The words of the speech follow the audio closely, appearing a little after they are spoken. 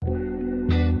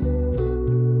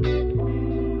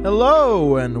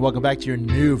Hello, and welcome back to your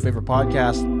new favorite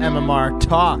podcast, MMR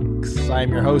Talks. I am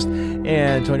your host,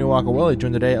 Antonio Agcaoili,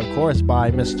 joined today, of course,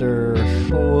 by Mr.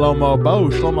 Shlomo Bowe.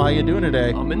 Shlomo, how you doing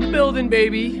today? I'm in the building,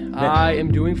 baby. I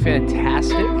am doing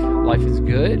fantastic. Life is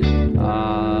good.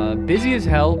 Busy as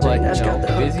hell, but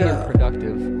busy and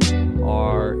productive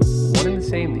are one and the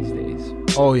same these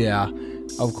days. Oh, yeah,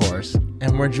 of course.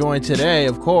 And we're joined today,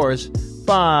 of course,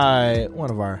 by one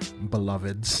of our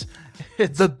beloveds.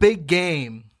 It's the big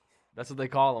game. That's what they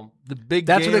call them. The big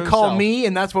That's game what they call himself. me,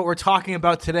 and that's what we're talking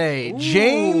about today. Ooh.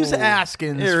 James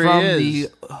Askins Here from he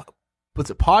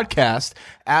the podcast,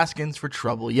 Askins for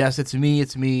Trouble. Yes, it's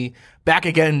me. Back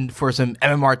again for some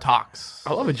MMR talks.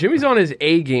 I love it. Jimmy's on his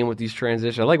A game with these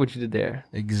transitions. I like what you did there.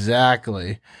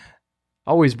 Exactly.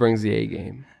 Always brings the A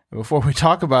game. Before we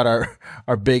talk about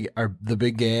the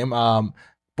big game,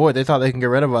 boy, they thought they can get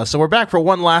rid of us. So we're back for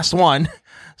one last one.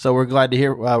 So we're glad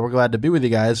to be with you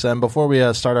guys. And before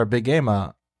we start our big game,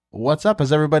 what's up?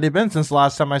 Has everybody been since the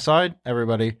last time I saw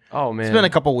everybody? Oh man, it's been a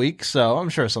couple weeks, so I'm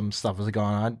sure some stuff is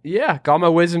going on. Yeah, got my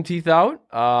wisdom teeth out.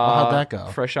 How'd that go?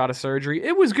 Fresh out of surgery.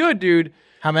 It was good, dude.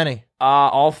 How many?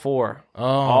 All four. Oh,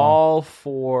 all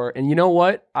four. And you know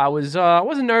what? I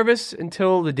wasn't nervous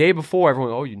until the day before.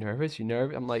 Everyone, oh, you nervous? You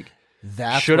nervous? I'm like,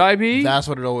 I be? That's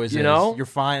what it always is. You know, you're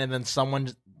fine, and then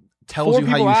someone tells you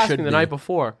how you should be. The night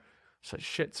before. So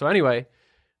shit. So anyway,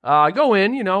 I go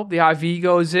in. You know, the IV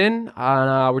goes in,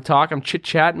 and we're talking. I'm chit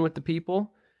chatting with the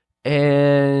people,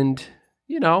 and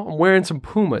you know, I'm wearing some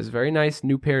Pumas, very nice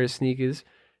new pair of sneakers.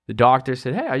 The doctor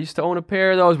said, "Hey, I used to own a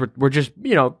pair of those." We're just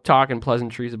talking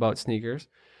pleasantries about sneakers,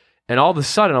 and all of a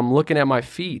sudden, I'm looking at my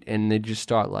feet, and they just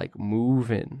start like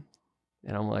moving,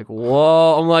 and I'm like,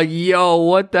 "Whoa!" I'm like, "Yo,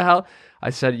 what the hell?"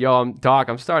 I said, "Yo, Doc,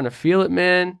 I'm starting to feel it,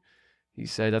 man." He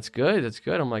said, "That's good. That's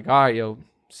good." I'm like, "All right, yo,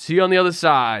 see you on the other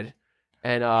side."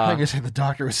 And I guess the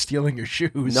doctor was stealing your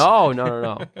shoes.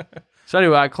 No. So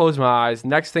anyway, I close my eyes.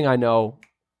 Next thing I know,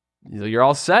 you're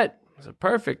all set. I said,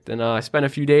 perfect. And I spent a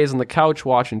few days on the couch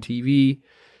watching TV,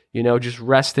 just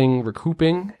resting,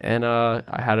 recouping. And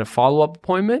I had a follow-up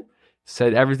appointment.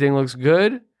 Said everything looks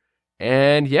good.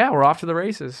 And yeah, we're off to the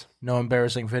races. No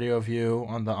embarrassing video of you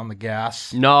on the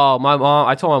gas. No,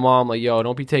 I told my mom, like, yo,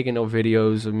 don't be taking no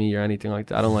videos of me or anything like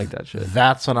that. I don't like that shit.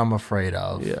 That's what I'm afraid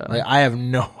of. Yeah. Like, I have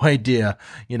no idea,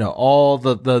 all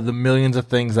the millions of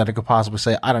things that it could possibly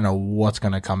say. I don't know what's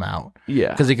going to come out. Yeah.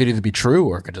 Because it could either be true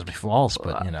or it could just be false,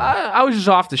 but, I was just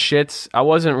off the shits. I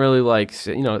wasn't really like,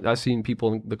 I've seen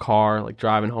people in the car, like,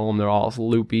 driving home. They're all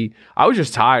loopy. I was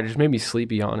just tired. It just made me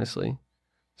sleepy, honestly.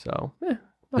 So,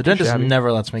 the dentist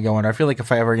never lets me go in. I feel like if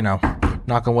I ever,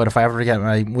 knock on wood, if I ever get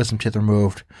my wisdom teeth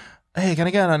removed, hey, can I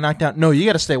get knocked out? No, you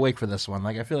got to stay awake for this one.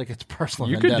 Like, I feel like it's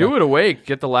personal. You could do it awake.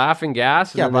 Get the laughing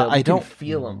gas. Yeah, but I don't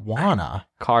feel them. Wanna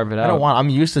carve it out. I don't want. I'm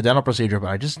used to dental procedure, but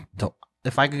I just don't.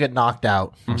 If I could get knocked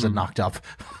out, I said knocked up.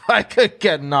 If I could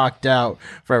get knocked out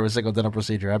for every single dental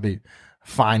procedure, I'd be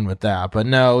fine with that. But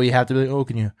no, you have to be like, oh,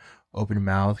 can you open your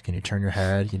mouth? Can you turn your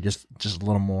head? Can you just a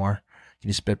little more? Can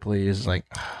you spit, please? Like,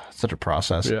 such a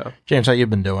process. Yeah. James, how you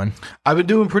been doing? I've been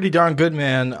doing pretty darn good,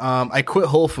 man. I quit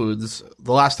Whole Foods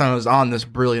the last time I was on this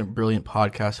brilliant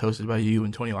podcast hosted by you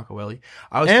and Tony Agcaoili.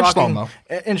 I was talking Shlomo.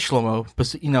 And Shlomo. But,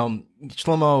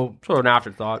 Shlomo. Sort of an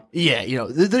afterthought. Yeah,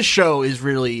 this show is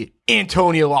really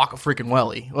Antonio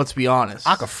Agcaoili. Let's be honest.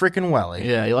 Agcaoili.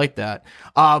 Yeah, you like that.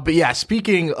 But yeah,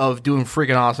 speaking of doing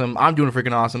freaking awesome, I'm doing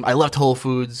freaking awesome. I left Whole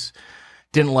Foods.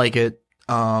 Didn't like it.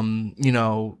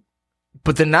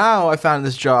 But then now I found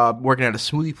this job working at a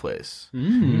smoothie place,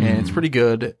 and it's pretty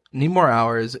good. Need more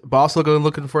hours, but also going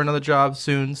looking for another job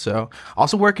soon. So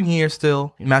also working here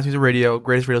still in Mass Music Radio,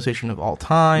 greatest radio station of all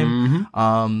time.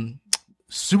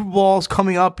 Super Bowl's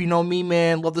coming up. You know me,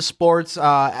 man. Love the sports.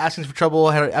 Asking for Trouble.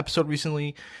 I had an episode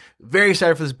recently. Very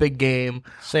excited for this big game.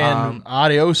 Saying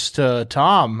adios to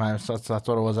Tom. That's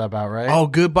what it was about, right? Oh,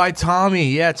 goodbye,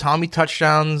 Tommy. Yeah, Tommy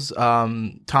touchdowns.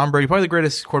 Tom Brady, probably the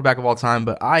greatest quarterback of all time,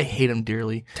 but I hate him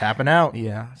dearly. Tapping out.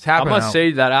 Yeah, tapping out. I must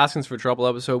say that Askins for Trouble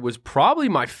episode was probably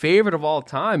my favorite of all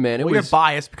time, man. You're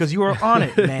biased because you were on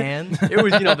it, man. It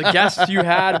was, the guests you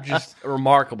had were just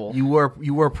remarkable. You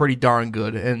were pretty darn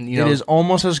good, and it is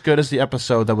almost as good as the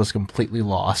episode that was completely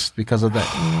lost because of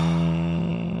that.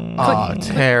 Oh,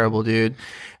 terrible, dude.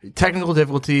 Technical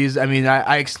difficulties. I mean,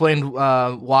 I explained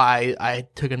why I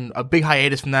took a big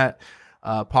hiatus from that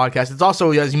podcast. It's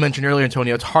also, as you mentioned earlier,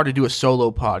 Antonio, it's hard to do a solo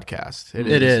podcast.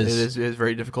 It is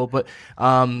very difficult. But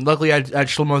luckily, I had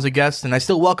Shlomo as a guest, and I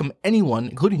still welcome anyone,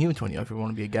 including you, Antonio, if you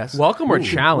want to be a guest. Welcome or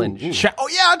challenge?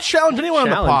 I'd challenge anyone on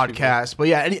the podcast. But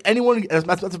yeah, anyone. That's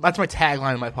my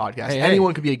tagline in my podcast.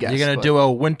 Anyone could be a guest. You're gonna do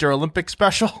a Winter Olympic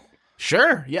special?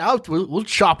 Sure. Yeah, we'll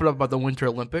chop it up about the Winter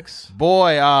Olympics.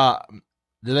 Boy,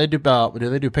 do they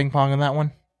do ping pong in that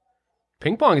one?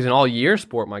 Ping pong is an all-year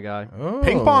sport, my guy. Oh.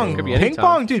 Ping pong, Could be ping anytime.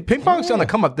 pong, dude. Ping pong's on the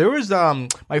come up. There was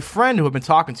my friend who I've been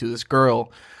talking to, this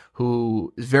girl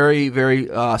who is very, very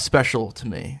special to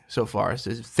me so far.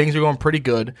 So things are going pretty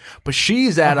good, but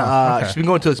she's at she's been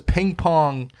going to this ping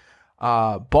pong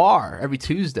bar every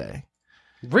Tuesday.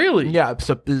 Really? Yeah,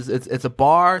 so it's a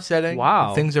bar setting.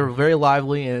 Wow. Things are very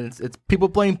lively, and it's people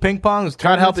playing ping pong.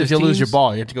 God help if you lose your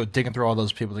ball. You have to go digging through all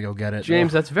those people to go get it.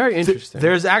 James, that's very interesting.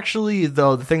 There's actually,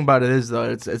 though, the thing about it is, though,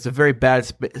 it's a very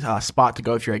bad spot to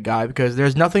go if you're a guy, because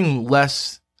there's nothing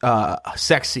less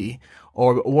sexy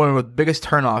or one of the biggest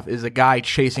turnoff is a guy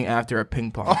chasing after a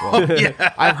ping pong ball.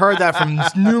 yeah. I've heard that from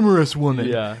numerous women.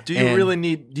 Yeah. Do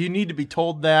you need to be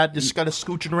told that? Just kind of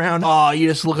scooching around? Oh, you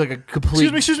just look like a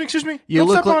complete... Excuse me. You Don't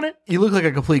look step like, on it. You look like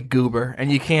a complete goober, and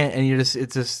you can't, and it's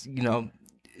just,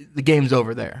 the game's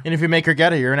over there. And if you make her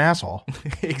get it, you're an asshole.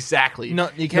 Exactly. No,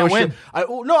 you can't win. I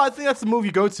think that's the move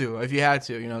you go to if you had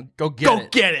to, Go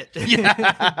get it.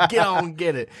 Yeah. Get on and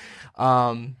get it.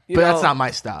 But that's not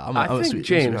my style. I'm I a think, sweet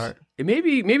James, sweetheart.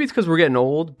 maybe it's because we're getting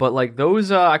old, but like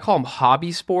those, I call them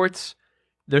hobby sports,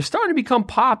 they're starting to become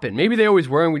popping. Maybe they always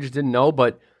were and we just didn't know,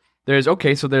 but there's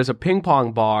a ping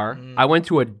pong bar. I went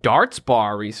to a darts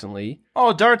bar recently.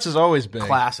 Oh, darts is always big.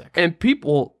 Classic. And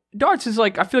darts is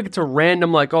like, I feel like it's a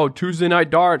random, like, oh, Tuesday night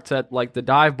darts at like the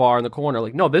dive bar in the corner.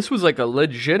 Like, no, this was like a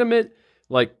legitimate,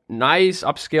 like nice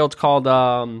upscale. It's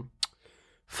called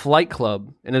Flight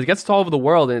Club. And it gets to all over the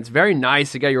world. And it's very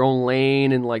nice to get your own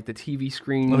lane and like the TV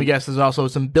screen. Let me guess, there's also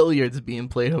some billiards being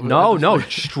played over No,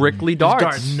 strictly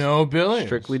darts. No billions.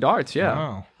 Strictly darts, yeah.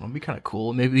 Oh. That'd be kind of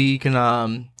cool. Maybe you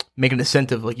can make an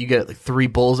incentive, like you get like 3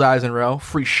 bullseyes in a row,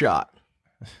 free shot.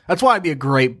 That's why I'd be a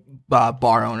great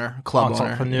bar owner, club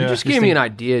owner. You just gave me an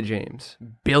idea, James.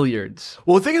 Billiards.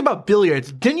 Well, the thing about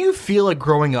billiards, didn't you feel like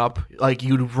growing up, like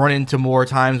you'd run into more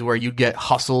times where you'd get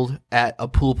hustled at a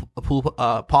pool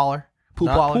parlor?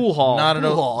 Pool hall. Not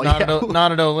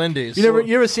at O'Lindy's.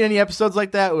 You ever seen any episodes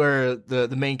like that where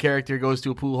the main character goes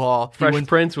to a pool hall? Fresh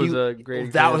Prince was a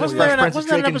great That was example. Fresh Prince.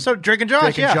 Wasn't that an episode? Drake and Josh.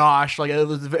 Drake and Josh. Like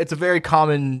it's a very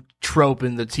common trope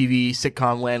in the TV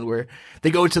sitcom land where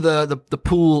they go to the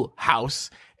pool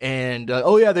house and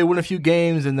they win a few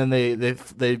games and then they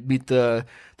meet the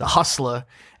hustler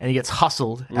and he gets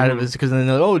hustled out of his because then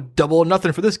they're like, double or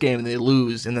nothing for this game and they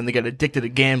lose and then they get addicted to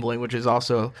gambling, which is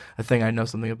also a thing I know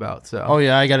something about. So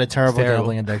I got a terrible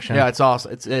gambling addiction. Yeah, it's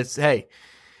awesome. It's hey,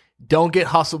 don't get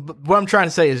hustled. What I'm trying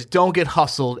to say is don't get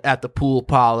hustled at the pool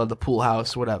parlor, the pool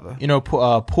house, whatever.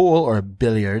 Pool or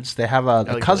billiards. They have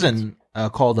a cousin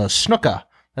called a snooker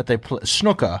that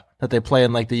they play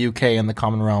in like the UK and the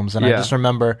Common Realms. And I just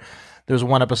remember there was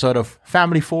one episode of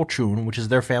Family Fortune, which is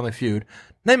their Family Feud.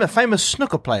 Name a famous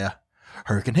snooker player,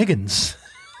 Hurricane Higgins.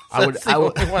 That's the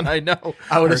only one I know.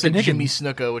 I would have said Hurricane Jimmy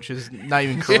Higgins. Snuka, which is not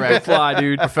even correct. Fly,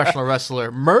 dude. Professional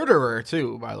wrestler, murderer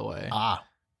too, by the way.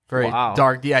 Very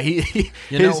dark. Yeah,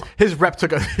 his rep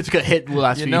took a hit the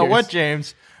last few years. You know what,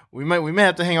 James? We may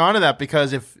have to hang on to that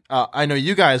because if I know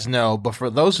you guys know, but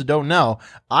for those who don't know,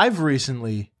 I've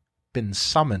recently been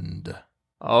summoned.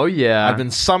 Oh yeah, I've been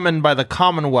summoned by the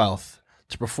Commonwealth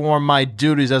to perform my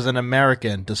duties as an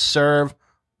American to serve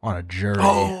on a jury.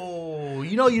 Oh,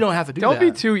 you don't have to do that. Don't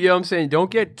be too. I'm saying don't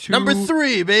get too. Number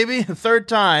 3, baby, 3rd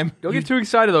time. Don't get too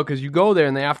excited though, because you go there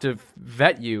and they have to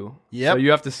vet you. Yep. So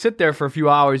you have to sit there for a few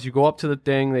hours. You go up to the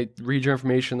thing, they read your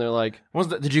information. They're like,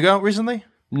 Did you go recently?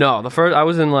 no. I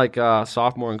was in like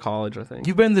sophomore in college, I think.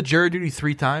 You've been to jury duty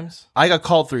 3 times? I got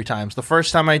called 3 times. The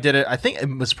first time I did it, I think it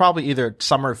was probably either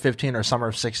summer of 15 or summer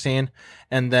of 16.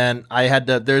 And then I had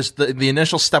to, there's the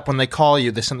initial step when they call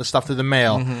you, they send the stuff through the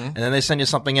mail, and then they send you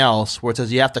something else where it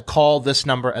says you have to call this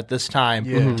number at this time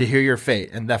to hear your fate.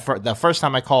 And that first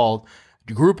time I called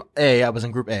Group A, I was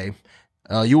in Group A,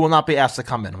 you will not be asked to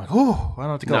come in. I'm like, oh, I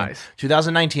don't have to go. Nice.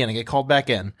 2019, I get called back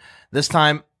in. This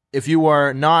time, if you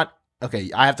are not,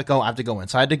 okay, I have to go in.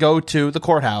 So I had to go to the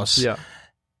courthouse. Yeah.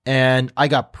 And I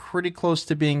got pretty close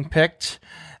to being picked.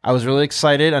 I was really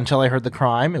excited until I heard the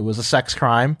crime. It was a sex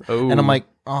crime. Oh. And I'm like,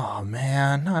 oh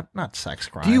man, not sex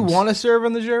crimes. Do you want to serve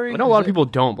on the jury? I know a lot of people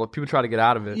don't, but people try to get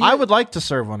out of it. I would like to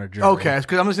serve on a jury. Okay,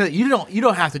 because I'm gonna say you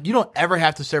don't ever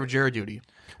have to serve jury duty.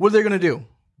 What are they gonna do?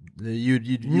 You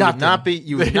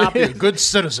would not be a good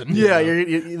citizen. Yeah,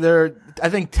 they're. I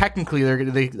think technically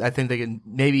I think they can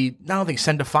maybe. I don't think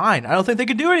send a fine. I don't think they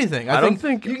could do anything. I don't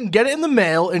think you can get it in the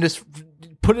mail and just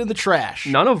put it in the trash.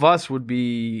 None of us would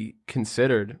be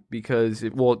considered because,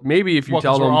 maybe if you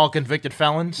tell 'cause them we're all convicted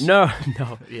felons. no,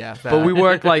 Yeah, but we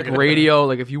work like radio.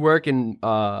 Like if you work in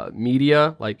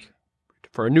media, like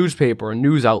for a newspaper, a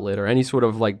news outlet, or any sort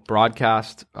of like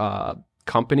broadcast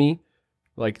company,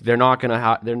 like they're not gonna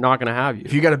have you.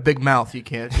 If you got a big mouth, you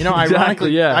can't. You know,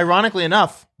 Exactly, ironically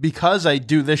enough, because I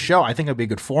do this show, I think I'd be a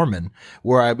good foreman,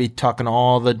 where I'd be talking to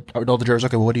all the jurors.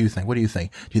 Okay, well, what do you think? What do you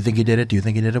think? Do you think he did it? Do you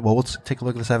think he did it? Well, let's take a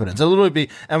look at this evidence. It'll literally be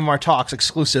MMR Talks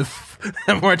exclusive,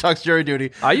 MMR Talks jury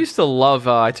duty. I used to love.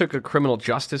 I took a criminal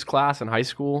justice class in high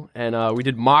school, and we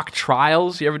did mock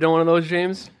trials. You ever done one of those,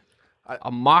 James? A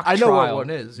mock trial. I know what one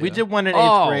is. We yeah. did one in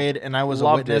 8th grade, and I was a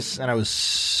loved witness, and I was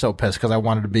so pissed because I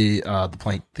wanted to be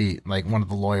one of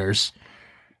the lawyers.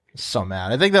 So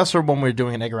mad. I think that's when we were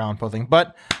doing an egg around thing.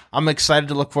 But I'm excited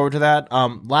to look forward to that.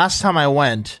 Last time I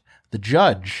went, the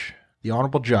judge, the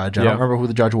honorable judge, I don't remember who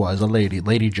the judge was, a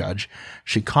lady judge,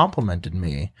 she complimented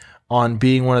me on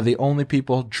being one of the only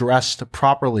people dressed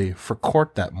properly for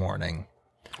court that morning.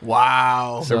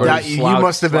 Wow. So you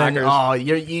must have been, slackers.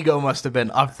 your ego must have been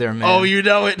up there, man. Oh, you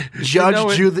know it.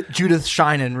 Judge Judith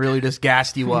Shinen really just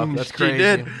gassed you up. That's crazy. She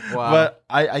did. Wow. But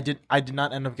I did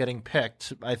not end up getting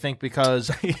picked. I think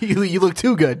because you look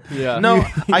too good. Yeah. no,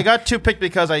 I got too picked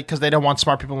because they don't want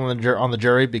smart people on the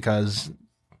jury because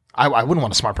I wouldn't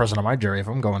want a smart person on my jury if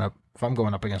I'm going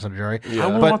up against a jury. Yeah. I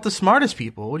wouldn't But want the smartest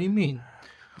people. What do you mean?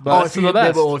 But if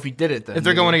you did it, then if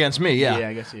they're going against me, yeah. Yeah,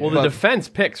 I guess. Yeah. Well, the defense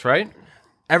picks, right?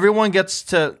 Everyone gets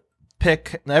to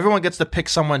pick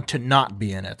someone to not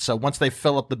be in it. So once they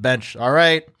fill up the bench, all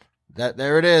right,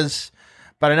 there it is.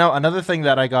 But I know another thing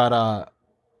that I got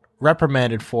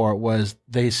reprimanded for was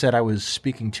they said I was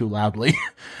speaking too loudly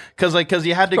because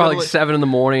you had to go Probably like 7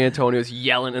 a.m. Antonio's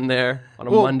yelling in there on a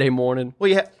Monday morning.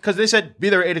 Well, yeah, because they said be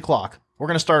there at 8:00. We're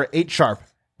gonna start at 8 sharp.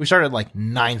 We started at like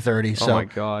 9:30. So my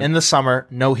God. in the summer,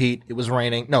 no heat. It was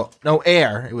raining. No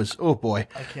air. It was boy.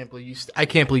 I can't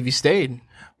believe you stayed.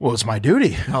 Well, it's my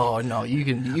duty. Oh no,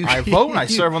 you I vote. I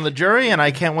serve on the jury, and I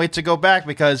can't wait to go back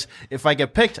because if I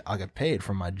get picked, I'll get paid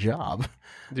for my job.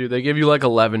 Dude, they give you like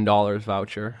 $11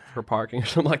 voucher for parking or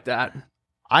something like that.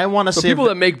 I want to So see people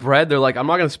that make bread, they're like, I'm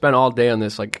not going to spend all day on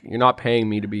this. Like, you're not paying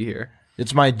me to be here.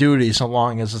 it's my duty so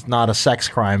long as it's not a sex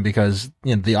crime because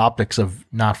the optics of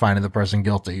not finding the person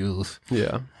guilty. Ugh.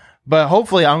 Yeah. But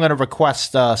hopefully, I'm going to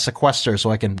request sequester so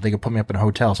they can put me up in a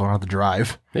hotel so I don't have to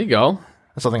drive. There you go.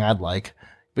 That's something I'd like.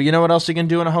 But you know what else you can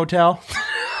do in a hotel?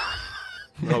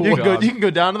 Oh, you God. can go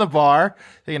down to the bar.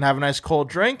 You can have a nice cold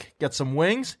drink, get some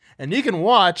wings, and you can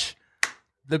watch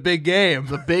the big game.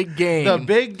 The big game. The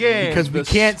big game. Because we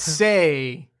can't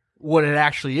say what it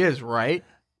actually is, right?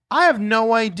 I have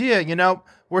no idea.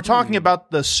 We're talking about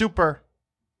the Super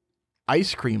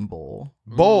Ice cream bowl.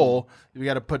 Bowl. We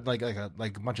got to put like a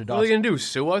bunch of What are dots. they going to do?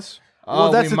 Sue us?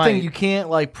 Well, that's we the thing. might. You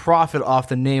can't profit off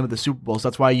the name of the Super Bowl. So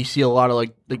that's why you see a lot of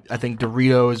I think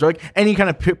Doritos or any kind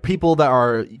of people that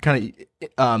are kind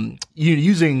of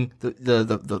using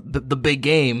the big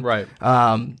game, Right.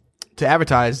 To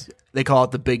advertise. They call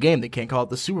it the big game. They can't call it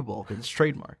the Super Bowl because it's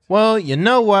trademarked. Well, you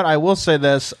know what? I will say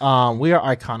this. We are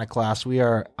iconoclasts. We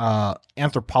are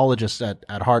anthropologists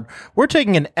at heart. We're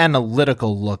taking an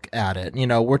analytical look at it.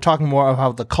 We're talking more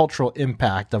about the cultural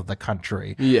impact of the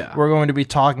country. Yeah. We're going to be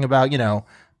talking about,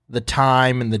 the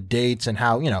time and the dates and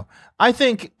how, I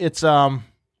think it's, I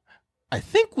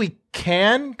think we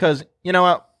can because,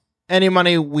 any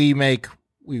money we make,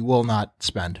 we will not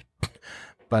spend.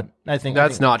 But I think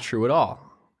That's not true at all.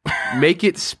 Make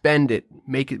it, spend it,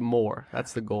 make it more.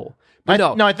 That's the goal. But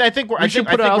I think we're. We should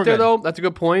put it out there, though. That's a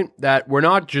good point. That we're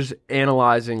not just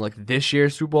analyzing this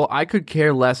year's Super Bowl. I could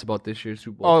care less about this year's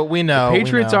Super Bowl. Oh, we know. The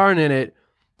Patriots aren't in it,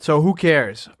 so who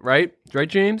cares, right? Right,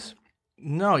 James?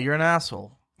 No, you're an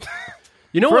asshole.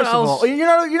 You know First what else? of all,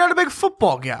 you're not a big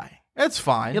football guy. That's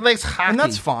fine. He likes hockey. And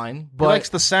that's fine. But He likes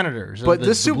the Senators. But the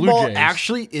this Super Blue Bowl Jays.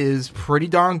 actually is pretty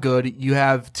darn good. You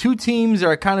have two teams that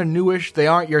are kind of newish. They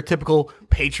aren't your typical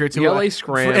Patriots. The LA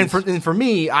Scrams. And for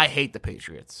me, I hate the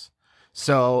Patriots.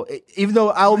 So even though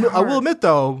I will admit,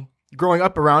 though, growing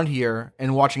up around here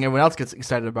and watching everyone else get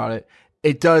excited about it,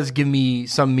 it does give me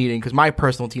some meaning because my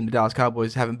personal team, the Dallas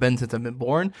Cowboys, haven't been since I've been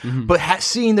born. Mm-hmm. But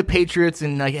seeing the Patriots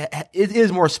and it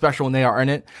is more special when they are in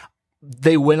it.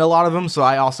 They win a lot of them, so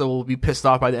I also will be pissed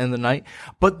off by the end of the night.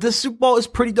 But this Super Bowl is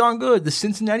pretty darn good. The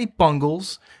Cincinnati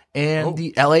Bungles and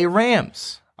the LA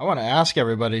Rams. I want to ask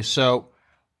everybody. So,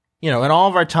 in all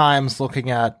of our times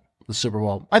looking at the Super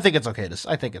Bowl, I think it's okay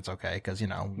because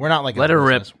we're not like Let it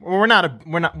rip. We're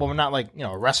not like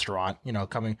a restaurant.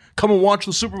 Come and watch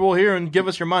the Super Bowl here and give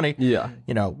us your money. Yeah.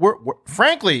 We're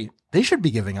frankly they should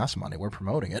be giving us money. We're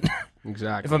promoting it.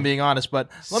 Exactly. If I'm being honest, but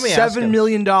let me ask $7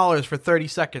 million for 30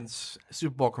 seconds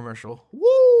Super Bowl commercial.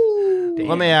 Woo!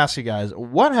 Let me ask you guys,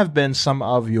 what have been some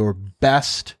of your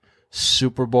best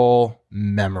Super Bowl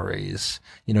memories.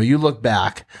 You know, you look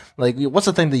back, like, what's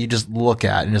the thing that you just look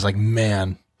at and it's like,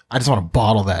 man, I just want to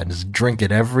bottle that and just drink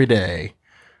it every day.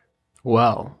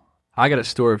 Well, I got a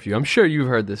story for you. I'm sure you've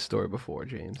heard this story before,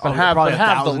 James. Oh, probably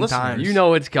have the 1,000 listeners. times. You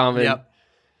know it's coming. Yep.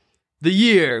 The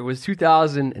year was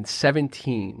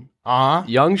 2017. Uh-huh.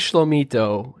 Young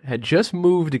Shlomito had just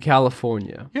moved to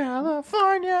California.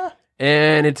 California.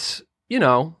 And it's, you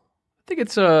know, I think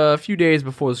it's a few days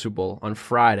before the Super Bowl on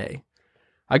Friday.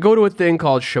 I go to a thing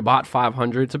called Shabbat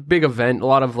 500. It's a big event. A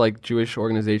lot of like Jewish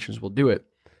organizations will do it.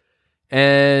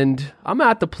 And I'm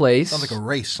at the place. Sounds like a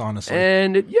race, honestly.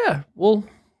 And well,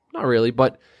 not really,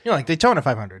 but You know, like Daytona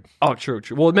 500. oh, true.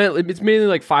 Well, it's mainly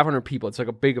like 500 people. It's like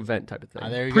a big event type of thing.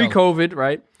 There you go. Pre-COVID,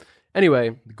 right?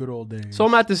 Anyway, The good old days. so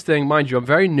I'm at this thing, mind you. I'm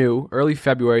very new, early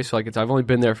February, so like I've only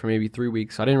been there for maybe 3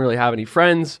 weeks. I didn't really have any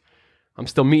friends. I'm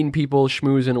still meeting people,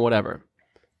 schmoozing, whatever.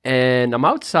 And I'm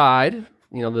outside.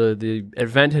 You know, the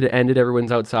event had ended.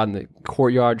 Everyone's outside in the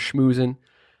courtyard schmoozing.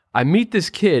 I meet this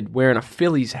kid wearing a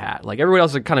Phillies hat. Like everyone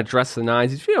else is kind of dressed to the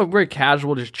nines. He's, you know, very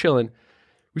casual, just chilling.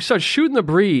 We start shooting the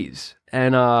breeze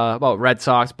and about Red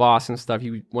Sox, Boston stuff.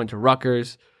 He went to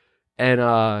Rutgers,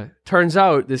 and turns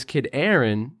out this kid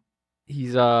Aaron,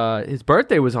 his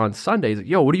birthday was on Sunday. He's like,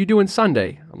 "Yo, what are you doing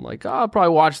Sunday?" I'm like, "Oh, I'll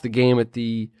probably watch the game at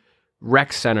the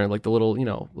rec center, like the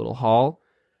little hall."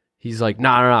 He's like,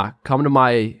 "Nah, come to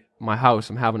my house.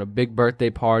 I'm having a big birthday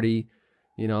party.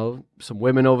 You know, some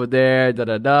women over there,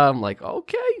 da-da-da." I'm like,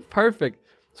 "Okay, perfect."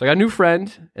 So I got a new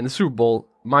friend in the Super Bowl.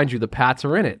 Mind you, the Pats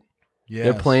are in it. Yes.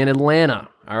 They're playing Atlanta,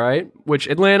 all right? Which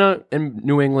Atlanta and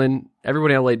New England,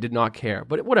 everyone in LA did not care.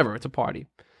 But whatever, it's a party.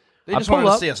 They just I pull wanted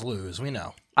to up. see us lose. We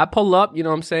know. I pull up, you know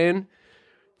what I'm saying?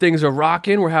 Things are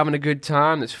rocking. We're having a good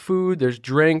time. There's food, there's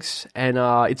drinks, and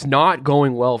it's not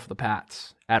going well for the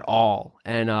Pats at all.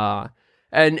 And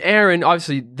Aaron,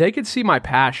 obviously, they could see my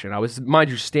passion. I was, mind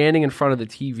you, standing in front of the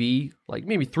TV, like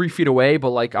maybe 3 feet away,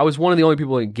 but like I was one of the only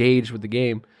people engaged with the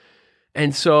game.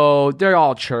 And so they're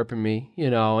all chirping me, you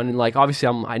know, and like obviously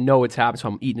I know what's happened, so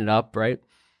I'm eating it up, right?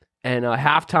 And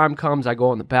halftime comes, I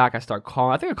go in the back, I start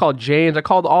calling. I think I called James, I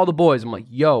called all the boys. I'm like,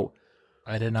 "Yo,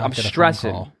 I did not. I'm get a phone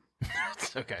stressing." call.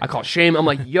 It's okay. I call Shane. I'm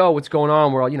like, "Yo, what's going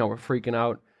on?" We're all, we're freaking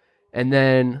out. And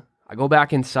then I go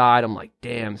back inside. I'm like,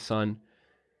 "Damn, son,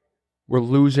 we're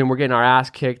losing. We're getting our ass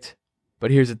kicked."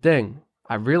 But here's the thing.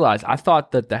 I realized I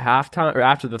thought that the halftime or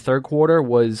after the third quarter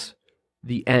was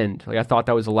the end. Like I thought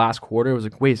that was the last quarter. It was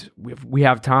like, wait, we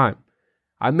have time.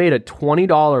 I made a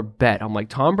 $20 bet. I'm like,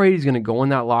 Tom Brady's going to go in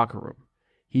that locker room.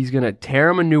 He's going to tear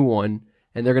him a new one,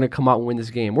 and they're going to come out and win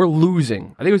this game. We're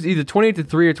losing. I think it was either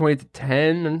 28-3 or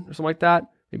 28-10 or something like that.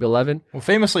 Maybe 11. Well,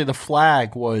 famously, the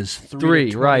flag was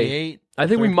 3, right. I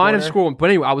think we might have scored, but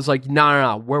anyway, I was like,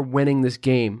 no, we're winning this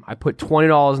game. I put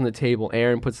 $20 on the table.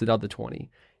 Aaron puts it out to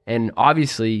 20. And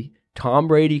obviously, Tom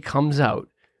Brady comes out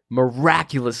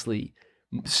miraculously,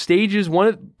 stages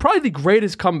probably the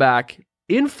greatest comeback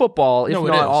in football, if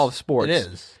not all of sports. It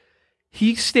is.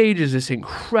 He stages this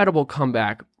incredible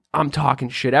comeback. I'm talking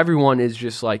shit. Everyone is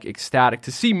just like ecstatic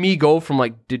to see me go from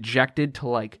like dejected to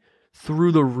like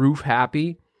through the roof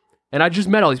happy. And I just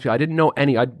met all these people. I didn't know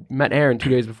any. I met Aaron 2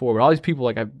 days before, but all these people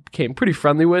like I became pretty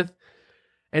friendly with.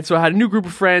 And so I had a new group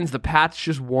of friends. The Pats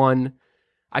just won.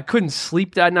 I couldn't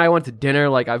sleep that night. I went to dinner.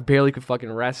 Like I barely could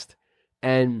fucking rest.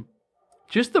 And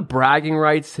just the bragging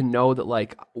rights to know that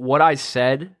like what I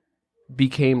said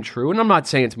became true. And I'm not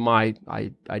saying it's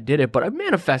I did it, but I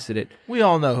manifested it. We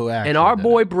all know who actually And our did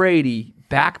boy it. Brady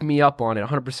backed me up on it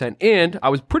 100%. And I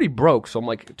was pretty broke. So I'm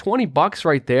like, $20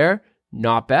 right there,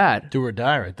 not bad. Do or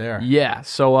die right there. Yeah.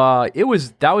 So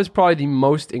that was probably the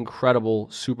most incredible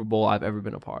Super Bowl I've ever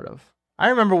been a part of. I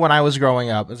remember when I was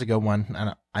growing up, it's a good one,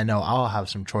 and I know I'll have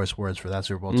some choice words for that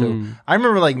Super Bowl too. I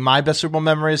remember like my best Super Bowl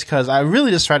memories because I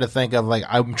really just try to think of like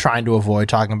I'm trying to avoid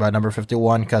talking about number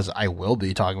 51 because I will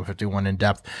be talking about 51 in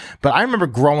depth. But I remember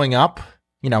growing up,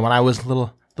 you know, when I was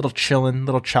little chillin',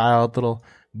 little child, little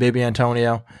baby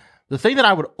Antonio. The thing that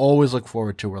I would always look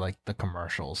forward to were like the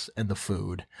commercials and the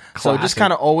food. So just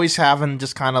kind of always having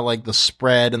just kind of like the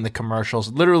spread and the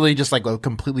commercials, literally just like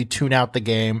completely tune out the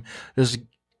game. Just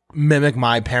mimic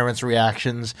my parents'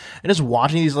 reactions and just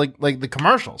watching these like the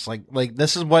commercials. Like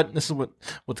this is what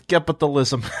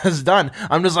capitalism has done.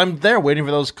 I'm there waiting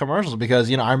for those commercials because,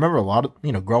 you know, I remember a lot of,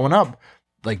 you know, growing up,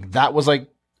 like that was like,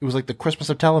 it was like the Christmas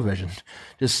of television.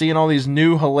 Just seeing all these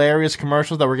new hilarious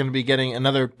commercials that we're going to be getting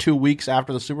another 2 weeks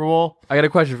after the Super Bowl. I got a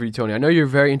question for you, Tony. I know you're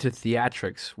very into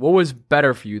theatrics. What was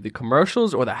better for you, the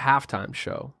commercials or the halftime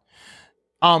show?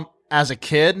 as a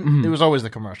kid, it was always the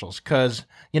commercials because,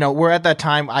 we're at that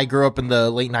time, I grew up in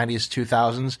the late 90s,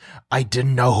 2000s. I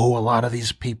didn't know who a lot of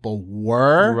these people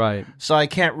were. Right. So I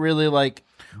can't really Janet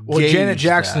gauge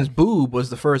Jackson's that. boob was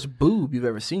the first boob you've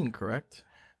ever seen, correct?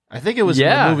 I think it was in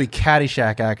the movie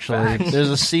Caddyshack, actually. There's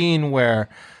a scene where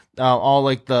all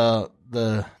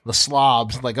the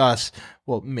slobs like us,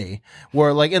 well, me,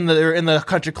 were in the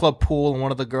country club pool, and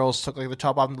one of the girls took the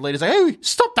top off, and the lady's like, "Hey,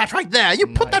 stop that right there! You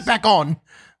put that back on."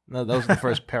 No, that was the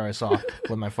first pair I saw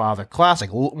with my father. Classic,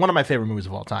 one of my favorite movies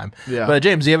of all time. Yeah. But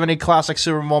James, do you have any classic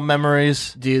Super Bowl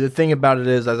memories? Dude, the thing about it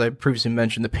is, as I previously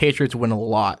mentioned, the Patriots win a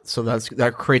lot, so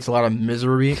that creates a lot of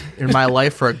misery in my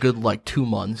life for a good 2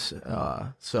 months.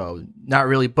 So not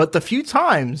really, but the few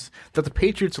times that the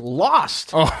Patriots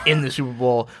lost in the Super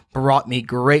Bowl brought me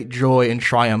great joy and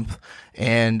triumph.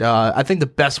 And I think the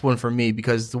best one for me,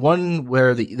 because the one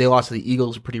where they lost to the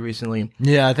Eagles pretty recently.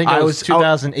 Yeah, I think it was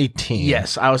 2018.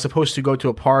 Yes, I was supposed to go to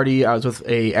a party. I was with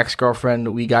a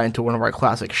ex-girlfriend. We got into one of our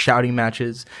classic shouting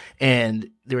matches, and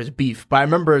there was beef. But I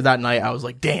remember that night, I was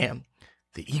like, damn,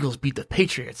 the Eagles beat the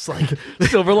Patriots.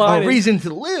 Silver lining. A reason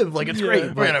to live. It's great.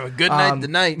 We're going to have a good night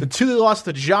tonight. The two that lost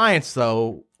to the Giants,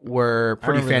 though, were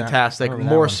pretty fantastic.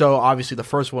 More so, obviously, the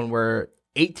first one where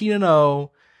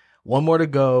 18-0, one more to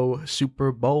go,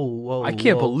 Super Bowl. Whoa, I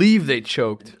can't believe they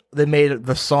choked. They made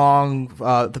the song,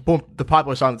 the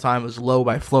popular song at the time was Low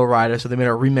by Flo Rida, so they made a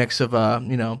remix of,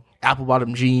 Apple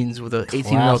Bottom Jeans with the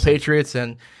 18-0 Patriots,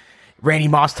 and Randy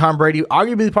Moss, Tom Brady,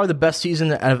 arguably probably the best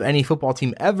season out of any football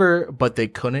team ever, but they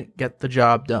couldn't get the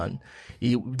job done.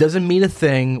 It doesn't mean a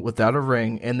thing without a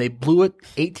ring, and they blew it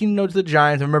 18-0 to the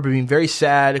Giants. I remember being very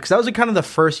sad, because that was kind of the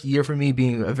first year for me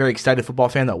being a very excited football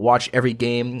fan that watched every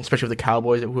game, especially with the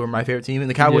Cowboys, who were my favorite team. And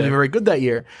the Cowboys were very good that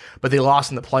year, but they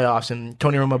lost in the playoffs, and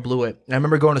Tony Romo blew it. And I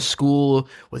remember going to school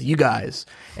with you guys,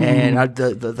 and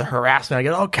the harassment. I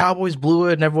get, Cowboys blew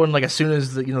it, and everyone, as soon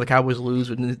as the Cowboys lose,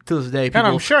 and to this day,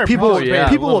 people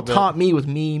will taunt me with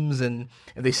memes, and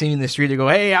if they see me in the street, they go,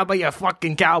 "Hey, how about you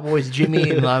fucking Cowboys,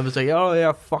 Jimmy?" And I was like, "Oh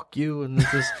yeah, fuck you." And it's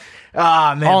just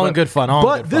man, all in good fun.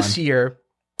 But this year,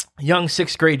 young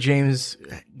 6th grade James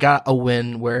got a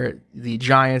win where the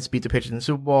Giants beat the Patriots in the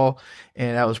Super Bowl,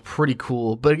 and that was pretty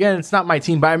cool. But again, it's not my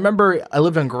team. But I remember I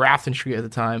lived on Grafton Street at the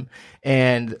time,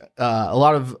 and a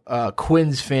lot of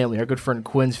Quinn's family, our good friend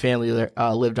Quinn's family,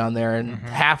 lived on there, and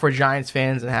half were Giants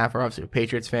fans and half were obviously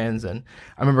Patriots fans. And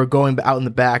I remember going out in the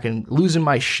back and losing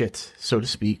my shit, so to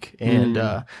speak,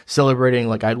 and celebrating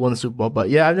like I'd won the Super Bowl. But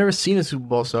yeah, I've never seen a Super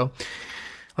Bowl, so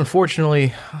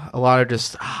unfortunately, a lot of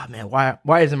just, man,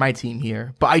 why isn't my team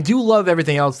here? But I do love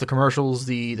everything else, the commercials,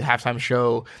 the halftime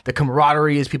show, the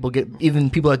camaraderie as people get, even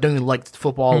people that don't even like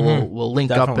football will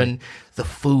link up, and the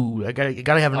food. You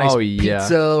gotta have a nice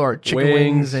pizza or chicken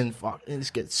wings and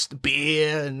just get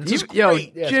beer. And it's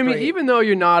great. Yeah, Jimmy, even though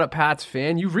you're not a Pats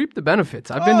fan, you've reaped the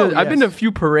benefits. I've been to a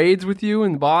few parades with you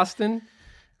in Boston.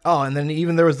 Oh, and then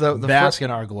even there was the bask in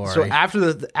our glory. So after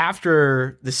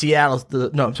the Seattle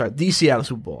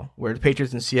Super Bowl, where the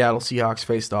Patriots and Seattle Seahawks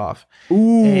faced off.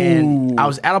 Ooh. And I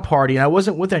was at a party, and I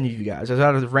wasn't with any of you guys. I was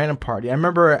at a random party. I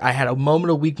remember I had a moment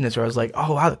of weakness where I was like,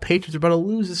 "Oh wow, the Patriots are about to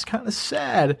lose. It's kind of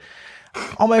sad.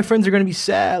 All my friends are going to be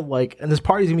sad. And this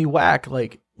party's gonna be whack.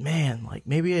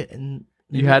 Maybe."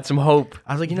 You had some hope.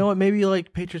 I was like, you know what? Maybe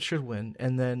Patriots should win,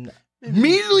 and then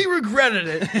immediately regretted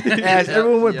it as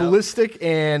everyone went ballistic,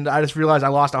 and I just realized I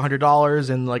lost $100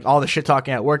 and all the shit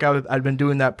talking at work I'd been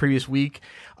doing that previous week.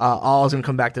 All was gonna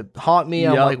come back to haunt me.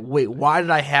 I'm like, wait, why did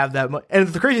I have that much? And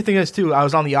the crazy thing is too, I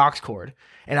was on the aux cord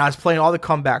and I was playing all the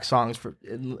comeback songs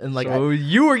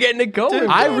you were getting it going.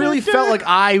 I really felt like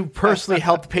I personally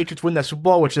helped the Patriots win that Super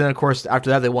Bowl, which then of course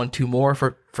after that they won 2 more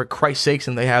for Christ's sakes,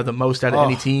 and they have the most out of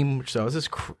any team. So it's just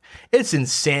it's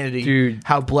insanity, dude.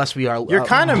 How blessed we are. You're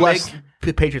kind of blessed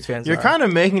Patriots fans. You're kind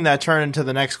of making that turn into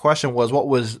the next question. What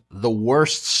was the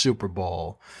worst Super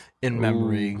Bowl in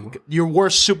memory? Your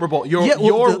worst Super Bowl. Your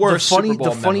worst Super Bowl.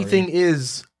 The funny thing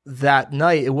is, that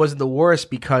night it wasn't the worst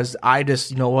because I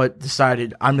just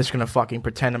decided I'm just gonna fucking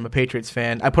pretend I'm a Patriots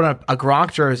fan. I put on a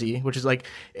Gronk jersey, which is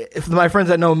if my friends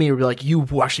that know me would be like, "You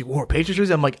actually wore a Patriots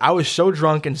jersey?" I'm like, I was so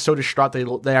drunk and so distraught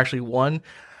they actually won.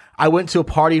 I went to a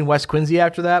party in West Quincy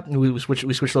after that, and we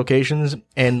switched locations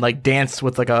and danced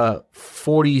with a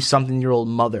 40-something-year-old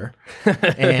mother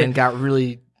and got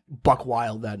really buck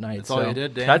wild that night. That's all you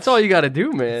did, Dan? That's all you got to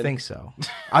do, man. I think so.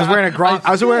 I was wearing a Gronk.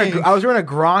 I was wearing a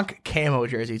Gronk camo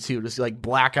jersey too, just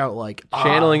blackout,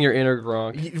 channeling your inner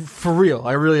Gronk. For real,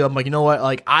 I'm like, you know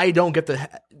what? I don't get the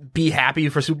be happy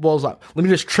for Super Bowls. Let me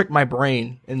just trick my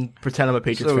brain and pretend I'm a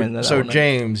Patriots fan. So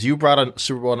James, you brought up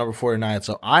Super Bowl number 49.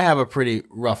 So I have a pretty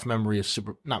rough memory of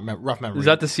rough memory. Is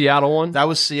that the Seattle one? That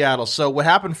was Seattle. So what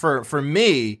happened for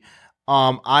me?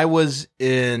 I was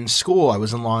in school. I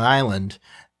was in Long Island,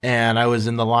 and I was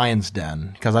in the Lions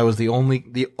Den because I was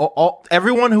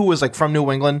everyone who was like from New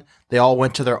England. They all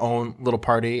went to their own little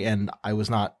party, and I was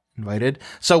not invited.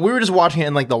 So we were just watching it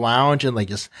in like the lounge, and like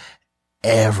just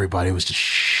everybody was just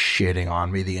shitting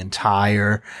on me the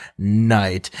entire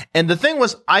night. And the thing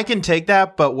was, I can take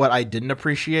that, but what I didn't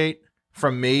appreciate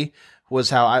from me was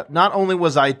how not only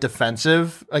was I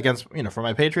defensive against, for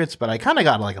my Patriots, but I kind of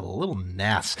got like a little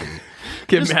nasty.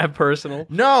 Get mad personal.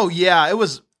 No, yeah, it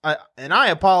was, and I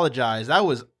apologize. That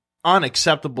was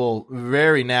unacceptable,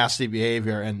 very nasty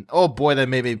behavior. And oh boy, that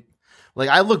made me, like,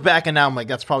 I look back and now I'm like,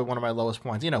 that's probably one of my lowest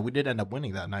points. We did end up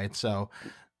winning that night, so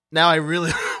now I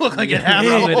really look like it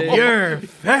happened. Your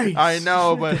face. I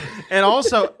know, but and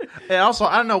also I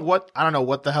don't know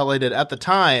what the hell I did at the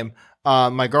time.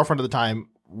 My girlfriend at the time,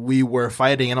 we were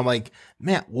fighting, and I'm like,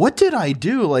 man, what did I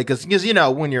do? Like, because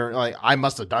when you're like, I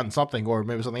must have done something or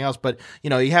maybe something else, but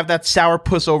you have that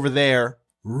sourpuss over there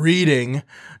reading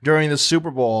during the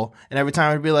Super Bowl, and every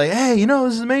time I'd be like, hey,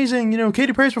 this is amazing,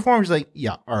 Katy Perry's performance. She's like,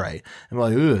 yeah, all right. I'm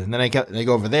like, ooh, and then I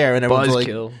go over there, and everyone's like,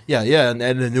 yeah, and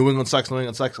the New England sucks.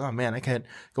 Oh man, I can't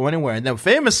go anywhere. And then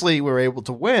famously, we were able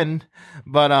to win,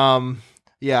 but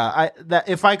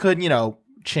if I could,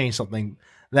 change something,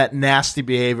 that nasty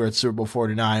behavior at Super Bowl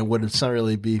 49 would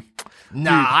really be.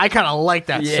 Nah, I kind of like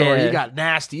that story. You got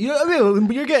nasty.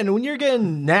 When you're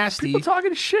getting nasty, people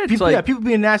talking shit. People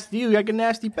being nasty to you, you get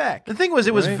nasty back. The thing was,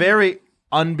 it was very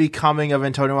unbecoming of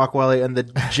Antonio Agcaoili, and the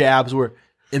jabs were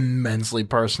immensely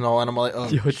personal. And I'm like, oh,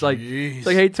 it's like,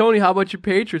 hey Tony, how about your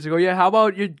Patriots? I go, yeah. How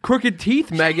about your crooked teeth,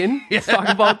 Megan? Let's talk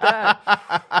about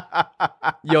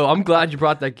that. Yo, I'm glad you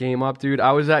brought that game up, dude.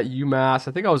 I was at UMass.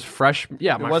 I think I was freshman.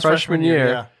 Yeah, my freshman year.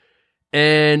 Yeah.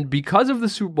 And because of the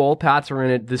Super Bowl, Pats are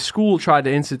in it. The school tried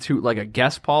to institute like a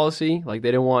guest policy, like they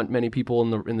didn't want many people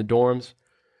in the dorms.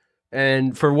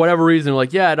 And for whatever reason,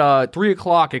 like at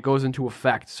 3:00 it goes into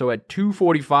effect. So at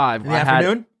 2:45 in the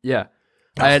afternoon,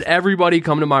 I had everybody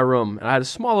come to my room, and I had a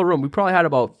smaller room. We probably had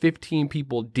about 15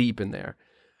 people deep in there,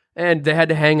 and they had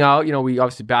to hang out. We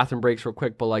obviously bathroom breaks real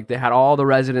quick, but like they had all the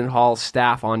resident hall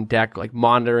staff on deck, like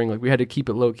monitoring. Like we had to keep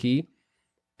it low key.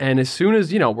 And as soon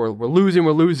as we're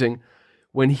losing.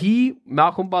 When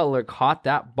Malcolm Butler caught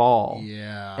that ball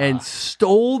and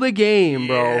stole the game,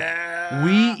 bro,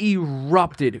 we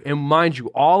erupted. And mind you,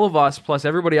 all of us, plus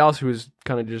everybody else who was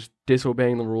kind of just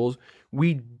disobeying the rules,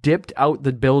 we dipped out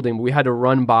the building. We had to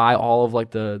run by all of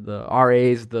like the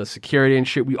RAs, the security and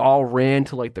shit. We all ran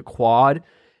to like the quad.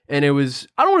 And it was,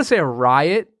 I don't want to say a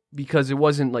riot because it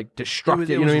wasn't like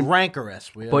destructive. It was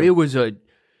rancorous. But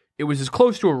it was as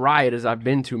close to a riot as I've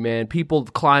been to, man. People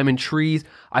climbing trees.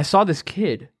 I saw this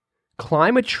kid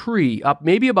climb a tree up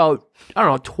maybe about,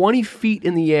 20 feet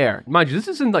in the air. Mind you, this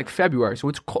is in like February, so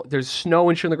it's cold. There's snow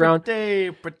and shit on the ground.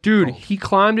 Dude, he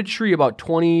climbed a tree about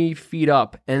 20 feet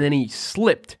up, and then he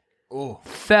slipped,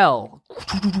 fell,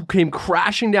 came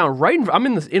crashing down I'm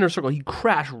in this inner circle. He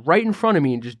crashed right in front of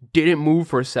me and just didn't move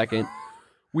for a second.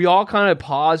 We all kind of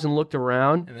paused and looked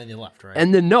around. And then you left, right?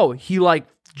 And then, no, he like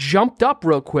jumped up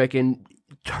real quick and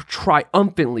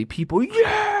triumphantly, people,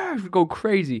 go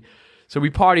crazy. So we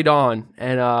partied on,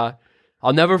 and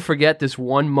I'll never forget this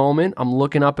one moment. I'm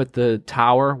looking up at the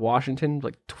tower, Washington,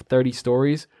 like 30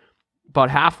 stories. About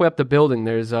halfway up the building,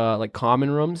 there's like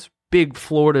common rooms, big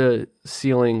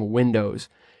floor-to-ceiling windows,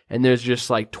 and there's just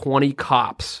like 20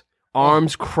 cops,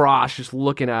 arms crossed, just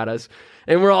looking at us.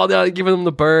 And we're all there giving them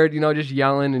the bird, just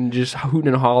yelling and just hooting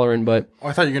and hollering. But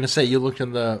I thought you were gonna say you looked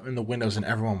in the windows and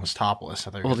everyone was topless.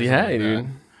 I thought dude.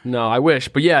 No, I wish,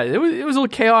 but yeah, it was a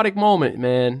chaotic moment,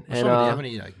 man. And, do you have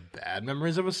any like bad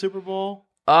memories of a Super Bowl?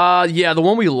 Yeah, the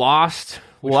one we lost.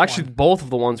 Both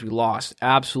of the ones we lost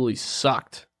absolutely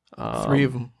sucked. 3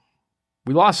 of them.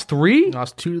 We lost 3? We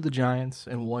lost 2 to the Giants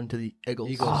and 1 to the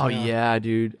Eagles. Oh, yeah,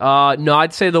 dude. No,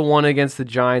 I'd say the one against the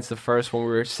Giants, the first one, we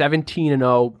were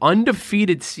 17-0,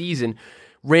 undefeated season.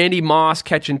 Randy Moss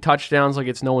catching touchdowns like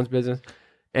it's no one's business.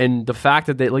 And the fact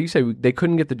that they, like you said, they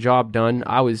couldn't get the job done,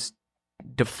 I was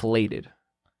deflated.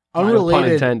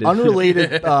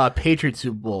 Unrelated Patriots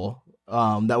Super Bowl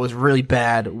that was really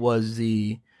bad was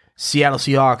the Seattle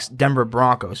Seahawks Denver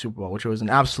Broncos Super Bowl, which was an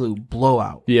absolute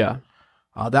blowout. Yeah.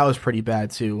 That was pretty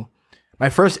bad, too. My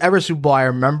first ever Super Bowl I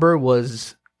remember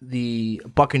was the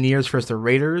Buccaneers versus the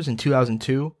Raiders in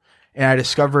 2002, and I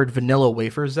discovered vanilla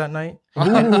wafers that night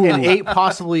and ate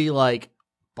possibly like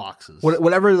boxes.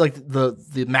 Whatever, like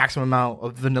the maximum amount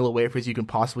of vanilla wafers you can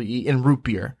possibly eat in root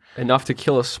beer. Enough to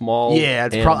kill a small. Yeah,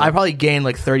 I probably gained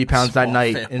like 30 pounds that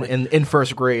night family. in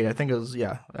first grade. I think it was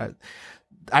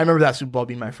I remember that Super Bowl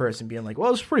being my first and being like, well,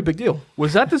 it was a pretty big deal.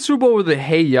 Was that the Super Bowl with the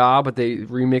Hey Ya, but they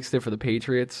remixed it for the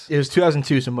Patriots? It was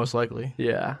 2002, so most likely.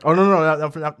 Yeah. Oh no,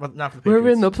 not for the Patriots. We're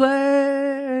in the playoffs.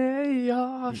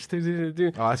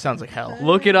 Oh, that sounds like hell.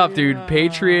 Look it up, dude.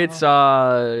 Patriots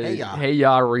Hey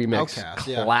Ya remix. Outcast,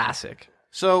 yeah. Classic.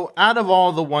 So out of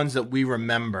all the ones that we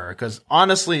remember, because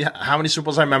honestly, how many Super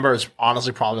Bowls I remember is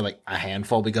honestly probably like a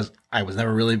handful because I was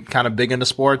never really kind of big into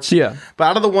sports. Yeah. But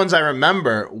out of the ones I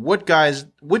remember,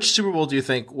 which Super Bowl do you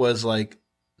think was like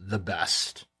the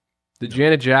best? The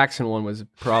Janet Jackson one was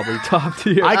probably top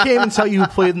tier. I can't even tell you who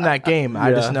played in that game.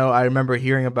 I Yeah. just know I remember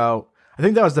hearing about. I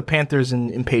think that was the Panthers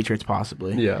and Patriots,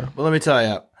 possibly. Yeah. Well, let me tell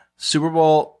you, Super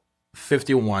Bowl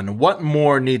 51. What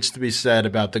more needs to be said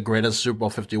about the greatest Super Bowl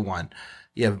 51?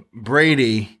 You have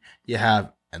Brady. You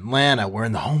have Atlanta. We're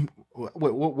in the home.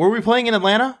 Were we playing in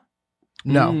Atlanta?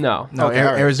 No, Okay, all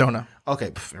right. Arizona.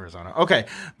 Okay, Arizona. Okay,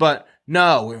 but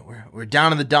no, we're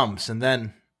down in the dumps, and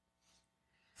then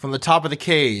from the top of the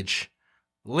cage,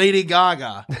 Lady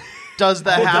Gaga does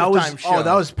the halftime show.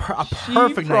 that was a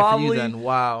perfect night for you then.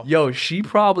 Wow. Yo, she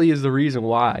probably is the reason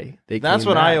why they That's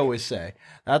came what back. I always say.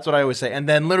 That's what I always say. And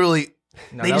then literally,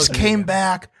 No, they that just was came amazing.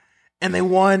 back and they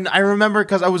won. I remember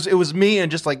because it was me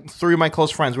and just like three of my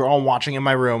close friends. We were all watching in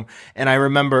my room, and I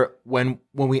remember when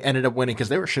we ended up winning because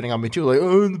they were shitting on me too. Like,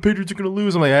 oh, the Patriots are going to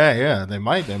lose. I'm like, yeah, they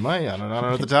might. I don't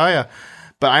know what to tell you.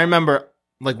 But I remember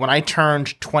like when I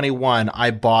turned 21,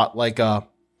 I bought like a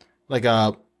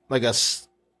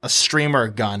streamer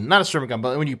gun, not a streamer gun,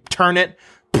 but when you turn it,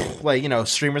 like, you know,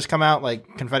 streamers come out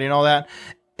like confetti and all that.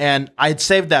 And I'd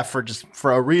saved that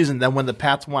for a reason. Then when the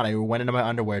Pats won, I went into my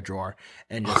underwear drawer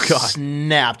and just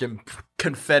snapped and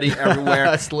confetti everywhere.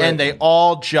 That's lit. And they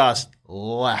all just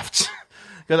left.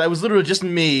 Because I was literally just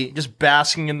me, just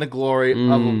basking in the glory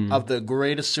of the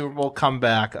greatest Super Bowl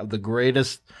comeback, of the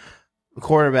greatest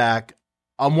quarterback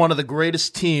on one of the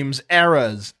greatest teams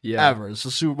eras ever. So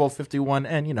Super Bowl 51.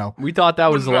 And, you know, We thought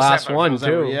that was the last one,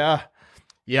 too. Yeah.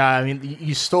 Yeah, I mean,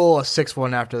 you stole a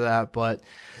 6-1 after that, but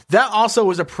that also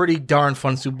was a pretty darn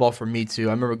fun Super Bowl for me, too.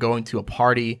 I remember going to a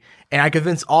party, and I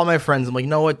convinced all my friends, I'm like, you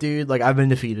know what, dude? Like, I've been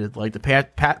defeated. Like, the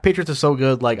Patriots are so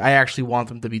good. Like, I actually want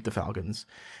them to beat the Falcons.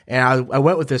 And I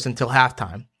went with this until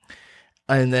halftime.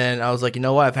 And then I was like, you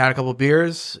know what? I've had a couple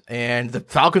beers, and the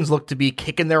Falcons look to be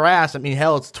kicking their ass. I mean,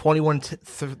 hell, it's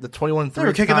 21-3. They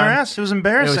were kicking their ass. It was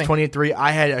embarrassing. It was 28-3.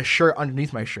 I had a shirt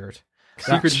underneath my shirt.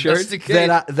 Secret shirt.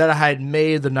 That I had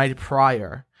made the night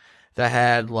prior that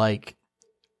had like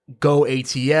Go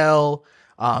ATL,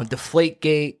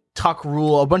 Deflategate, Tuck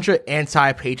Rule, a bunch of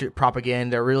anti-patriot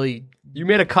propaganda. Really, You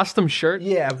made a custom shirt?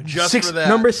 yeah, Just for that.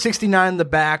 number 69 in the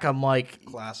back. I'm like,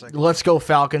 Classic. let's go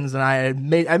Falcons. And I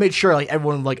made sure like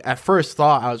everyone like at first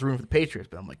thought I was rooting for the Patriots,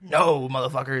 but I'm like, no,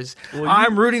 motherfuckers,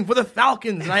 I'm rooting for the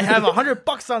Falcons, and I have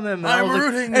 $100 on them. And I was like,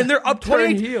 rooting. and they're up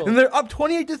Turn 28, heel. and they're up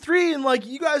 28-3, and like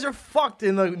you guys are fucked.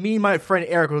 And like me and my friend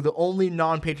Eric were the only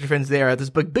non-Patriot fans there at this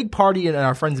big party in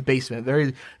our friend's basement.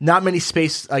 Very not many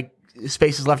spaces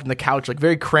left in the couch, like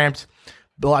very cramped.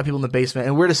 A lot of people in the basement,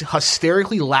 and we're just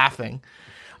hysterically laughing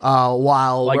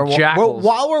while Like we're jackals.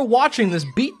 while we're watching this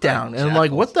beatdown. And I'm like,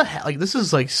 what the heck? Like, this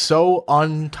is like so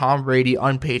un-Tom Brady,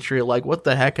 un-Patriot. Like, what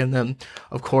the heck? And then,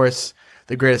 of course,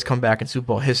 the greatest comeback in Super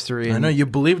Bowl history. I know you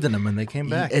believed in them when they came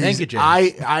back. And Thank you, James.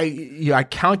 I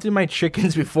counted my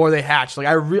chickens before they hatched. Like,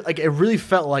 it really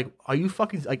felt like, are you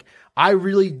fucking like? I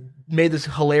really made this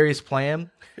hilarious plan.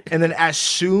 And then as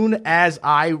soon as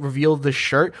I revealed the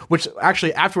shirt, which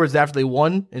actually afterwards, after they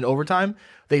won in overtime,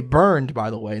 they burned, by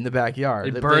the way, in the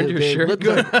backyard. They burned your shirt?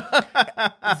 lit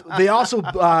they also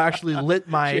actually lit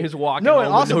my. James walking no, home and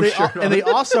with also no they, shirt on. and they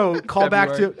also call back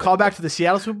February. to the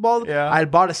Seattle Super Bowl. Yeah. I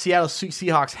had bought a Seattle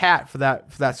Seahawks hat for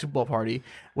that Super Bowl party,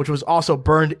 which was also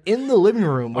burned in the living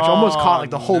room, which almost caught like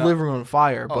the whole living room on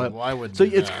fire. But why would so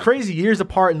do it's that? crazy. Years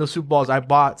apart in those Super Bowls, I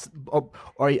bought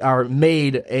or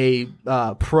made a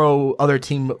pro other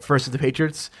team versus the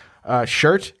Patriots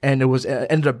shirt, and it was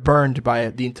ended up burned by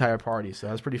the entire party. So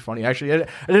that was pretty funny. Actually, I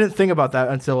didn't think about that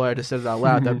until I just said it out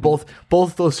loud. That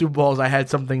both those Super Bowls, I had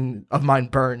something of mine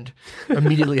burned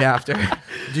immediately after.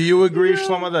 Do you agree,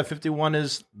 Shlomo, that 51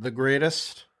 is the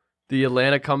greatest? The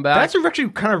Atlanta comeback. That's actually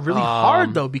kind of really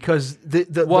hard though, because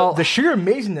the sheer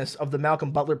amazingness of the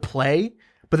Malcolm Butler play,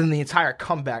 but then the entire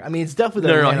comeback. I mean, it's definitely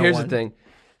the No. Atlanta Here's one. the thing.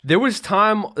 There was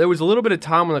a little bit of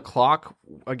time on the clock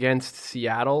against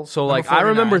Seattle. So like I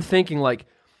remember 49. thinking like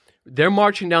they're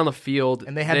marching down the field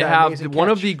And they had that have amazing one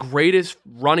of catch. the greatest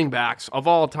running backs of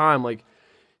all time. Like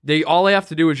all they have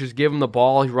to do is just give him the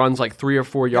ball. He runs like 3 or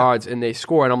 4 yards and they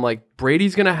score. And I'm like,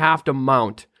 Brady's going to have to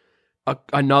mount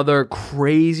another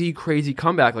crazy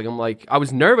comeback. Like, I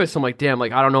was nervous. I'm like, damn,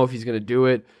 like, I don't know if he's going to do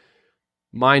it.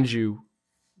 Mind you,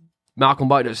 Malcolm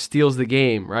Butler steals the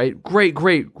game, right? Great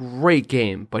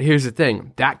game. But here's the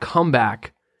thing. That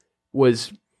comeback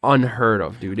was unheard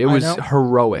of, dude. It was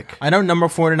heroic. I know number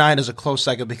 49 is a close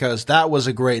second because that was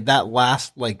that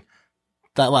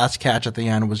last catch at the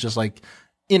end was just like,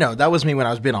 that was me when I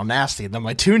was being all nasty. And then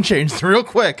my tune changed real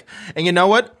quick. And you know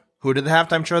what? Who did the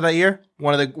halftime show that year?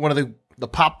 One of the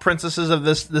pop princesses of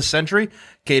this century,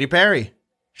 Katy Perry.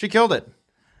 She killed it.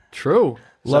 True.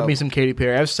 Love me some Katy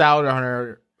Perry. I've soured on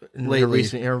her in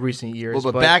recent years.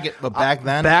 Well, but back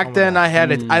then,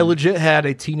 I legit had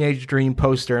a Teenage Dream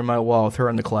poster in my wall with her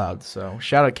in the clouds. So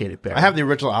shout out Katy Perry. I have the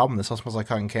original album. This all smells like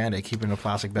cotton candy. Keep it in a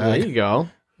plastic bag. There you go.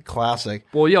 Classic.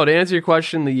 Well, to answer your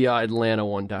question, the Atlanta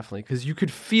one definitely, because you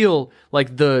could feel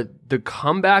like the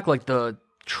comeback, like the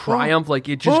triumph, like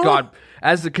it just got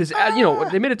because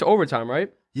they made it to overtime,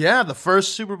 right? Yeah, the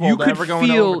first Super Bowl to ever go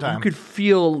into overtime. You could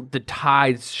feel the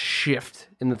tides shift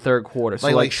in the third quarter. So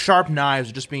like sharp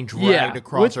knives just being dragged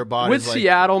across our bodies. With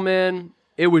Seattle, man,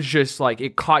 it was just like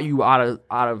it caught you out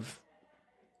of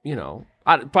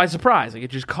by surprise. Like it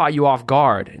just caught you off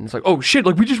guard, and it's like, oh shit,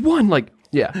 like we just won. Like,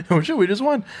 yeah, oh shit, we just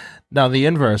won. Now the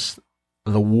inverse,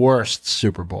 the worst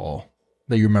Super Bowl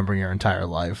that you remember in your entire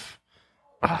life.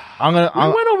 We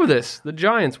went over this. The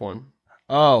Giants one.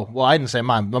 Oh, well, I didn't say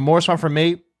mine. The worst one for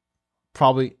me,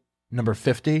 probably number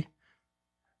 50.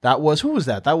 That was, who was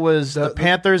that? That was the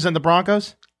Panthers and the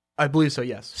Broncos? I believe so,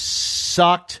 yes.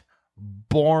 Sucked,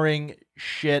 boring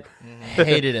shit.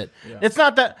 Hated it. Yeah. It's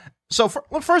not that. So,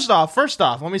 first off,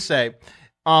 let me say,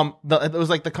 it was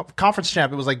like the conference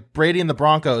champ. It was like Brady and the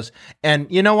Broncos. And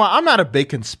you know what? I'm not a big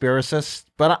conspiracist,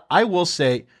 but I will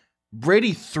say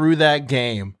Brady threw that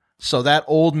game so that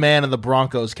old man of the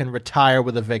Broncos can retire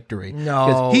with a victory.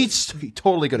 No. He's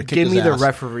totally going to kick his ass. Give me the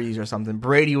referees or something.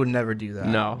 Brady would never do that.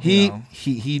 No. He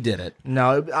did it.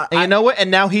 No. And you know what? And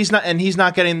now he's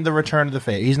not getting the return of the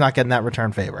favor. He's not getting that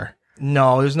return favor.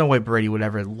 No, there's no way Brady would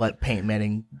ever let Peyton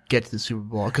Manning get to the Super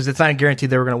Bowl because it's not guaranteed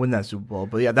they were going to win that Super Bowl.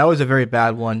 But yeah, that was a very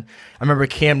bad one. I remember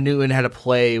Cam Newton had a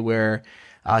play where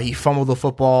he fumbled the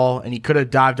football and he could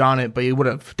have dived on it, but it would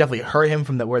have definitely hurt him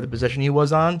from where the position he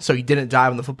was on. So he didn't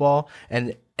dive on the football.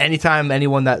 And anytime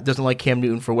anyone that doesn't like Cam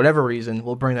Newton for whatever reason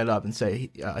will bring that up and say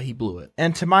he blew it.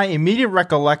 And to my immediate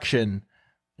recollection,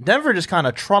 Denver just kind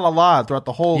of tra-la-la throughout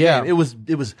the whole game. It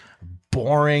was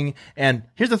boring. And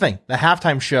here's the thing. The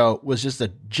halftime show was just a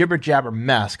jibber-jabber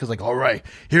mess because all right,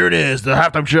 here it is. The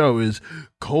halftime show is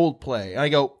Coldplay. And I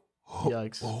go,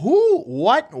 yikes. Who,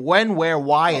 what, when, where,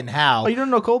 why, and how? Oh, you don't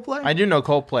know Coldplay? I do know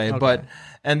Coldplay, okay.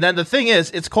 And then the thing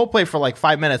is, it's Coldplay for like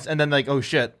 5 minutes, and then oh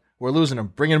shit, we're losing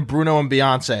them. Bring in Bruno and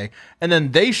Beyonce. And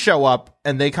then they show up,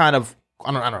 and they kind of,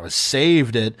 I don't know,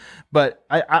 saved it. But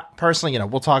I personally,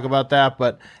 we'll talk about that.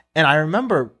 And I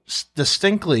remember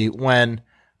distinctly when,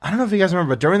 I don't know if you guys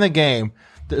remember, but during the game,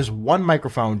 there's one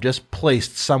microphone just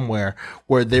placed somewhere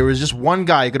where there was just one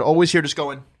guy you could always hear just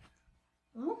going,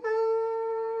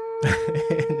 No,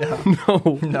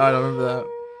 I don't remember that.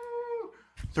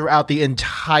 Throughout the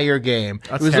entire game.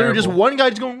 That's it was literally terrible. just one guy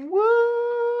just going,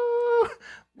 woo.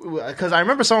 Because I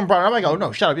remember someone brought it up. I'm like, oh,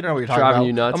 no, shut up. You don't know what you're talking Driving about.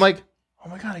 you nuts. I'm like, oh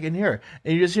my God, I can hear it.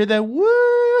 And you just hear that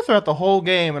woo throughout the whole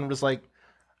game. And it was like,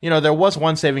 there was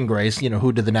one saving grace.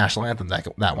 Who did the national anthem,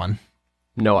 that one?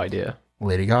 No idea.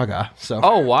 Lady Gaga. So.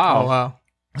 Oh, wow. Oh, wow.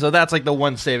 So that's like the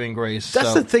one saving grace.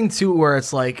 That's the thing, too, where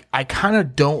it's like, I kind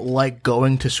of don't like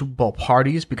going to Super Bowl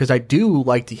parties because I do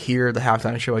like to hear the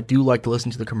halftime show. I do like to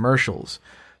listen to the commercials.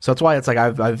 So that's why it's like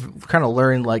I've kind of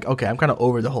learned, like, okay, I'm kind of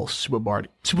over the whole Super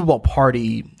Bowl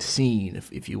party scene,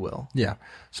 if you will. Yeah.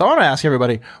 So I want to ask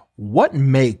everybody, what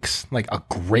makes like a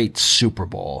great Super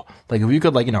Bowl? Like if you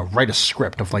could write a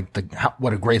script of like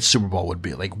what a great Super Bowl would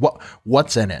be. Like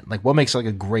what's in it? Like what makes like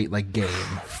a great like game?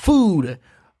 Food,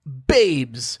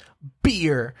 babes,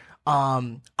 beer,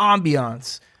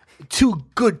 ambiance, two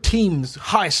good teams,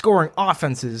 high scoring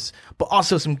offenses, but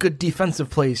also some good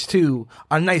defensive plays too.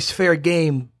 A nice fair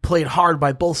game played hard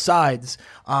by both sides.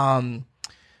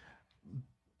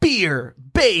 Beer,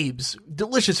 babes,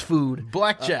 delicious food,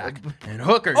 blackjack, and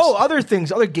hookers. Oh, other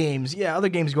things, other games. Yeah, other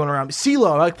games going around.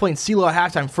 CeeLo, I like playing CeeLo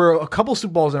at halftime for a couple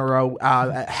Super Bowls in a row.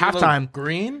 At halftime,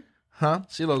 Green, huh?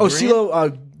 CeeLo. Oh, Green?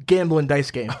 CeeLo, gambling dice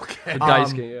game. Okay,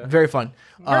 dice game. Yeah. Very fun.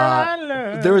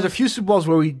 There was a few Super Bowls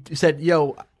where we said,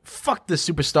 "Yo, fuck this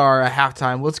superstar at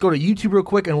halftime. Let's go to YouTube real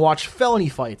quick and watch felony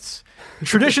fights."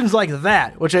 Traditions like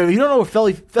that, which if you don't know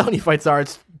what felony fights are,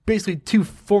 it's basically two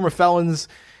former felons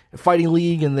fighting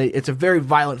league, and it's a very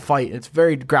violent fight. It's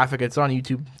very graphic. It's on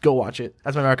YouTube. Go watch it.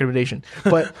 That's my recommendation.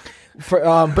 But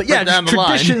yeah, just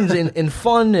traditions and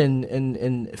fun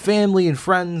and family and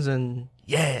friends and.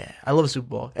 Yeah, I love a Super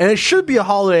Bowl, and it should be a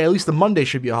holiday. At least the Monday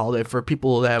should be a holiday for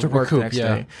people that work the next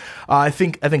day. I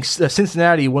think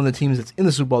Cincinnati, one of the teams that's in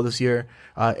the Super Bowl this year,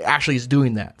 actually is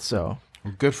doing that. So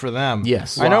good for them.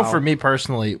 Yes, I know. For me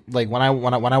personally, like when I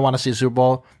want to see a Super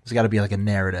Bowl, there's got to be like a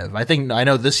narrative. I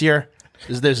know this year.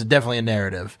 There's definitely a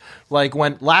narrative. Like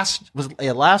when last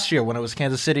year when it was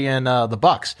Kansas City and the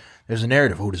Bucks, there's a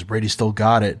narrative. Oh, does Brady still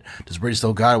got it? Does Brady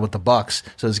still got it with the Bucks?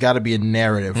 So there's got to be a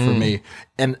narrative for me.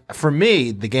 And for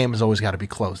me, the game has always got to be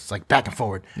close. It's like back and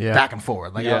forward, back and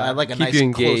forward. Like I like a Keep nice you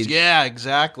engaged. close. Yeah,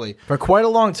 exactly. For quite a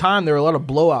long time, there were a lot of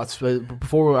blowouts. But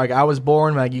before I was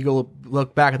born, like you go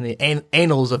look back in the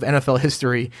annals of NFL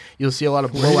history, you'll see a lot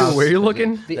of blowouts. Where are you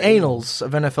looking? The annals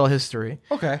of NFL history.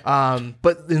 Okay.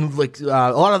 But in a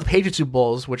lot of the Patriots Super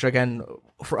Bowls, which again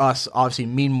for us obviously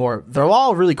mean more, they're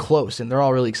all really close and they're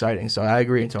all really exciting. So I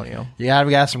agree, Antonio. We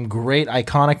got some great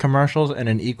iconic commercials and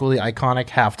an equally iconic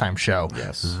halftime show.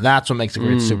 Yes, that's what makes a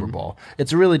great Super Bowl.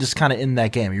 It's really just kind of in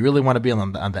that game. You really want to be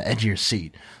on the edge of your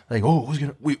seat. Like, oh, who's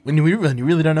gonna? When you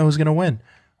really don't know who's gonna win.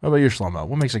 What about your Shlomo?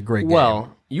 What makes a great game?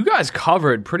 Well, you guys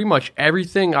covered pretty much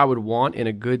everything I would want in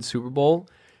a good Super Bowl,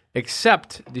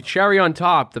 except the cherry on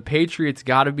top. The Patriots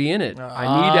got to be in it. I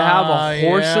need to have a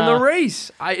horse in the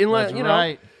race.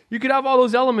 Right. You could have all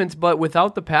those elements, but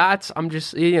without the Pats,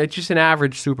 it's just an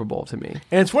average Super Bowl to me.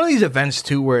 And it's one of these events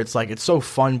too where it's like it's so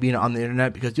fun being on the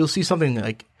internet because you'll see something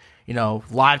like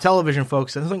live television,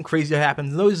 folks, and something crazy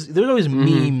happens. There's always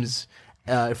memes.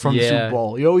 From the Super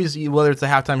Bowl, you always, whether it's a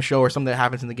halftime show or something that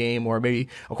happens in the game, or maybe,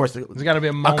 of course, there's got to be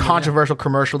a controversial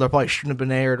commercial that probably shouldn't have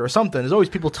been aired or something. There's always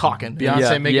people talking.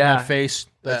 Beyonce making that face.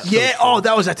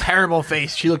 That was a terrible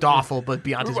face. She looked awful, but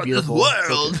Beyonce's beautiful.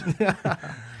 World.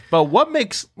 But what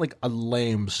makes like a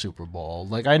lame Super Bowl?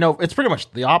 Like I know it's pretty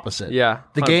much the opposite. Yeah,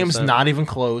 100%. The game's not even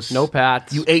close. No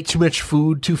Pats. You ate too much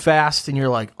food too fast, and you're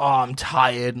like, "Oh, I'm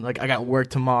tired. Like I got work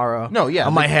tomorrow. No, yeah, I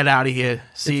might head out of here.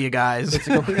 See you guys."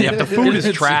 The food is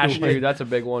trash, dude. That's a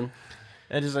big one.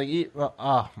 And just like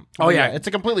it's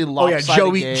a completely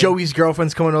lopsided game. Joey's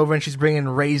girlfriend's coming over and she's bringing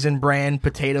Raisin Bran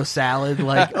potato salad.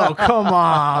 Like, oh come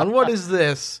on, what is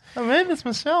this? I made this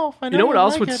myself. I know you know what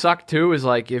else would suck too is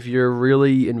like if you're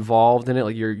really involved in it,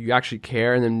 like you actually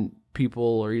care, and then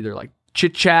people are either like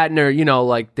chit chatting or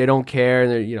like they don't care,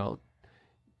 and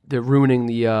they're ruining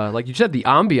the like you said, the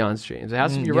ambiance, James. It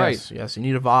has to be right. Yes, you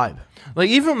need a vibe.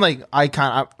 Like even like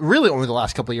I really only the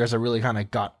last couple of years I really kind of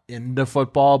got into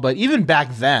football, but even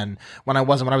back then when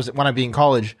I be in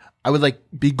college, I would like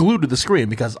be glued to the screen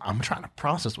because I'm trying to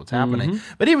process what's happening.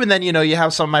 But even then, you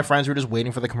have some of my friends who are just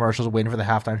waiting for the commercials, waiting for the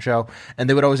halftime show, and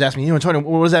they would always ask me, Antonio,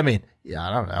 what does that mean? Yeah,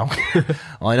 I don't know.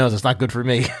 All I know is it's not good for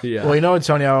me. Yeah. Well,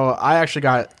 Antonio, I actually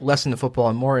got less into football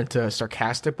and more into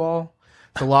sarcastic ball.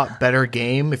 It's a lot better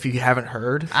game if you haven't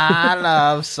heard. I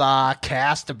love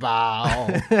sarcastic ball.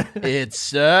 It's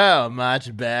so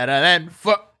much better than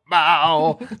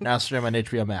football. Now stream on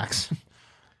HBO Max.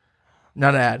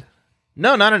 Not an ad.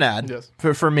 No, not an ad. Yes.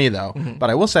 For me, though. Mm-hmm.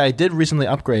 But I will say I did recently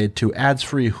upgrade to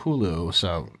ads-free Hulu,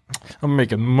 so I'm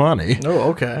making money. Oh,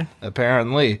 okay.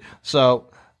 Apparently. So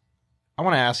I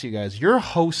want to ask you guys,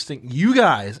 you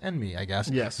guys and me, I guess.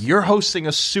 Yes. You're hosting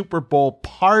a Super Bowl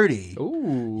party.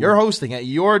 Ooh. You're hosting at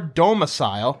your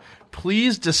domicile.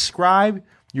 Please describe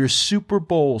your Super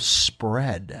Bowl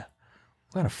spread.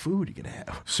 What kind of food are you going to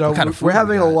have? So we're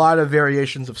having a lot of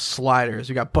variations of sliders.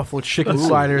 We got buffalo chicken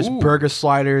sliders, burger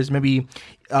sliders, maybe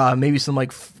some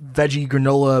like veggie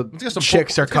granola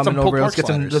chicks are coming over.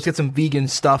 Let's get some vegan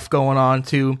stuff going on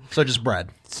too. So just bread.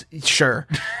 Sure.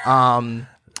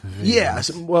 Yeah,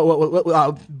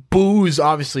 booze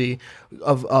obviously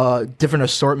of different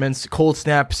assortments. Cold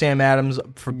Snap, Sam Adams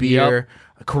for beer.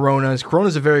 Yep.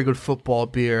 Corona's a very good football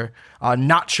beer.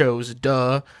 Nachos,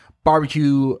 duh.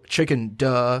 Barbecue chicken,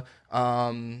 duh.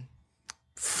 Fritos,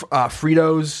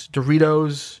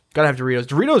 Doritos. Gotta have Doritos.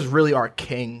 Doritos really are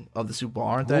king of the Super Bowl,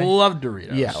 aren't they? Love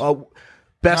Doritos. Yeah.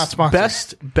 Best.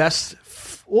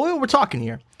 Well, we're talking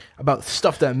here about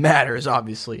stuff that matters,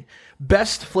 obviously.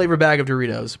 Best flavor bag of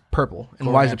Doritos, purple. And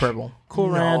Cool why Ranch. is it purple?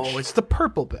 Cool Ranch. No, it's the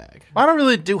purple bag. I don't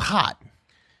really do hot.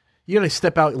 You gotta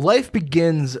step out. Life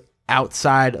begins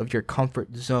outside of your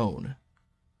comfort zone,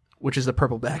 which is the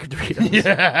purple bag of Doritos.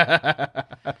 Yeah.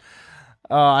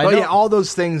 All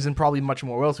those things and probably much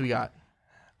more. What else we got?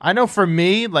 I know for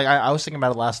me, like I was thinking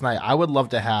about it last night, I would love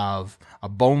to have a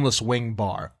boneless wing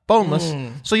bar. Boneless.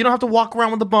 So you don't have to walk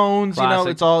around with the bones.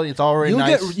 Classic. It's already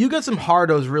nice. You get some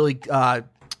hardos really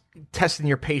testing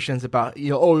your patience about,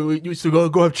 oh, you used to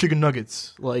go have chicken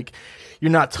nuggets. Like, you're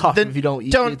not tough if you don't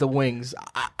eat the wings.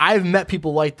 I've met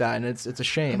people like that, and it's a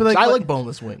shame. Like, I like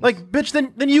boneless wings. Like, bitch,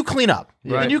 then you clean up.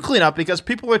 Right. Then you clean up because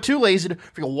people are too lazy to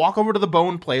walk over to the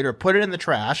bone plate or put it in the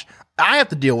trash. I have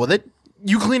to deal with it.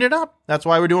 You clean it up. That's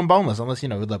why we're doing boneless, unless,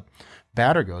 the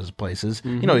batter goes places.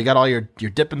 Mm-hmm. You got all your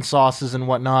dipping sauces and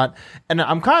whatnot. And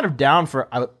I'm kind of down for...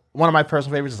 one of my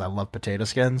personal favorites is I love potato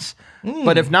skins.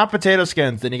 But if not potato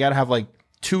skins, then you got to have like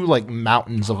 2 like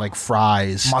mountains of like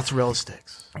fries. Mozzarella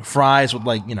sticks. Fries with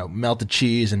like, melted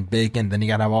cheese and bacon. Then you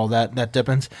got to have all that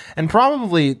dippings. And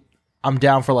probably I'm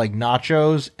down for like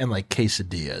nachos and like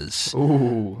quesadillas.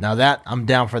 Ooh. Now that I'm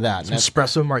down for that. Some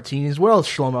espresso martinis. What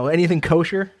else, Shlomo? Anything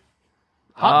kosher?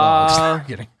 Hot dogs.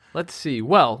 Kidding. Let's see.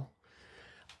 Well,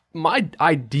 my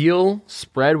ideal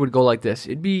spread would go like this.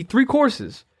 It'd be 3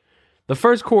 courses. The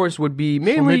first course would be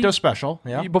mainly Flamito special,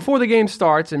 yeah. Before the game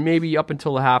starts and maybe up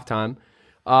until the halftime.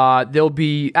 There'll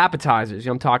be appetizers.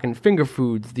 I'm talking finger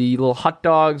foods, the little hot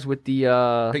dogs with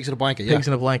the Pigs in a blanket, yeah. Pigs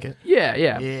in a blanket.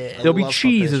 Yeah. There'll be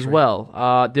cheese as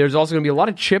well. There's also going to be a lot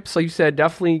of chips, like you said.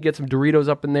 Definitely get some Doritos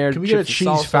up in there. Can we get a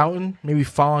cheese fountain? Maybe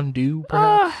fondue,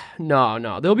 perhaps?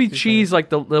 No. There'll be cheese, like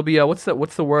there'll be what's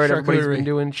the word everybody's been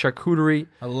doing? Charcuterie.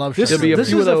 I love this. charcuterie.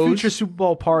 This is a future Super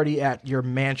Bowl party at your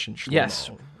mansion, Shlomo.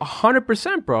 Yes,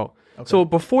 100%, bro. Okay. So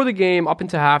before the game, up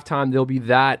into halftime, there'll be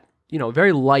that,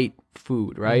 very light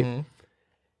food, right?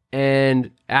 Mm-hmm.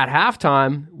 And at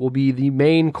halftime will be the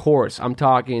main course. I'm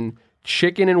talking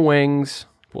chicken and wings.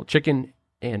 Well, chicken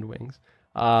and wings.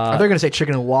 Are they going to say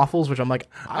chicken and waffles? Which I'm like,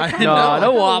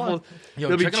 no waffles.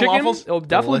 There'll be chicken. Waffles? It'll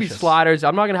definitely Delicious. be sliders.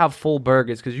 I'm not going to have full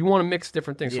burgers because you want to mix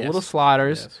different things. So little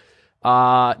sliders.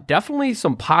 Yes. Definitely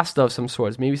some pasta of some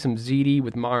sorts. Maybe some ziti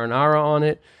with marinara on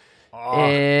it.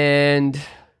 And,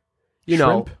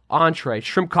 Shrimp? entree.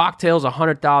 Shrimp cocktails,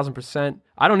 100,000%.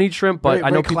 I don't eat shrimp, but I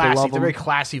know people love them. It's a very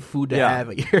classy food to have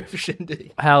at your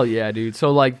shindig. Hell yeah, dude.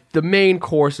 So, like, the main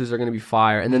courses are going to be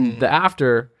fire. And then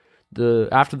after the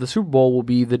Super Bowl will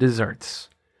be the desserts.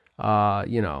 I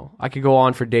could go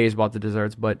on for days about the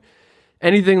desserts, but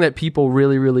anything that people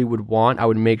really, really would want, I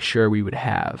would make sure we would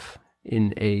have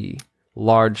in a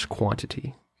large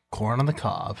quantity. Corn on the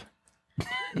cob.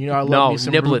 I love me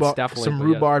some niblets, definitely. Some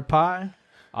rhubarb pie.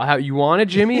 You want it,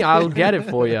 Jimmy? I'll get it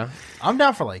for you. I'm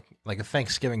down for like a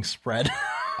Thanksgiving spread.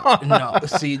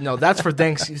 That's for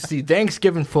Thanksgiving. See,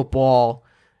 Thanksgiving football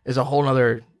is a whole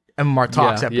other MMR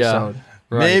Talks episode.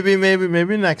 Right.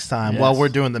 Maybe next time. Yes. Well, we're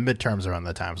doing the midterms around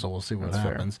that time, so we'll see what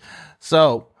happens.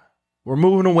 So we're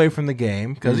moving away from the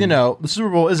game because, the Super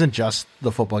Bowl isn't just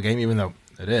the football game, even though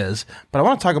it is. But I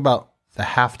want to talk about the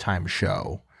halftime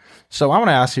show. So I want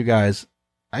to ask you guys,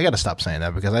 I got to stop saying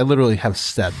that because I literally have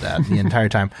said that the entire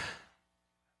time.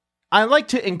 I'd like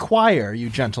to inquire, you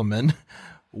gentlemen,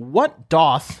 what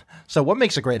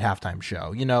makes a great halftime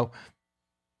show? You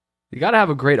got to have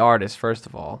a great artist, first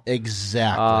of all.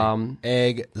 Exactly.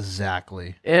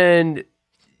 Exactly. And,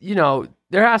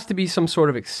 there has to be some sort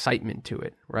of excitement to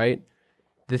it, right?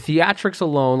 The theatrics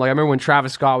alone, like I remember when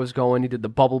Travis Scott was going, he did the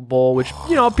Bubble Bowl, which,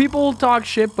 people talk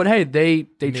shit, but hey,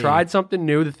 they tried something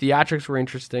new. The theatrics were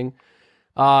interesting.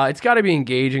 It's got to be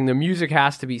engaging. The music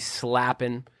has to be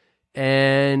slapping.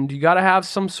 And you got to have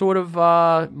some sort of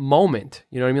moment.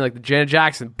 You know what I mean? Like the Janet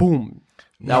Jackson, boom.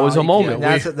 That was a moment.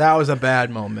 That was a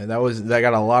bad moment. That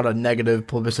got a lot of negative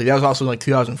publicity. That was also like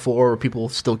 2004 where people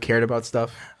still cared about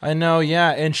stuff. I know,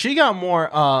 yeah. And she got more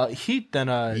heat than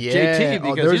JT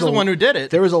because he's the one who did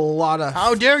it. There was a lot of...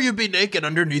 How dare you be naked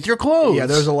underneath your clothes? Yeah,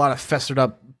 there was a lot of festered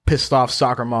up, pissed off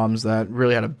soccer moms that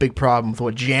really had a big problem with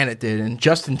what Janet did. And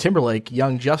Justin Timberlake,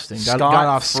 young Justin, got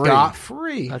off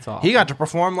scot-free. That's awesome. He got to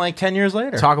perform like 10 years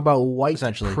later. Talk about white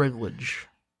privilege.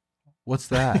 What's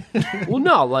that? Well,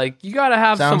 no, like you got to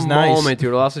have Sounds some nice. moment to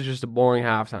it. Or else it's just a boring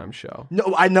halftime show.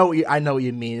 No, I know what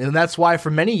you mean, and that's why for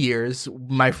many years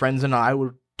my friends and I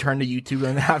would turn to YouTube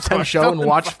and the halftime show and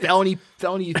watch felony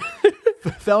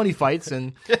fights,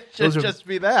 and just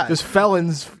be that. Just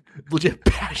felons legit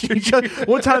bashing each other.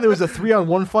 One time there was a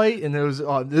 3-on-1 fight, and there was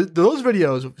those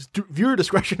videos. Viewer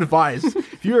discretion advised.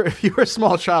 If you're a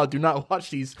small child, do not watch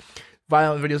these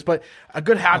violent videos, but a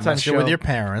good halftime show with your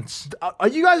parents. Are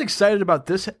you guys excited about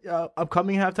this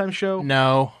upcoming halftime show?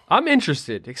 No. I'm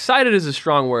interested. Excited is a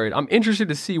strong word. I'm interested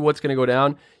to see what's going to go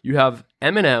down. You have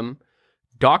Eminem,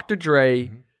 Dr.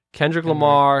 Dre, Kendrick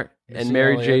Lamar, and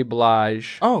Mary J.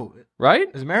 Blige. Oh, right?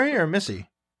 Is Mary or Missy?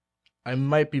 I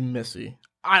might be Missy.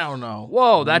 I don't know.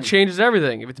 Whoa, that changes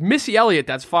everything. If it's Missy Elliott,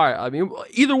 that's fire. I mean,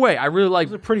 either way, I really like.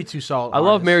 Those are pretty two solid. I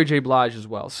love Mary J. Blige as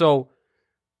well. So.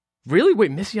 Really? Wait,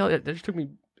 Missy Elliott? That just took me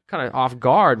kind of off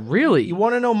guard. Really? You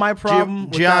want to know my problem?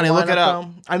 with Gianni, that look it lineup, up.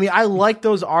 though? I mean, I like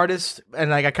those artists,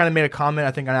 and like I kind of made a comment.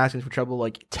 I think on Asking for Trouble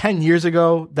like 10 years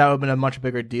ago. That would have been a much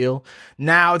bigger deal.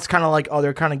 Now it's kind of like, oh,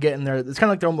 they're kind of getting there. It's kind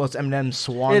of like they're almost Eminem's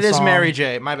swan. It is song. Mary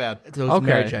J. My bad. It's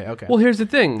Mary J. Okay. Well, here's the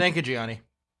thing. Thank you, Gianni.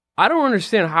 I don't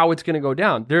understand how it's going to go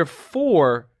down. There are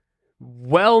 4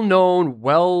 well-known,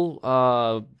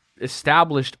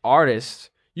 established artists.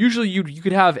 Usually, you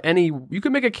could have you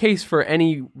could make a case for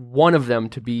any one of them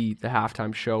to be the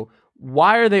halftime show.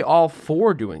 Why are they all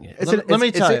 4 doing it? Let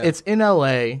me tell you. It's in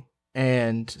LA,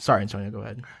 and sorry, Antonio, go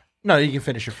ahead. No, you can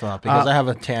finish your thought because I have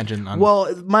a tangent on.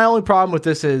 Well, my only problem with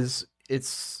this is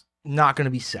it's not going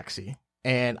to be sexy.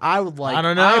 And I would like. I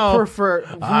don't know. I prefer.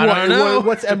 I don't know.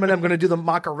 What's Eminem going to do? The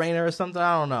Macarena or something?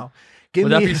 I don't know.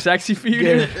 Would that be sexy for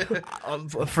you?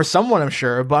 For someone, I'm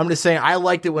sure. But I'm just saying, I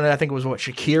liked it when I think it was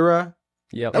Shakira.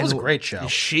 Yeah, that was a great show.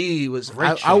 She was.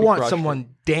 Great I want crushed someone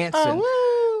dancing.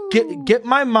 Oh, Get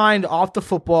my mind off the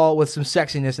football with some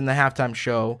sexiness in the halftime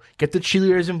show. Get the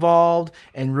cheerleaders involved,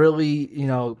 and really,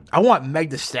 I want Meg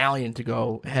Thee Stallion to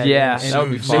go ahead. Yeah, and that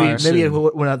would be fire. maybe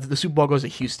when the Super Bowl goes to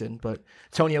Houston. But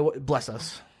Tonio, bless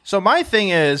us. So my thing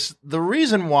is, the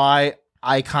reason why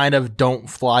I kind of don't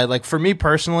fly, like for me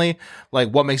personally, like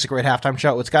what makes a great halftime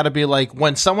show, it's got to be like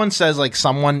when someone says like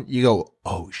someone, you go,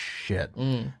 oh shit,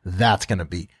 that's going to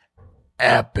be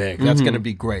epic. That's going to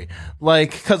be great.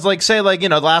 Like, cause like say like,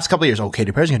 the last couple of years, oh,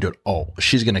 Katy Perry's going to do it. Oh,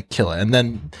 she's going to kill it. And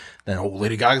then, oh,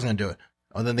 Lady Gaga's going to do it.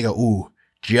 Oh, then they go, ooh,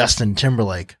 Justin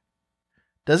Timberlake.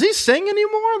 Does he sing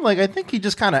anymore? Like, I think he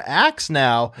just kind of acts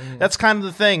now. That's kind of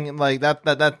the thing. Like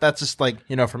that's just like,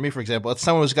 for me, for example, it's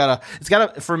someone who's it's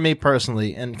gotta, for me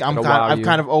personally, and I've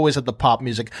kind of always had the pop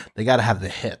music. They gotta have the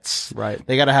hits. Right.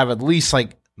 They gotta have at least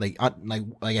like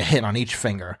a hit on each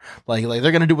finger. Like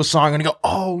they're gonna do a song and go,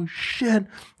 oh shit,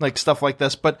 like stuff like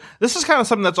this. But this is kind of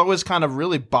something that's always kind of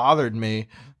really bothered me.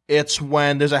 It's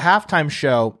when there's a halftime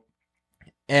show,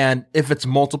 and if it's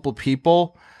multiple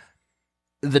people,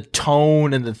 the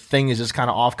tone and the thing is just kind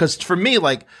of off. Because for me,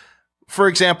 like, for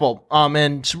example,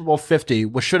 in Super Bowl 50,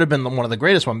 which should have been one of the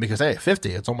greatest one because, hey,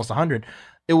 50, it's almost 100.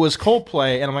 It was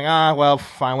Coldplay, and I'm like, well,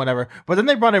 fine, whatever. But then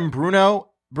they brought in Bruno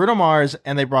Mars,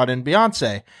 and they brought in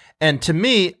Beyonce. And to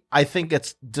me, I think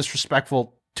it's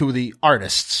disrespectful to the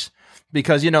artists.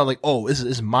 Because, like, oh, this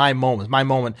is my moment, my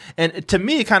moment. And to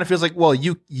me, it kind of feels like, well,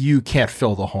 you can't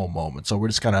fill the whole moment. So we're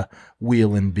just going to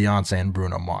wheel in Beyonce and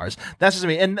Bruno Mars. That's just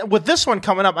me. And with this one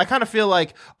coming up, I kind of feel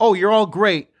like, oh, you're all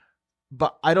great.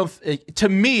 But to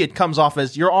me, it comes off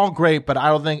as you're all great, but I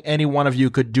don't think any one of you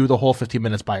could do the whole 15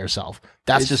 minutes by yourself.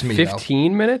 That's just me,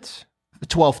 15 minutes?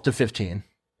 12 to 15.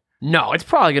 No, it's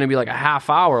probably going to be like a half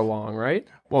hour long, right?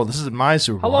 Well, this is my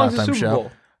Super Bowl How long is the halftime Super show.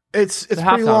 Bowl? It's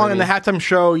pretty long, and the halftime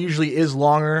show usually is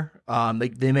longer.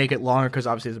 They make it longer because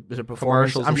obviously there's a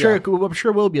performance. Commercials, I'm sure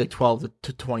it will be like 12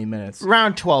 to 20 minutes.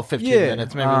 Around 12, 15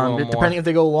 minutes, maybe a little more. Depending if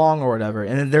they go long or whatever.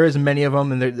 And there is many of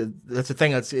them, and that's the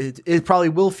thing. It probably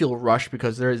will feel rushed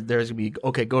because there's going to be,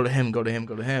 okay, go to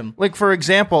him. Like, for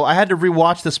example, I had to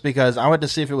rewatch this because I wanted to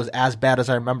see if it was as bad as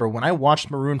I remember. When I watched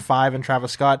Maroon 5 and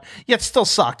Travis Scott, yeah, it still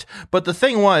sucked. But the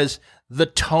thing was, the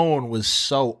tone was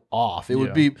so off. It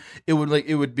would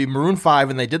be Maroon 5,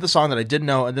 and they did the song that I didn't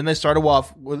know, and then they started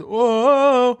off with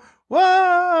whoa,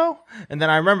 whoa, and then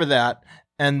I remember that,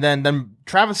 and then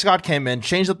Travis Scott came in,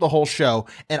 changed up the whole show,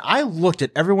 and I looked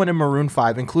at everyone in Maroon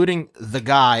 5, including the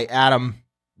guy Adam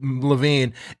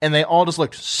Levine, and they all just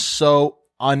looked so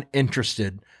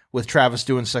uninterested with Travis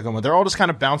doing second one. They're all just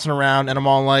kind of bouncing around, and I'm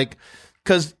all like,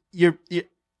 because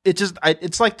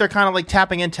it's like they're kind of like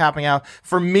tapping in, tapping out.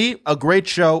 For me, a great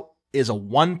show is a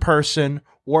one person,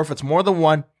 or if it's more than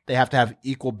one, they have to have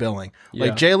equal billing. Yeah.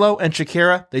 Like J-Lo and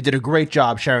Shakira, they did a great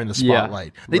job sharing the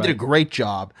spotlight. They did a great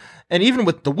job. And even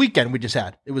with The Weeknd we just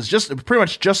had, it was pretty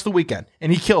much just The Weeknd,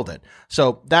 and he killed it.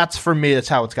 So that's, for me, that's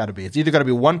how it's got to be. It's either got to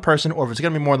be one person, or if it's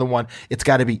going to be more than one, it's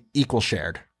got to be equal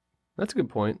shared. That's a good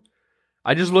point.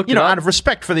 I just looked out of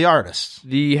respect for the artists.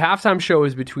 The halftime show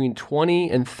is between 20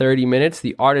 and 30 minutes.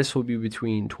 The artists will be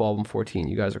between 12 and 14.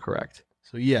 You guys are correct.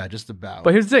 So yeah, just about.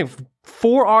 But here's the thing.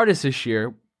 4 artists this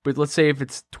year, but let's say if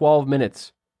it's 12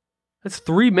 minutes, that's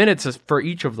 3 minutes for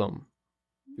each of them.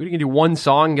 You can do one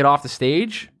song and get off the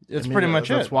stage. It's pretty much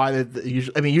it. That's why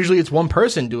usually it's one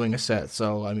person doing a set.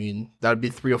 So that would be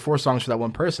 3 or 4 songs for that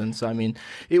one person. So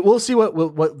we'll see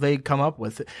what they come up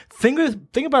with.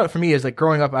 Thing about it for me is like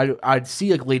growing up, I'd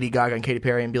see like Lady Gaga and Katy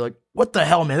Perry and be like, what the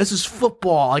hell, man? This is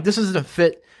football. Like this isn't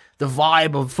fit the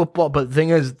vibe of football. But the thing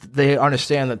is, they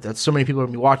understand that so many people are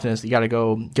gonna be watching this. You got to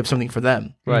go give something for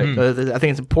them. Right. So I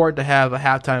think it's important to have a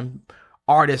halftime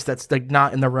artist that's like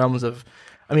not in the realms of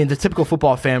I mean, the typical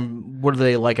football fan, what do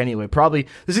they like anyway? Probably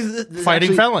this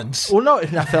Fighting felons. Well,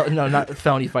 not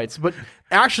felony fights, but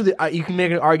actually, you can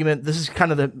make an argument. This is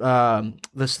kind of the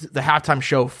halftime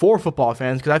show for football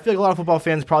fans, because I feel like a lot of football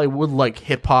fans probably would like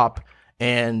hip hop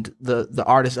and the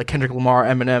artists like Kendrick Lamar,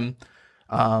 Eminem,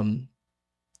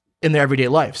 in their everyday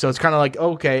life. So it's kind of like,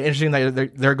 okay, interesting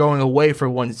that they're going away for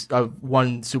one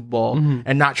Super Bowl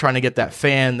and not trying to get that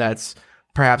fan that's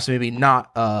perhaps maybe not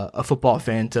a football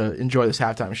fan to enjoy this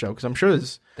halftime show, because I'm sure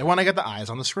they want to get the eyes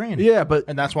on the screen. Yeah,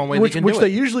 and that's one way which they can do it. Which they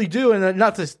usually do, and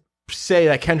not to say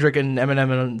that Kendrick and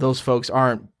Eminem and those folks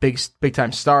aren't big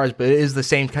time stars, but it is the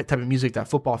same type of music that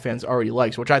football fans already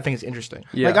like, which I think is interesting.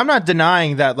 Yeah. Like, I'm not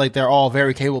denying that like they're all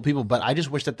very capable people, but I just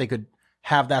wish that they could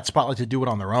have that spotlight to do it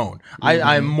on their own.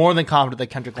 I'm more than confident that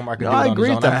Kendrick Lamar could do it on his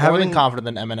own. I'm more than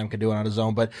confident that Eminem could do it on his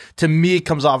own. But to me, it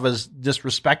comes off as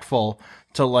disrespectful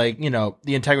to, like, you know,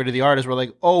 the integrity of the artist. We're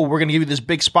like, oh, we're gonna give you this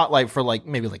big spotlight for like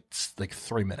maybe like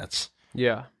 3 minutes.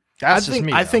 Yeah, I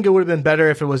think it would have been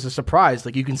better if it was a surprise.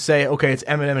 Like, you can say, okay, it's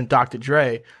Eminem and Dr.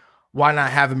 Dre. Why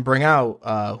not have him bring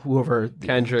out whoever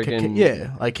Kendrick and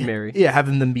Mary? Yeah,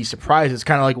 having them be surprised. It's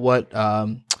kind of like what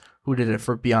who did it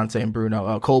for Beyonce and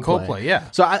Bruno? Coldplay. Yeah.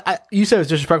 So you said it was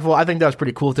disrespectful. I think that was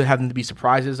pretty cool to have them to be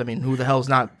surprises. I mean, who the hell's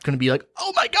not going to be like,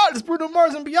 oh my God, it's Bruno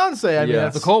Mars and Beyonce? I mean,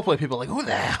 the Coldplay people are like, who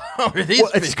the hell are these?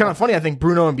 Well, it's kind of funny. I think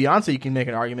Bruno and Beyonce, you can make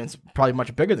an argument, it's probably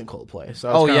much bigger than Coldplay.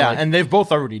 So and they've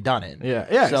both already done it. Yeah,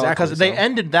 so, exactly. Because they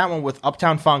ended that one with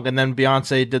Uptown Funk, and then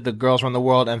Beyonce did the Girls Run the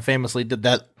World, and famously did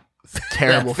that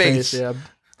terrible face. Yeah.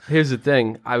 Here's the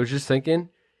thing. I was just thinking,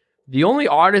 the only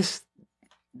artist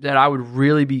that I would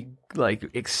really be like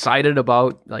excited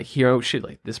about, like, hearing shit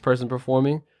like this person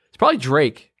performing, it's probably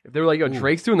Drake. If they were like, yo,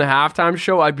 Drake's doing the halftime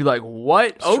show, I'd be like,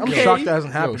 what? Okay. I'm shocked that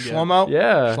hasn't happened yet. Shlomo?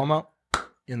 Yeah. Shlomo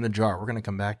in the jar. We're going to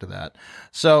come back to that.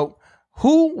 So,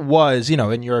 who was, you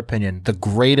know, in your opinion, the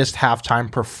greatest halftime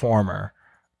performer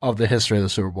of the history of the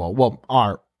Super Bowl? Well,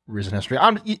 our recent history.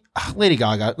 Lady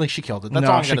Gaga, like, she killed it. That's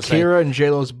all I'm going to say. Shakira and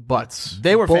J-Lo's butts.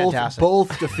 They were fantastic.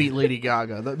 Both defeat Lady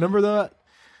Gaga. Remember that?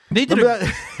 They did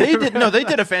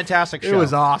a fantastic show. It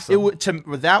was awesome.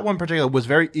 That one particular was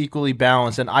very equally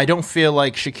balanced, and I don't feel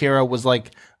like Shakira was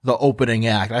like the opening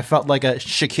act. I felt like a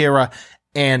Shakira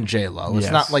and J-Lo.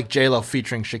 It's not like J-Lo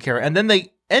featuring Shakira. And then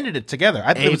they ended it together.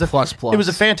 It was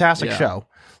a fantastic show.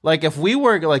 Like, if we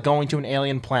were like going to an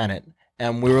alien planet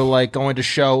and we were like going to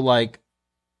show like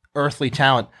earthly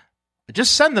talent,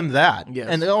 just send them that. Yes.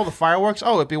 And all the fireworks.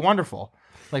 Oh, it'd be wonderful.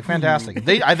 Like, fantastic.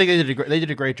 I think they did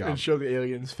a great job. And show the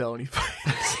aliens felony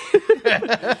fights.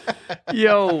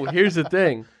 Yo, here's the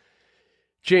thing.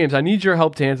 James, I need your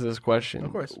help to answer this question.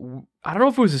 Of course. I don't know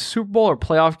if it was a Super Bowl or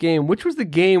playoff game. Which was the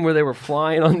game where they were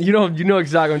flying on? You know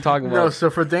exactly what I'm talking about. No, so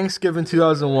for Thanksgiving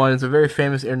 2001, it's a very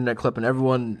famous internet clip, and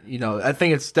everyone, I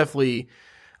think it's definitely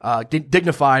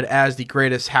dignified as the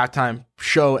greatest halftime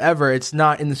show ever. It's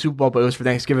not in the Super Bowl, but it was for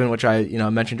Thanksgiving, which I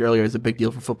mentioned earlier is a big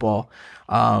deal for football.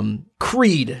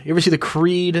 Creed. You ever see the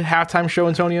Creed halftime show,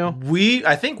 Antonio?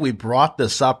 I think we brought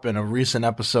this up in a recent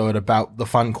episode about the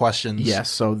fun questions. Yes.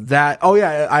 So that. Oh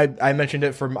yeah, I mentioned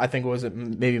it for. I think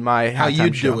maybe my halftime how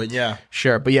you show. do it. Yeah.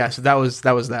 Sure, but yeah. So that was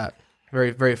that.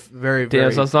 Very, very, very, damn,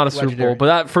 very. So that's not a Super Bowl, but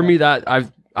that for me I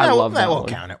love that. We'll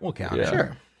count it. We'll count it.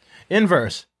 Sure.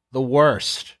 Inverse. The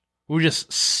worst. Who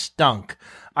just stunk.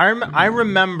 I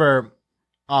remember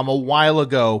a while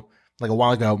ago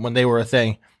when they were a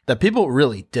thing, that people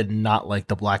really did not like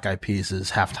the Black Eyed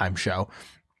Peas' halftime show.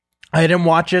 I didn't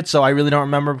watch it, so I really don't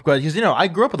remember, because I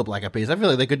grew up with the Black Eyed Peas. I feel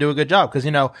like they could do a good job, because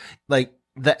like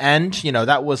the end,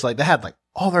 that was like they had like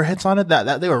all their hits on it.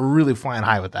 That they were really flying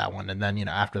high with that one, and then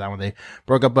after that one they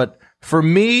broke up. But for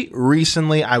me,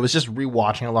 recently, I was just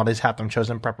rewatching a lot of these halftime shows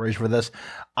in preparation for this.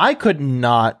 I could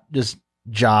not just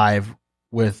jive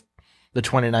with the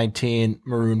 2019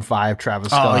 Maroon 5 Travis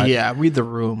Scott. Oh yeah, Read the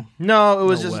Room. No, it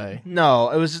was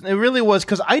it really was,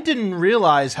 because I didn't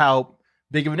realize how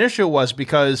big of an issue it was,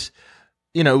 because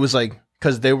it was like,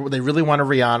 because they really wanted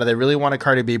Rihanna, they really wanted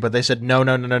Cardi B, but they said no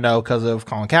because of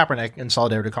Colin Kaepernick, in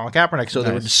solidarity with Colin Kaepernick. So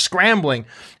they were just scrambling,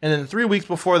 and then 3 weeks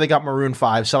before they got Maroon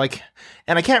 5. So I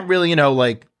can't really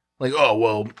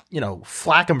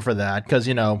flack them for that, because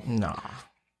no.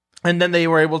 And then they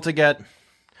were able to get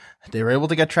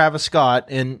Travis Scott,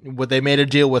 and they made a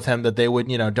deal with him that they would,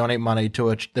 donate money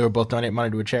they would both donate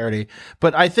money to a charity.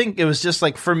 But I think it was just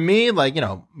like, for me, like,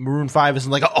 Maroon 5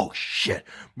 isn't like, oh shit,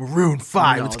 Maroon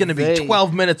 5. No, it's going to be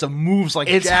 12 minutes of moves like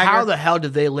it's Jagger. How the hell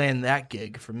did they land that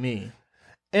gig for me?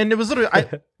 And it was literally,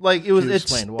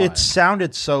 it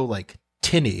sounded so like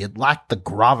tinny. It lacked the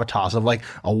gravitas of like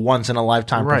a once in a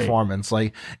lifetime performance.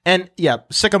 Like, and yeah,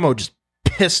 Sycamore just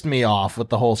pissed me off with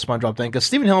the whole SpongeBob thing because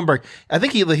Steven Hillenburg, I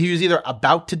think he was either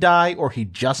about to die or he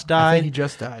just died. I think he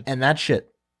just died. And that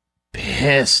shit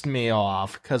pissed me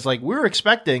off because like we were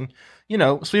expecting,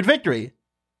 Sweet Victory.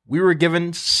 We were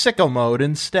given Sicko Mode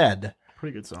instead.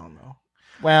 Pretty good song though.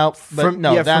 Well, but for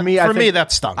me,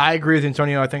 that stunk. I agree with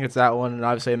Antonio. I think it's that one. And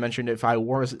obviously, I mentioned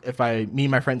me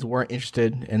and my friends weren't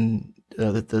interested in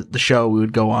the show, we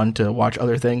would go on to watch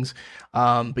other things.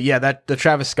 But yeah, the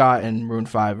Travis Scott and Maroon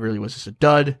 5 really was just a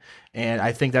dud. And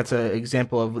I think that's an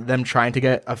example of them trying to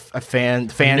get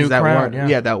fans that crowd,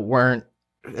 weren't that weren't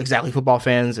exactly football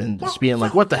fans and just being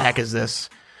like, what the heck is this?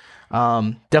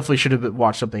 Definitely should have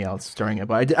watched something else during it.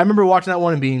 But I remember watching that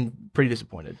one and being pretty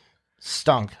disappointed.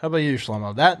 Stunk. How about you,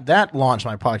 Shlomo? That launched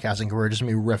my podcasting career, just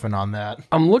me riffing on that.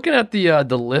 I'm looking at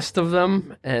the list of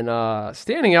them, and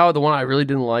standing out, the one I really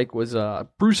didn't like was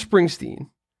Bruce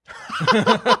Springsteen.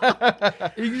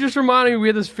 You just reminded me, we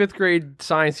had this 5th grade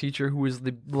science teacher who was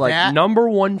the number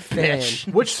one fan.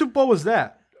 Which Super Bowl was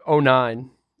that? 09.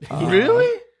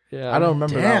 Really? Yeah, I don't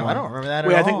remember that one. I don't remember that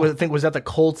Wait, at I all. think was that the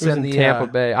Colts and the Tampa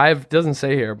Bay. Doesn't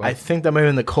say here, but I think that might have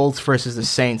been the Colts versus the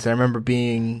Saints. I remember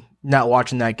not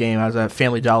watching that game. I was at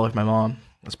Family Dollar with my mom.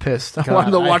 I was pissed. I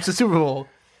wanted to watch the Super Bowl.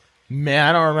 Man,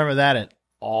 I don't remember that at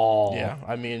all. Yeah,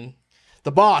 I mean,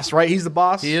 the boss, right? He's the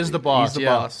boss. He is the boss. He's the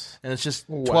boss. And it's just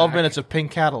 12 minutes of Pink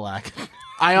Cadillac.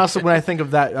 I also, when I think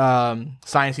of that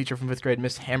science teacher from 5th grade,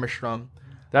 Miss Hammerstrom,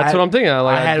 that's what I'm thinking.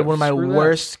 I had one of my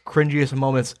worst, cringiest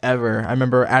moments ever. I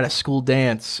remember at a school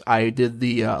dance, I did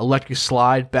the electric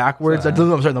slide backwards. The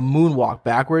moonwalk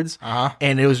backwards,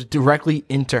 and it was directly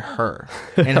into her.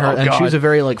 And and she was a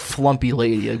very flumpy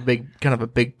lady, a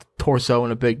big torso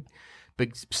and a big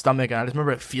stomach. And I just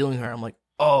remember feeling her. I'm like,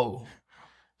 oh,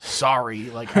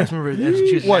 sorry. I just remember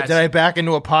she was what? Did I back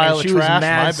into a pile of trash?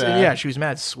 My bad. Yeah, she was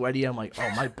mad sweaty. I'm like, oh,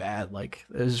 my bad. It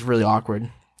was really awkward.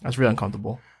 I was really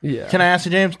uncomfortable. Yeah. Can I ask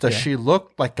you, James, does she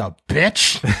look like a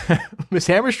bitch? Miss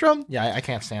Hammerstrom? Yeah, I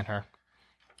can't stand her.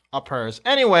 Up hers.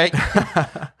 Anyway,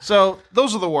 so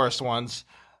those are the worst ones.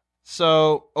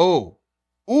 So,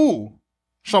 Shlomo,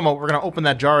 we're going to open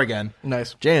that jar again.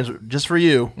 Nice. James, just for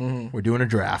you, we're doing a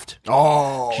draft.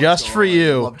 Oh. Just for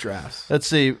you. I love drafts. Let's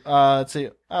see.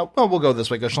 We'll go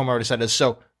this way because Shlomo already said this.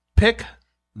 So, pick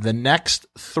the next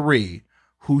 3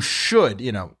 who should,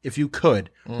 if you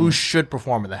could, who should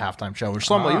perform at the halftime show. And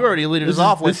Shlomo, you already leaded us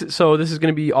off with. This is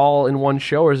going to be all in one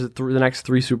show, or is it the next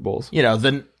 3 Super Bowls?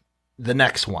 The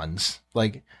next ones.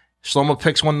 Shlomo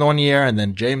picks one year, and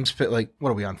then James pick, what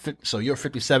are we on? So you're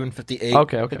 57, 58,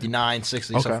 okay. 59,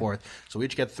 60, so forth. So we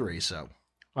each get 3, so.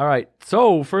 All right.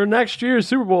 So for next year's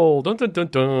Super Bowl, dun, dun, dun,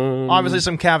 dun. Obviously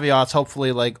some caveats,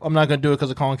 hopefully, I'm not going to do it because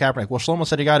of Colin Kaepernick. Well, Shlomo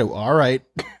said he got to. All right.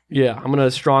 Yeah, I'm going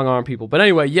to strong arm people. But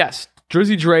anyway, yes.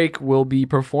 Drizzy Drake will be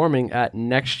performing at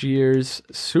next year's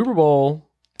Super Bowl.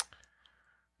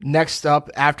 Next up,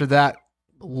 after that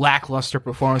lackluster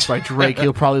performance by Drake,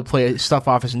 he'll probably play stuff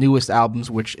off his newest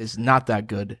albums, which is not that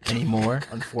good anymore,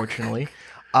 unfortunately.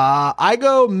 I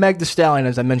go Meg Thee Stallion,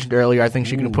 as I mentioned earlier. I think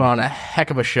she's going to put on a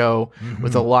heck of a show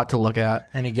with a lot to look at.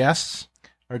 Any guests?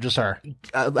 Or just her?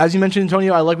 As you mentioned,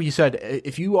 Antonio, I like what you said.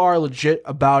 If you are legit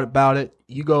about it,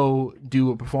 you go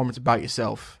do a performance about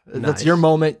yourself. Nice. That's your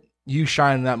moment. You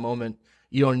shine in that moment.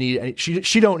 You don't need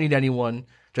she don't need anyone.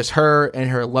 Just her and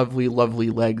her lovely,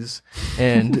 lovely legs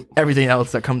and everything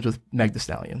else that comes with Meg Thee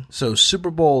Stallion. So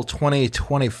Super Bowl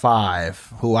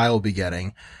 2025, who I will be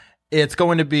getting, it's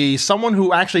going to be someone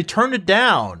who actually turned it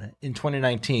down in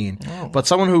 2019, but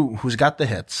someone who's got the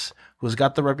hits, who's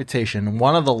got the reputation,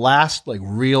 one of the last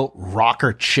real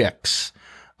rocker chicks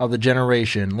of the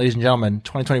generation. Ladies and gentlemen,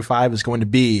 2025 is going to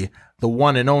be the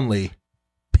one and only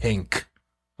Pink.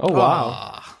 Oh,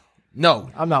 wow. No.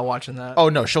 I'm not watching that. Oh,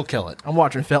 no, she'll kill it. I'm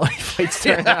watching felony fights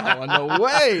during that one. No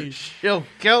way. She'll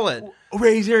kill it.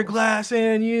 Raise your glass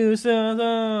and use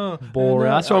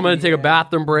boring. That's why I'm going to take a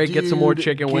bathroom break, get some more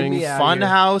chicken wings.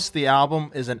 Funhouse, the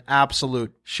album, is an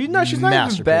absolute she's not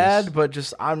even bad, but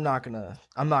just I'm not gonna.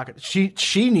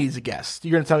 She needs a guest.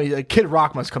 You're gonna tell me Kid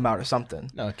Rock must come out or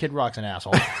something. No, Kid Rock's an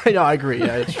asshole. No, I agree.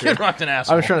 Yeah, it's true. Kid Rock's an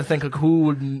asshole. I was trying to think who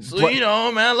would. Sweet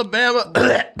Home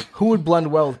Alabama. Who would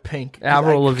blend well with Pink?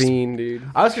 Avril Lavigne, dude.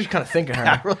 I was just kind of thinking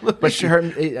her, but she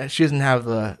doesn't have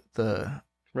the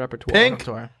repertoire. Pink.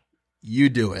 You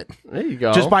do it. There you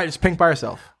go. Just Pink by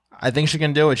herself. I think she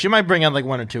can do it. She might bring in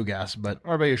 1 or 2 guests, but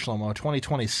what about you, Shlomo?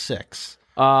 2026.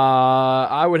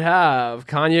 I would have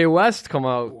Kanye West come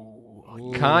out.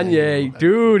 Kanye,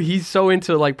 dude, he's so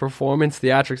into performance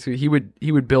theatrics.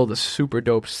 He would build a super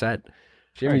dope set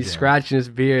Jimmy's James. scratching his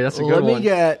beard. That's a good one.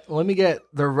 Let me get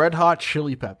the Red Hot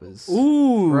Chili Peppers.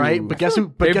 Ooh, Right, but guess who?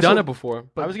 But they've guess done who- it before.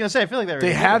 I was gonna say I feel like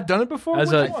They have done it before.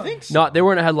 As Which a one? think so. no, they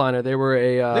weren't a headliner. They were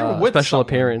They a were with special someone.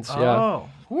 appearance. Yeah, Oh,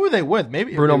 Who were they with?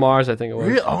 Maybe Bruno Mars, I think it was.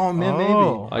 Really? Oh man, maybe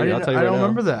Oh, I'll I tell you don't right now.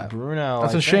 remember that. Bruno.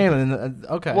 That's I a think. shame. And,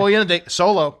 okay. Well, yeah, they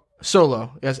solo.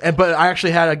 Solo, yes, but I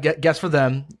actually had a guess for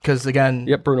them because again,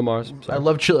 Yep, Bruno Mars. I Sorry.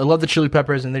 love the Chili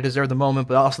Peppers and they deserve the moment,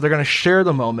 but also they're going to share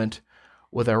the moment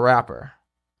with a rapper,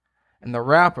 and the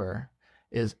rapper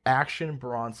is Action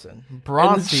Bronson. And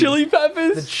Bronson, the Chili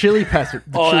Peppers. the Chili Peppers.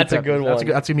 That's a good one.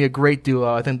 That's gonna be a great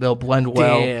duo. I think they'll blend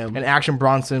well. Damn. And Action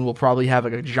Bronson will probably have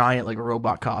like a giant like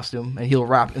robot costume, and he'll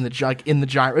rap in the giant.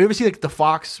 You ever see like the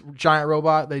Fox giant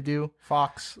robot they do?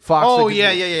 Fox. Fox. Oh like,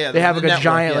 yeah. They have like The a network,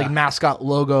 giant yeah. like mascot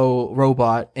logo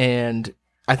robot, and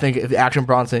I think if Action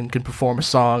Bronson can perform a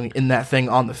song in that thing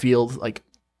on the field, like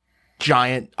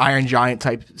giant Iron Giant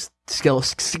type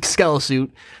skeletal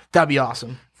suit, that'd be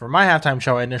awesome. For my halftime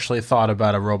show, I initially thought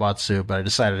about a robot suit, but I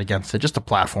decided against it. Just a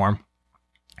platform.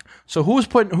 So who's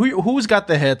got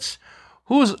the hits?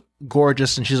 Who's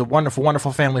gorgeous? And she's a wonderful,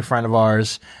 wonderful family friend of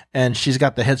ours. And she's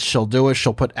got the hits. She'll do it.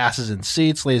 She'll put asses in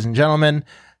seats, ladies and gentlemen.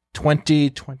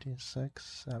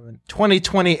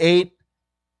 2028,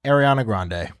 Ariana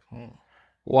Grande.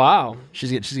 Wow.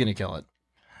 She's gonna kill it.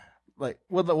 Like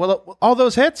with all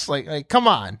those hits, like come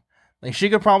on. Like she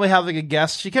could probably have like a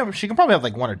guest. She can probably have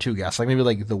like one or two guests, like maybe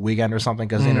like The Weeknd or something,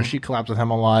 because you know she collabs with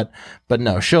him a lot. But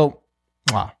no, she'll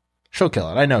kill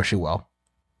it. I know she will.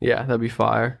 Yeah, that'd be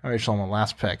fire. All right, Shlomo,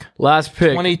 last pick. Last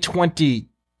pick. 2020,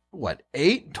 what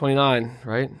 8? 29,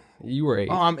 right? You were 8.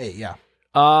 Oh, I'm 8. Yeah,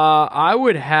 I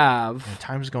would have.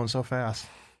 time's going so fast.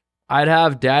 I'd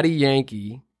have Daddy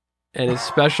Yankee, and his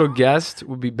special guest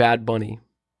would be Bad Bunny.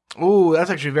 Ooh, that's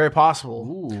actually very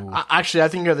possible. Ooh. I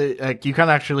think you kind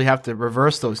of actually have to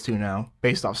reverse those two now,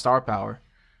 based off star power.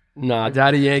 Nah,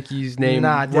 Daddy Yankee's name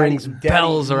rings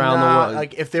bells around the world.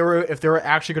 Like if they were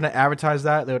actually going to advertise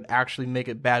that, they would actually make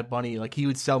it Bad Bunny. Like he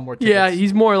would sell more tickets. Yeah,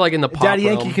 he's more like in the pop Daddy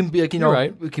realm. Yankee can be like You're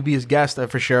right. it can be his guest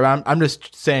for sure. I'm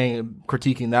just saying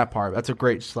critiquing that part. That's a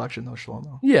great selection though,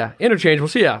 Shlomo. Yeah, interchangeable.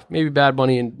 So yeah, maybe Bad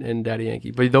Bunny and Daddy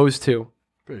Yankee, but those two.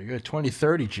 Pretty good.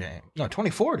 2030, James. No,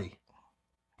 2040.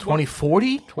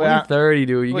 2040? 2030,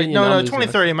 dude. You Wait, getting your no, numbers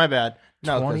 2030. My bad.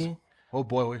 No, 20? oh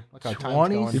boy, look how time's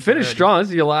 20? going. You finished strong. This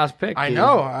is your last pick. I dude.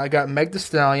 know. I got Meg Thee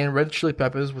Stallion, Red Chili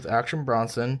Peppers with Action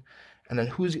Bronson, and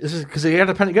then this is because you got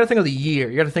to think of the year.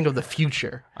 You got to think of the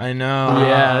future. I know.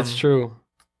 Yeah, that's true.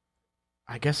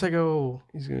 I guess I go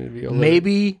He's gonna be over.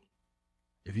 maybe.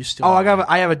 If you still,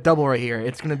 I have a double right here.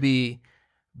 It's gonna be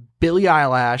Billie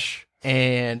Eilish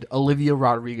and Olivia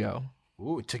Rodrigo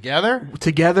Ooh, together.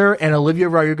 together, and Olivia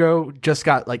Rodrigo just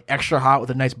got like extra hot with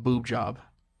a nice boob job.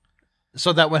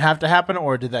 So that would have to happen,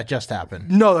 or did that just happen?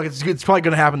 No, like it's probably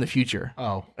gonna happen in the future.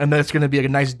 Oh, And then it's gonna be like a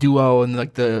nice duo, and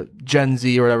like the Gen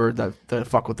Z or whatever that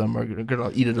fuck with them are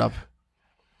gonna eat it up.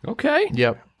 Okay.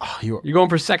 Yep. oh You're going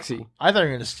for sexy. I thought you were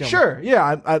going to steal. Sure. Yeah.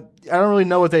 I don't really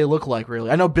know what they look like really.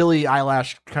 I know Billie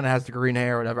Eilish kind of has the green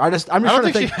hair or whatever. I'm just I don't trying to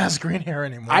think think. she has green hair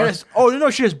anymore. Oh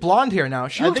no, she has blonde hair now.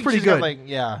 She I looks think pretty she's got, good. like,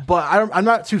 yeah. But I'm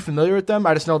not too familiar with them.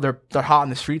 I just know they're hot in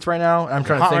the streets right now. And I'm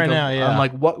trying to Hot think right of now, yeah. I'm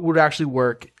like what would actually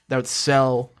work that would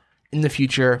sell in the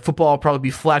future. Football will probably be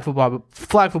flag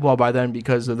football by then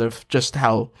because of just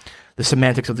how the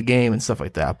semantics of the game and stuff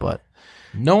like that. But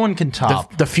No one can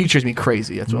top. the future's me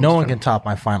crazy. That's what No I'm one saying. can top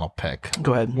my final pick.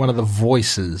 Go ahead. One of the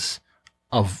voices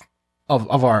of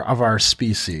our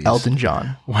species. Elton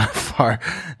John. One of our.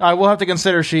 I will have to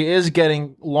consider she is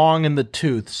getting long in the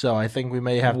tooth, so I think we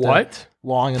may have What?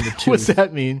 long in the tooth. What's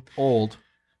that mean? Old.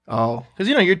 Oh, Because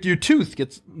your tooth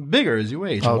gets bigger as you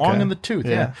age. Okay. Long in the tooth.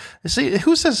 Yeah. Yeah. See,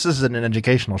 who says this is an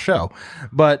educational show?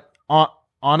 But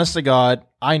honest to God,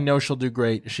 I know she'll do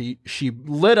great. She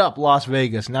lit up Las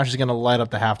Vegas. Now she's going to light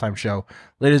up the halftime show.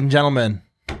 Ladies and gentlemen,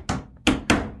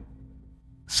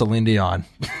 Celine Dion.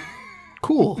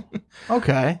 cool.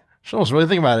 Okay. She almost really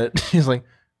think about it. She's like,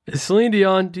 Celine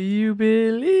Dion, do you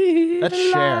believe That's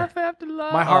in Cher. life after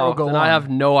life? My heart will go then on, I have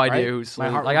no idea right? who's My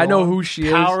Celine. heart Like will I go know on. who she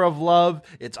is. Power of Love.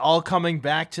 It's all coming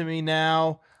back to me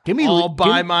now. Give me all give-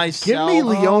 by myself. Give me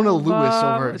Leona Lewis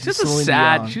over. It's just Celine a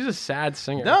sad. Dion. She's a sad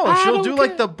singer. No, I she'll don't do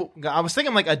like care. I was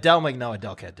thinking like Adele. I'm like, no,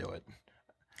 Adele can't do it.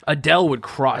 Adele would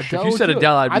crush. Adele if you would said do it.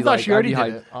 Adele, I'd be I thought like, she already I'd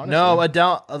did be it. hyped. Honestly. No,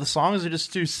 Adele. The songs are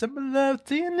just too similar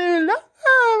to your new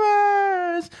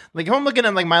lovers. Like if I'm looking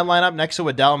at like my lineup next to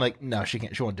Adele, I'm like, no, she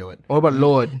can't. She won't do it. What about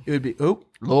Lord? It would be oop.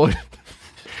 Lord.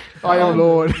 I am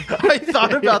Lord. I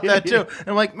thought about that too. And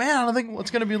I'm like, man, I don't think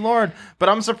it's going to be Lord. But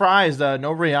I'm surprised.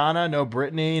 No Rihanna, no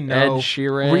Britney, no Ed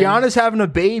Sheeran. Rihanna's having a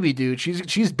baby, dude.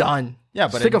 She's done. Yeah,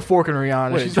 but stick a fork in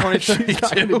Rihanna. Wait, She's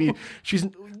not gonna be.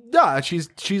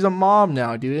 She's a mom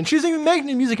now, dude, and she doesn't even make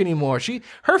new music anymore.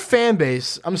 Her fan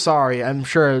base. I'm sorry. I'm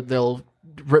sure they'll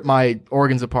rip my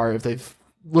organs apart if they've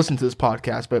listened to this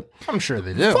podcast, but I'm sure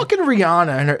they do. Fucking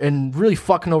Rihanna and really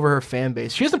fucking over her fan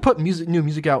base. She hasn't put new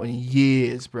music out in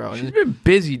years, bro. She's been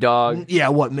busy, dog. Yeah,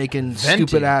 making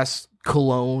stupid ass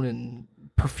cologne and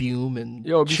perfume and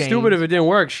it'd be stupid if it didn't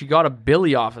work. She got a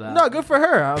Billy off of that. No, good for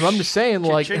her. I'm just saying,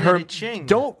 like,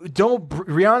 Rihanna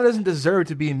doesn't deserve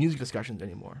to be in music discussions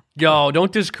anymore. Yo,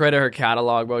 don't discredit her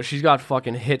catalog, bro. She's got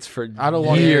fucking hits for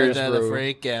years,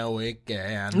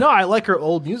 bro. No, I like her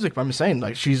old music, but I'm just saying,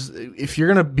 like, if you're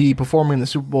gonna be performing in the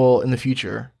Super Bowl in the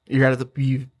future, you gotta have to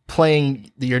be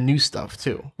playing your new stuff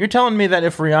too. You're telling me that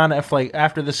if Rihanna,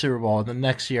 after the Super Bowl, the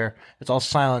next year, it's all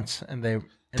silence and they.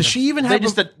 Does she even have?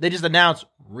 They just announced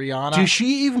Rihanna. Does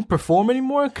she even perform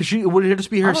anymore? Would it just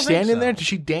be her standing there? Does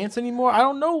she dance anymore? I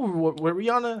don't know what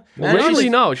Rihanna. Well, really,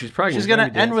 no, she's pregnant. She's gonna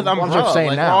end with Umbrella. I'm saying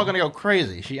like, now. We're all gonna go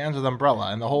crazy. She ends with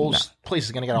Umbrella, and the whole place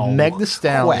is gonna get all Meg Thee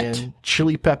Stallion, wet.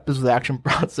 Chili Peppers with Action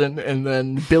Bronson, and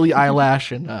then Billie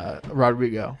Eilish and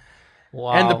Rodrigo.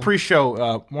 Wow. And the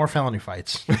pre-show, more felony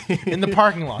fights in the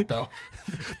parking lot, though.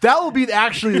 That will be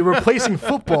actually replacing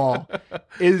football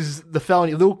is the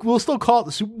felony. We'll still call it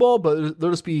the Super Bowl, but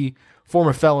there'll just be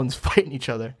former felons fighting each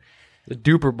other. The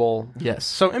Duper Bowl. Yes.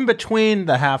 So in between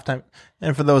the halftime,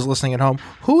 and for those listening at home,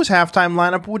 whose halftime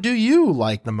lineup do you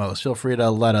like the most? Feel free to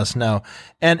let us know.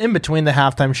 And in between the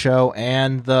halftime show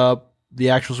and the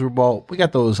actual Super Bowl, we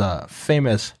got those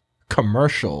famous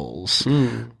commercials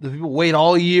that people wait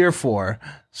all year for.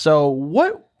 So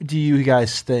what do you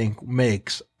guys think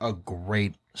makes a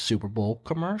great Super Bowl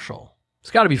commercial?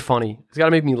 It's got to be funny. It's got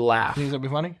to make me laugh. Think that'd be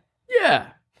funny? Yeah.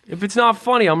 If it's not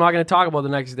funny, I'm not going to talk about it the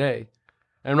next day.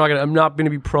 And I'm not going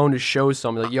to be prone to show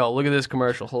something like, yo, look at this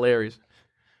commercial, hilarious.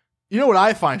 You know what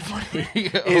I find funny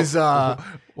is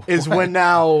when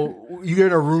now you're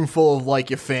in a room full of like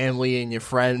your family and your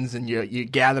friends and you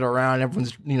gathered around,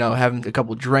 everyone's having a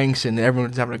couple drinks and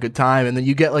everyone's having a good time, and then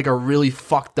you get like a really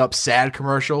fucked up sad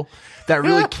commercial that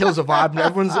really kills a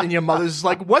vibe, and your mother's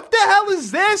like, "What the hell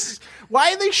is this?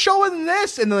 Why are they showing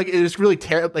this?" And like it just really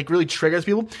really triggers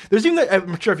people. There's even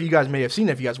I'm sure if you guys may have seen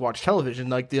it if you guys watch television,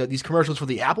 like these commercials for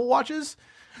the Apple Watches.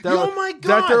 Oh my god!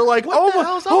 That they're like,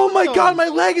 oh my those? God, my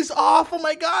leg is off. Oh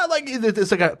my God! Like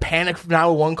it's like a panic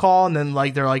 911 call, and then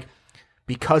like they're like,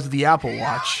 because of the Apple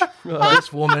Watch,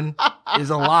 this woman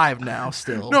is alive now.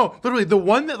 Still, No, literally the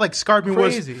one that like scarred me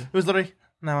Crazy. was literally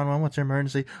 911. What's your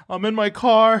emergency? I'm in my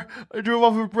car. I drove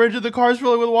off a bridge and the car's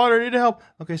filling with water. I need help.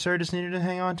 Okay, sir, I just needed to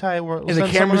hang on tight. And the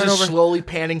camera's just slowly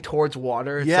panning towards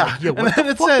water. It's like, what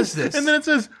the fuck is this? And then it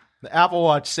says, the Apple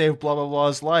Watch saved blah, blah,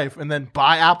 blah's life. And then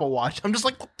buy Apple Watch. I'm just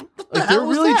like, what the hell they're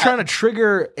was really that? trying to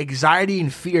trigger anxiety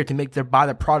and fear to make them buy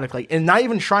the product, like, and not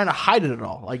even trying to hide it at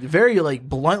all. Like very like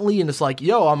bluntly, and it's like,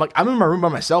 yo, I'm in my room by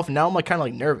myself, and now I'm like kind of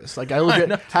like nervous. Like I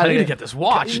legit How did I get this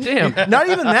watch? Damn. Not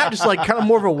even that, just like kind of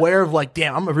more of aware of like,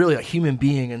 damn, I'm really a human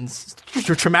being, and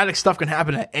traumatic stuff can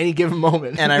happen at any given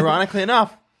moment. And ironically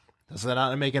enough, does that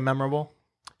not make it memorable?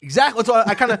 Exactly. So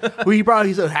I kind of he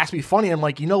said it has to be funny. I'm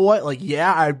like, you know what? Like,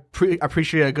 yeah, I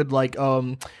appreciate a good like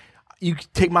you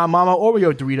take my mama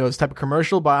Oreo Doritos type of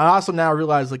commercial, but I also now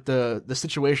realize like the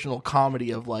situational comedy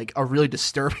of like a really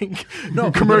disturbing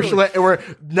commercial where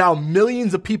now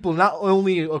millions of people, not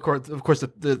only of course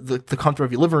the comfort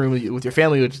of your living room with your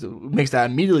family, which makes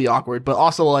that immediately awkward, but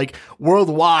also like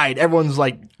worldwide, everyone's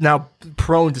like now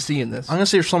prone to seeing this. I'm gonna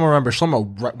see if Shlomo remembers.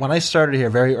 Shlomo, when I started here,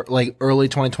 very like early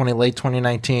 2020, late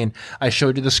 2019, I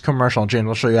showed you this commercial. James,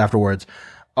 I'll show you afterwards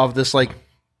of this like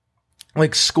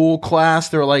school class.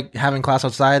 They were like having class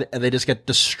outside and they just get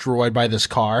destroyed by this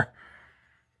car.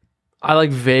 I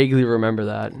like vaguely remember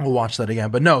that. We'll watch that again.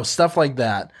 But no, stuff like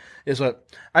that is what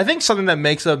I think something that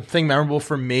makes a thing memorable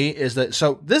for me is that,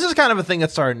 so this is kind of a thing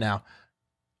that started now.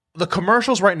 The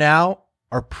commercials right now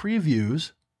are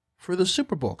previews for the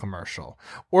Super Bowl commercial,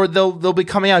 or they'll be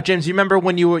coming out. James, you remember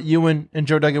when you and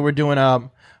Joe Duggan were doing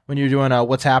when you were doing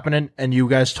What's Happening, and you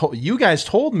guys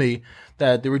told me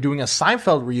that they were doing a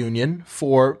Seinfeld reunion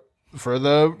for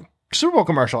the Super Bowl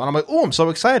commercial, and I'm like, oh, I'm so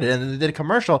excited. And then they did a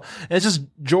commercial, and it's just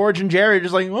George and Jerry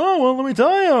just like, oh, well, let me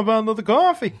tell you about the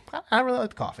coffee. I really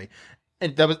like the coffee.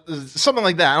 And that was something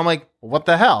like that. And I'm like, what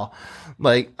the hell?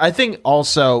 Like, I think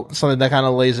also something that kind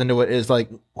of lays into it is like,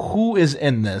 who is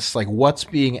in this? Like, what's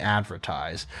being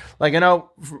advertised? Like, I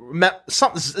know it's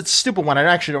a stupid one. I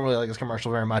actually don't really like this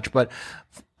commercial very much, but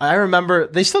I remember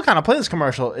they still kind of play this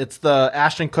commercial. It's the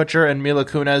Ashton Kutcher and Mila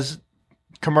Kunis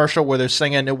commercial where they're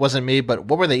singing "It Wasn't Me," but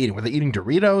what were they eating? Were they eating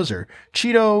Doritos or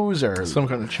Cheetos or some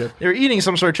kind of chip? They were eating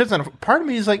some sort of chips, and part of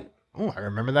me is like, oh, I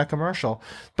remember that commercial.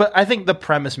 But I think the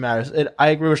premise matters. I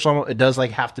agree with Shlomo. It does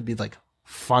like have to be like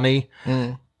funny,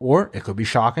 or it could be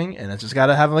shocking, and it's just got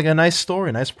to have like a nice story,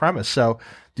 a nice premise. So,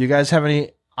 do you guys have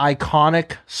any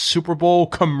iconic Super Bowl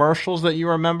commercials that you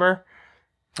remember?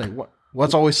 Like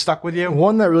what's always stuck with you?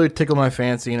 One that really tickled my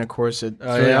fancy, and of course, it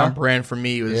on brand for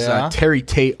me was Terry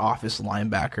Tate, office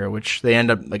linebacker, which they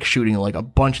end up like shooting like a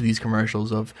bunch of these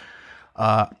commercials of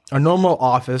a normal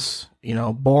office,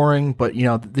 boring, but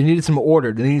they needed some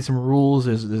order, they needed some rules.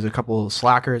 There's a couple of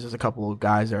slackers, there's a couple of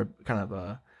guys that are kind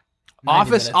of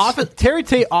office Terry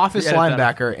Tate, office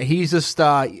linebacker. And he's just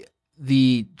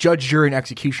the judge, jury, and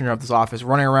executioner of this office,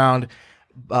 running around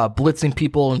blitzing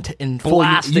people in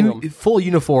full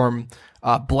uniform,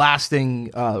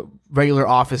 blasting regular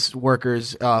office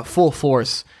workers full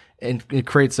force, and it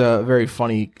creates a very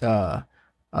funny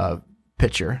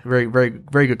picture. Very, very,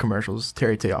 very good commercials.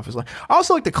 Terry Tate office line. I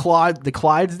also like the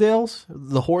Clydesdales,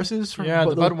 the horses. From, the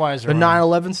Budweiser, the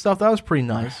 9/11 stuff. That was pretty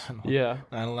nice. Yeah,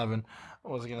 9/11.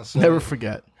 What was I gonna say? Never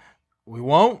forget. We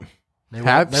won't. They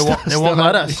won't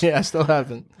let us. Yeah, I still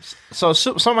haven't. So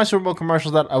some of my Super Bowl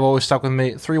commercials that have always stuck with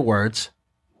me, 3 words: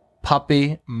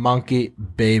 puppy, monkey,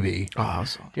 baby. Oh,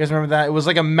 awesome. Do you guys remember that? It was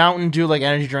like a Mountain Dew like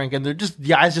energy drink, and they're just the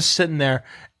guys just sitting there,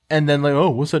 and then like,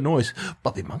 oh, what's that noise?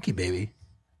 Puppy, monkey, baby.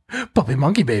 Puppy,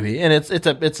 monkey, baby. And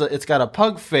it's got a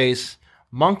pug face,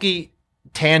 monkey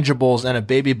tangibles, and a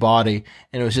baby body,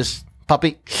 and it was just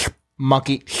puppy,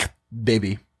 monkey,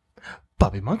 baby.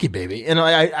 Puppy, monkey, baby. And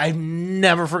I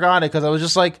never forgot it because I was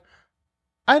just like,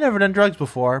 I never done drugs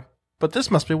before, but this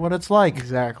must be what it's like.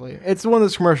 Exactly. It's one of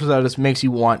those commercials that just makes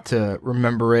you want to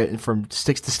remember it and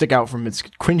stick out from its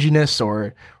cringiness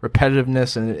or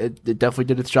repetitiveness, and it definitely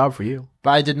did its job for you. But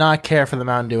I did not care for the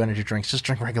Mountain Dew energy drinks. Just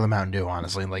drink regular Mountain Dew,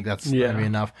 honestly. Like, that's gonna be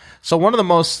enough. So one of the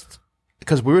most,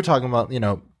 because we were talking about,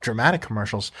 dramatic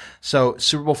commercials. So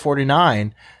Super Bowl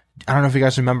 49, I don't know if you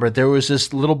guys remember, there was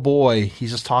this little boy. He's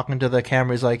just talking to the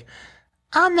camera. He's like,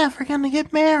 I'm never going to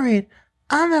get married.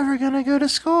 I'm never going to go to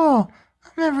school.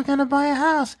 I'm never going to buy a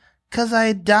house because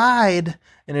I died.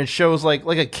 And it shows like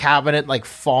a cabinet like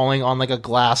falling on like a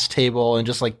glass table and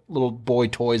just like little boy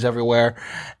toys everywhere.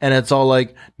 And it's all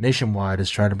like, Nationwide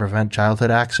is trying to prevent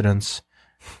childhood accidents.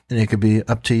 And it could be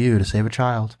up to you to save a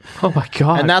child. Oh my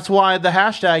God. And that's why the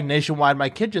hashtag Nationwide My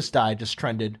Kid Just Died was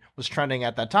trending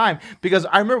at that time. Because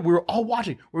I remember we were all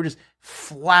watching. We were just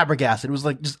flabbergasted. It was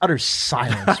like just utter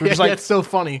silence. We were just like, that's so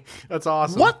funny. That's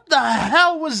awesome. What the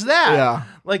hell was that? Yeah.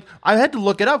 Like, I had to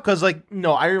look it up because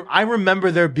I remember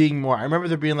there being more. I remember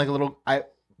there being like a little,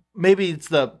 maybe it's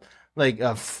the, like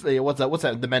what's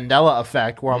that? The Mandela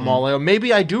effect, where I'm all like,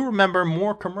 maybe I do remember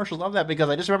more commercials of that because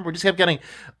I just remember we just kept getting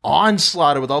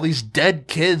onslaughted with all these dead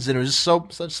kids, and it was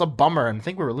just such a bummer. And I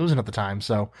think we were losing at the time.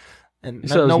 So, and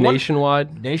so it was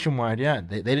Nationwide. Nationwide, yeah,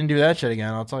 they didn't do that shit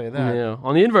again. I'll tell you that. Yeah.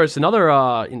 On the inverse, another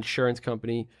insurance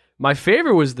company. My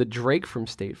favorite was the Drake from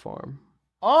State Farm.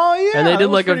 Oh yeah, and they did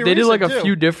like a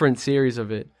few different series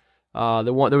of it.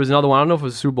 There was another one. I don't know if it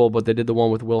was Super Bowl, but they did the one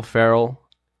with Will Ferrell.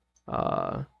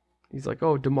 He's like,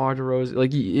 oh, DeMar DeRozan.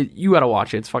 Like, you got to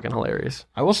watch it. It's fucking hilarious.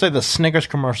 I will say the Snickers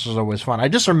commercials are always fun. I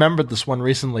just remembered this one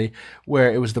recently where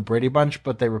it was the Brady Bunch,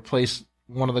 but they replaced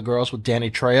one of the girls with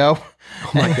Danny Trejo.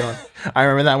 Oh, my God. I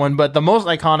remember that one. But the most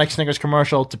iconic Snickers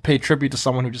commercial to pay tribute to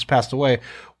someone who just passed away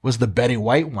was the Betty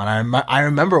White one. I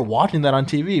remember watching that on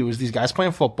TV. It was these guys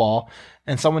playing football,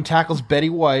 and someone tackles Betty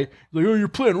White. Like, oh, you're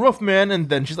playing rough, man. And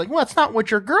then she's like, well, that's not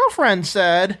what your girlfriend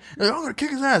said. Like, I'm going to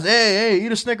kick his ass. Hey,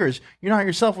 eat a Snickers. You're not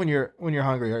yourself when you're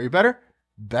hungry. Are you better?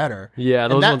 Better. Yeah,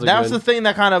 those ones are that good. was the thing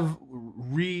that kind of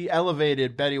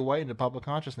re-elevated Betty White into public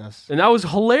consciousness. And that was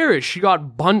hilarious. She got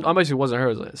obviously it wasn't her, it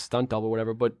was like a stunt double or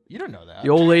whatever, but you don't know that. The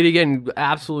old lady getting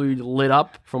absolutely lit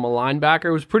up from a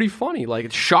linebacker was pretty funny. Like,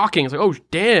 it's shocking. It's like, oh,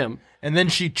 damn. And then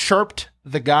she chirped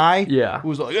the guy. Yeah. Who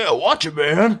was like, yeah, watch it,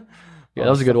 man. Yeah, that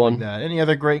was a good one. Like any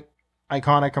other great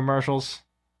iconic commercials?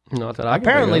 Not that I can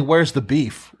Apparently, think of. Where's the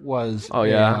Beef was. Oh,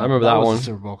 yeah. I remember that was one. A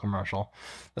Super Bowl commercial.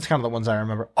 That's kind of the ones I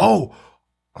remember. Oh,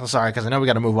 I'm sorry, because I know we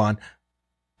got to move on.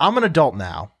 I'm an adult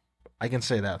now. I can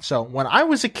say that. So when I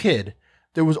was a kid,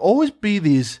 there was always be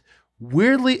these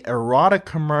weirdly erotic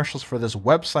commercials for this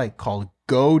website called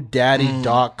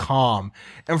GoDaddy.com.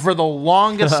 And for the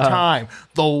longest time,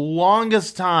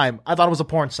 I thought it was a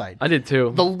porn site. I did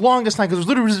too. The longest time, because it was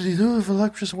literally these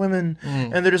voluptuous women,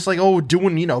 and they're just like,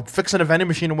 doing, fixing a vending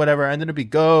machine or whatever, and then it'd be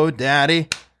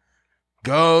GoDaddy.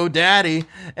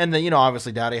 And then,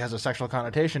 obviously daddy has a sexual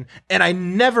connotation, and I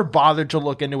never bothered to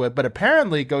look into it, but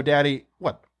apparently GoDaddy,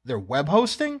 they're web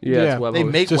hosting? Yeah, it's web they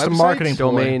hosting. make Just websites? a marketing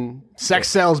domain. Sex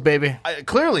sells, baby.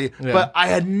 Clearly, but I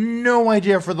had no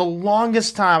idea. For the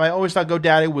longest time, I always thought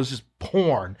GoDaddy was just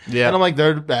porn. Yeah. And I'm like,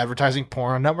 they're advertising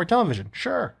porn on network television.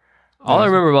 Sure. All I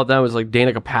remember about that was like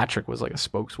Danica Patrick was like a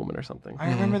spokeswoman or something.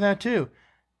 I remember that too.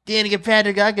 Danica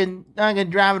Patrick, I can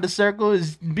drive in a circle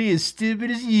and be as stupid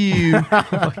as you. Oh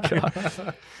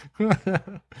my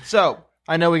God. So,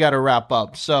 I know we got to wrap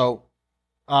up. So,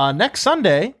 next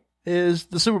Sunday is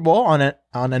the Super Bowl on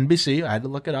NBC. I had to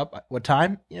look it up. What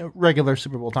time? Regular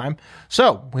Super Bowl time.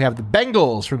 So we have the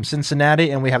Bengals from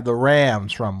Cincinnati, and we have the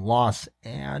Rams from Los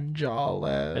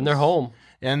Angeles. And they're home.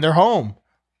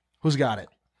 Who's got it?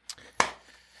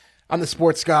 I'm the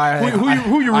sports guy.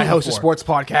 Who you I host for? a sports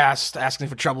podcast, Asking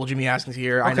for Trouble. Jimmy Askins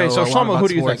here. I Okay, know so a lot Shlomo, about who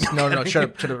do you sports. think? No, shut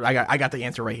up. I got the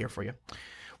answer right here for you.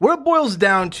 What it boils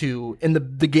down to in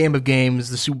the game of games,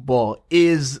 the Super Bowl,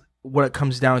 is what it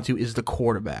comes down to is the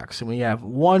quarterbacks. And we have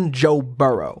one Joe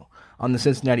Burrow on the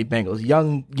Cincinnati Bengals.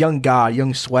 Young god,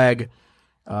 young swag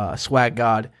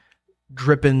god,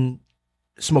 dripping,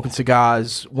 smoking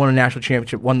cigars, won a national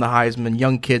championship, won the Heisman,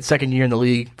 young kid, second year in the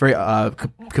league, very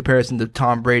comparison to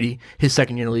Tom Brady, his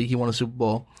second year in the league, he won a Super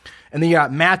Bowl. And then you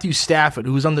got Matthew Stafford,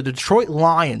 who was on the Detroit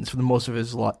Lions for the most of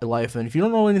his life. And if you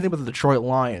don't know anything about the Detroit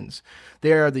Lions,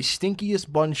 they are the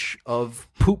stinkiest bunch of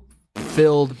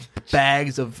poop-filled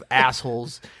bags of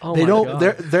assholes. Oh they my don't.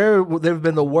 God. They've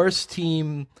been the worst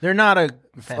team They're not a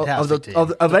fantastic team.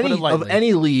 of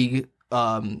any league.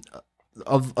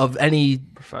 Of any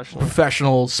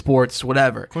professional sports,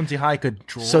 whatever. Quincy High could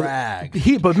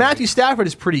drag. But Matthew Stafford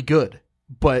is pretty good,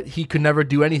 but he could never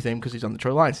do anything because he's on the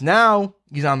Detroit Lions. Now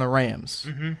he's on the Rams,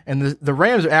 and the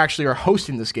Rams are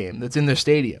hosting this game that's in their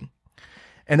stadium,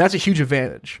 and that's a huge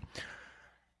advantage.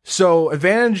 So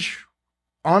advantage,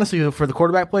 honestly, for the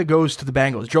quarterback play goes to the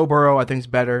Bengals. Joe Burrow, I think, is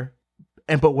better.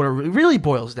 But what it really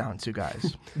boils down to,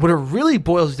 guys, for the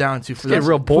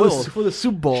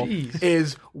Super Bowl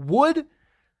is, would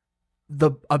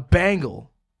a Bengal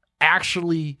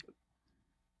actually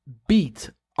beat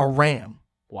a Ram?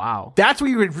 Wow. That's what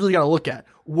you really got to look at.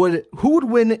 Who would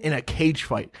win in a cage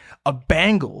fight, a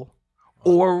Bengal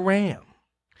or a Ram?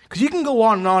 Because you can go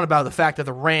on and on about the fact that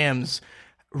the Rams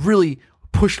really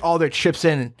pushed all their chips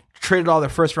in and traded all their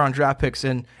first-round draft picks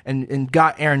and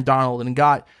got Aaron Donald and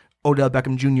got Odell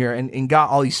Beckham Jr. and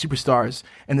got all these superstars,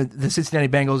 and the Cincinnati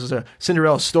Bengals is a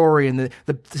Cinderella story, and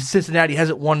the Cincinnati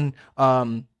hasn't won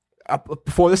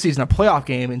before this season a playoff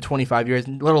game in 25 years,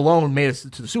 let alone made it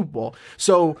to the Super Bowl.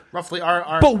 So roughly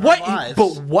our lives.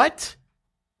 But what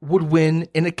would win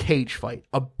in a cage fight,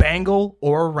 a Bengal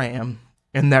or a Ram?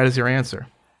 And that is your answer.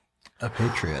 A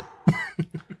Patriot.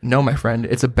 No, my friend,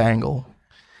 it's a Bengal.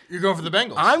 You're going for the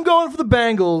Bengals. I'm going for the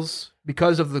Bengals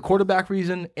because of the quarterback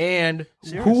reason, and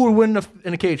who would win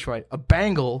in a cage fight, a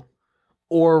Bengal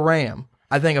or a Ram?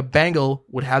 I think a Bengal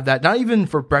would have that, not even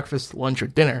for breakfast, lunch, or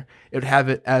dinner. It would have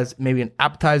it as maybe an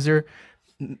appetizer.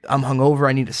 I'm hungover,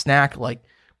 I need a snack. Like,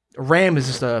 a Ram is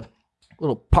just a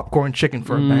little popcorn chicken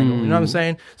for a Bengal. You know what I'm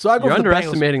saying? So I go You're for the Bengals.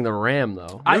 underestimating the Ram,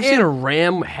 though. I've seen a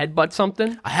Ram headbutt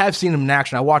something. I have seen them in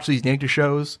action. I watch these nature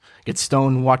shows, get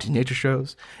stoned and watch these nature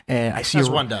shows, and I see as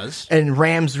one does. And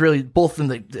Rams really, both of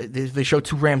them, they show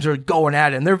two Rams, they're going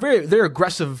at it, and they're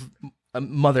aggressive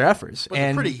mother effers. But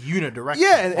and they're pretty unidirectional.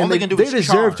 Yeah, and they deserve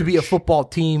charge. to be a football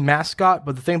team mascot.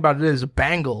 But the thing about it is, a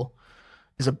Bengal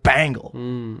is a Bengal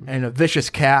and a vicious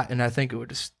cat, and I think it would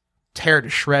just tear to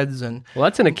shreds. And well,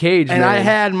 that's in a cage. And man. I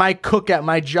had my cook at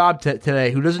my job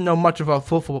today, who doesn't know much about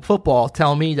football,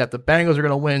 tell me that the Bengals are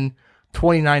going to win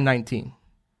 29-19.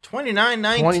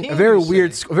 29-19. A very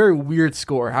weird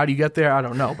score. How do you get there? I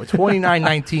don't know, but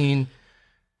 29-19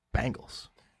 Bengals.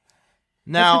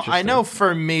 Now, I know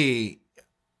for me,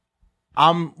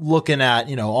 I'm looking at,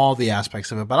 all the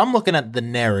aspects of it, but I'm looking at the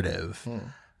narrative.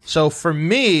 So for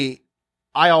me,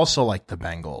 I also like the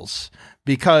Bengals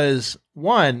because,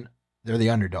 one, they're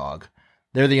the underdog.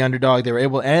 They were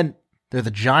able, and they're the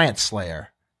giant slayer.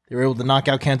 They were able to knock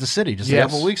out Kansas City just a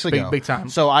couple weeks ago. Big time.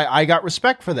 So I got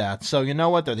respect for that. So you know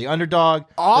what? They're the underdog.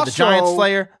 Also, they're the giant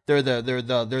slayer. They're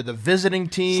the visiting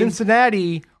team.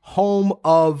 Cincinnati, home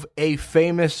of a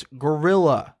famous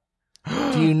gorilla.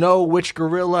 Do you know which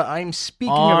gorilla I'm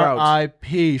speaking about?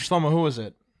 R.I.P. Shlomo, who is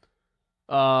it?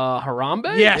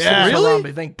 Harambe? Yes, Yeah. it was Really?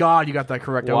 Harambe. Thank God you got that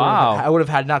correct. Wow. I would have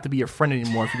had not to be your friend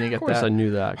anymore if you didn't get Of course that. I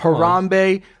knew that. Come on.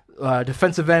 Harambe,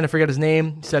 defensive end, I forget his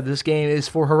name, he said this game is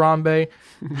for Harambe.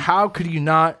 How could you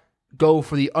not go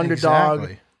for the underdog,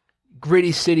 Exactly.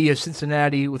 gritty city of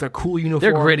Cincinnati with their cool uniforms?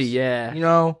 They're gritty, yeah. You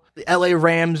know, the LA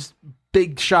Rams,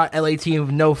 big shot LA team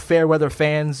with no fair weather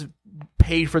fans,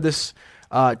 paid for this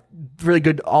really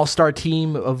good all-star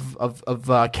team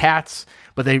of cats,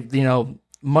 but they, you know,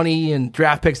 money and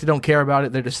draft picks, they don't care about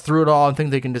it. They just threw it all and think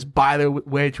they can just buy their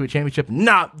way to a championship.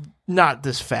 Not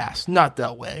this fast. Not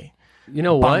that way. You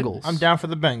know what? Bungles. I'm down for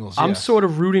the Bengals. I'm yes. sort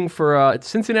of rooting for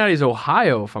Cincinnati's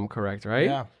Ohio, if I'm correct, right?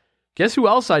 Yeah. Guess who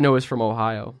else I know is from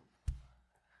Ohio?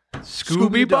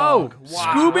 Scooby Bowe. Dog.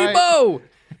 Scooby Right. Bowe.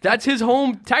 That's his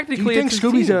home. Do you Technically, think it's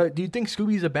his team. Do you think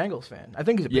Scooby's a Bengals fan? I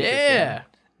think he's a Patriots Yeah. fan.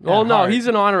 Well, no, hard. he's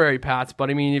an honorary Pats, but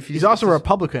I mean, if He's also a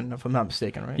Republican, if I'm not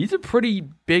mistaken, right? he's a pretty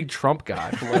big Trump guy,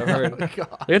 from what I've heard.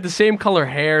 God. They have the same color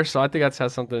hair, so I think that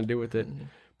has something to do with it.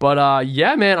 But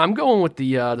yeah, man, I'm going with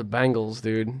the Bengals,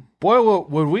 dude. Boy,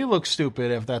 would we look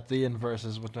stupid if that the inverse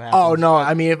is what happens. Oh no!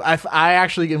 I mean, if I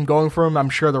actually am going for him,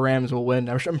 I'm sure the Rams will win.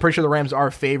 I'm pretty sure the Rams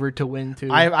are favored to win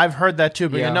too. I've heard that too,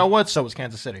 but Yeah. you know what? So is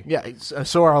Kansas City. Yeah,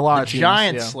 so are a lot The of teams.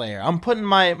 Giant yeah. Slayer. I'm putting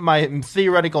my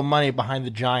theoretical money behind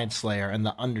the Giant Slayer and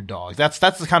the underdogs. That's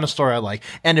the kind of story I like.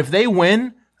 And if they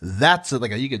win, that's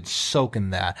like you could soak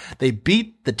in that. They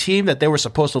beat the team that they were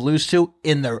supposed to lose to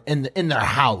in their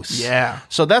house. Yeah.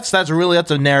 So that's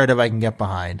a narrative I can get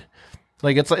behind.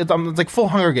 Like it's like full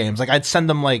Hunger Games. Like I'd send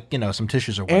them like some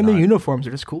tissues or whatnot. And the uniforms are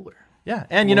just cooler. Yeah,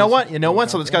 and you know what?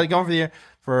 So let's got going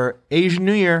for Asian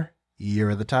New Year,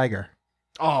 Year of the Tiger.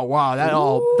 Oh wow, that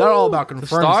all about confirms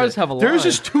stars it. have There's aligned.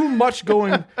 just too much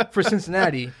going for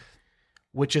Cincinnati,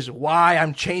 which is why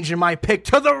I'm changing my pick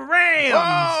to the Rams.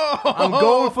 I'm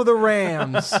going for the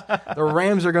Rams. The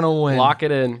Rams are gonna win. Lock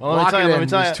it in. Well, let me Lock tell it you, let in. me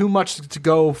tell There's you. too much to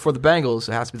go for the Bengals.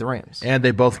 It has to be the Rams. And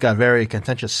they both got very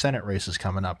contentious Senate races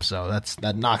coming up, so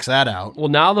that knocks that out. Well,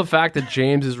 now the fact that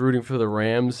James is rooting for the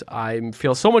Rams, I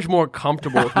feel so much more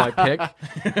comfortable with my pick.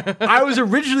 I was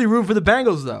originally rooting for the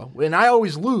Bengals though, and I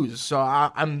always lose, so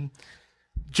I'm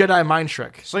Jedi mind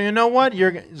trick. So you know what?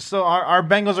 Our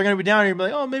Bengals are going to be down, and you're gonna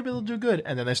be like, oh, maybe they'll do good,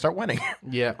 and then they start winning.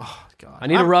 Yeah. Oh god. I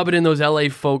need to rub it in those LA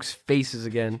folks' faces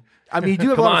again. I mean, you do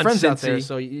have a Come lot on, of friends out there, Cincy.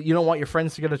 so you don't want your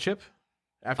friends to get a chip.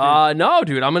 After No,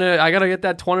 dude, I gotta get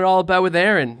that $20 bet with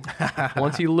Aaron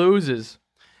once he loses.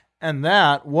 And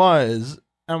that was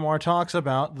MR talks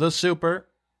about the Super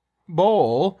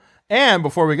Bowl. And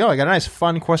before we go, I got a nice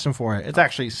fun question for you. It's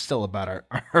actually still about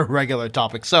our regular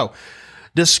topic. So,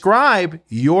 describe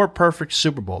your perfect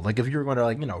Super Bowl. Like if you were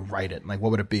going to write it, like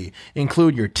what would it be?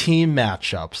 Include your team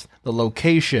matchups, the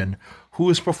location, who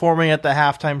is performing at the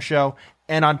halftime show,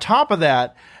 and on top of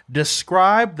that,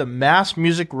 describe the Mass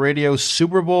Music Radio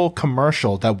Super Bowl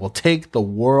commercial that will take the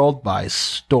world by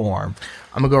storm.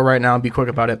 I'm gonna go right now and be quick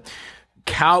about it.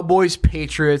 Cowboys,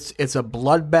 Patriots. It's a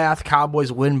bloodbath.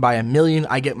 Cowboys win by 1 million.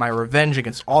 I get my revenge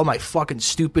against all my fucking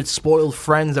stupid, spoiled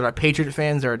friends that are Patriot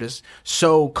fans that are just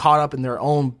so caught up in their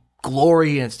own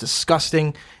glory, and it's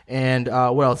disgusting. And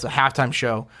what else? A halftime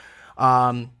show.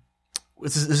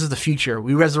 This is the future.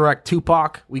 We resurrect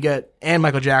Tupac. And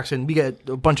Michael Jackson. We get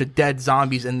a bunch of dead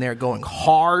zombies in there going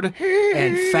hard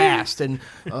and fast. And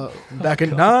back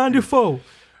in '94.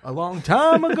 A long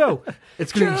time ago,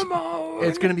 it's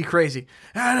gonna be crazy.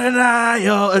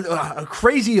 A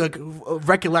crazy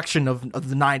recollection of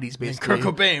the '90s, basically. Kurt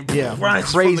Cobain, yeah,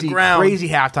 rises from the ground. crazy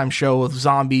halftime show with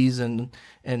zombies and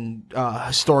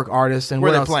historic artists. And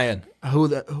Where what they else? playing?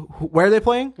 Where are they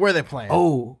playing? Where are they playing?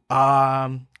 Oh,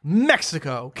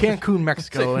 Mexico, Cancun,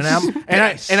 Mexico, and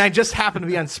I just happen to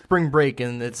be on spring break,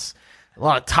 and it's a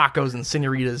lot of tacos and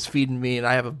senoritas feeding me, and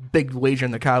I have a big wager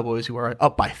on the Cowboys, who are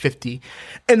up by 50.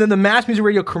 And then the Mass Music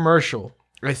Radio commercial,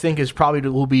 I think,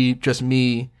 will be just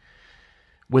me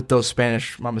with those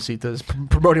Spanish mamacitas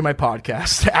promoting my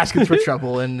podcast, asking for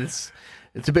trouble, and it's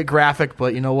a bit graphic,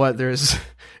 but you know what?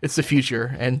 It's the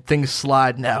future, and things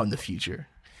slide now in the future.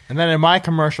 And then in my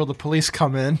commercial, the police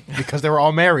come in because they were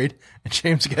all married, and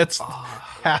James gets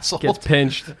hassled. Gets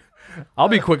pinched. I'll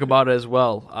be quick about it as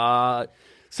well.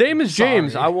 Same as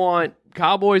James, I want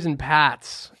Cowboys and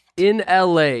Pats in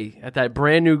LA at that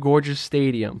brand new gorgeous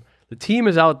stadium. The team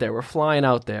is out there. We're flying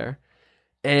out there.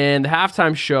 And the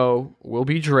halftime show will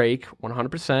be Drake,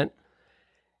 100%.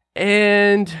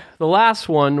 And the last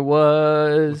one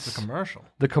was the commercial.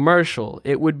 The commercial.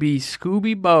 It would be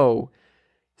Scooby Bowe,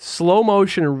 slow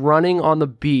motion running on the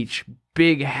beach,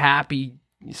 big happy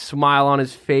smile on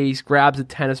his face, grabs a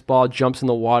tennis ball, jumps in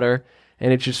the water,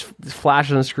 and it just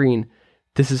flashes on the screen.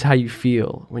 This is how you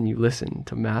feel when you listen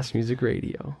to Mass Music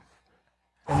Radio.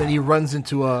 And then he runs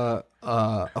into a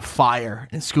fire,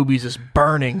 and Scooby's just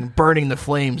burning the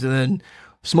flames, and then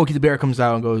Smokey the Bear comes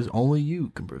out and goes, "Only you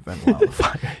can prevent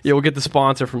wildfire." Yeah, we'll get the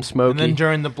sponsor from Smokey. And then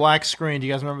during the black screen, do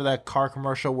you guys remember that car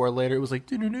commercial where later it was like,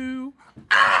 doo-doo-doo,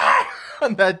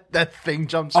 and that thing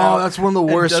jumps out? Oh, that's one of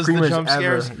the worst screamers jump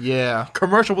ever. scares. Yeah.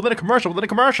 Commercial within a commercial within a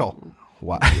commercial.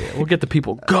 Wow. Yeah, we'll get the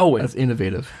people going. That's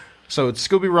innovative. So it's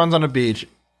Scooby runs on a beach,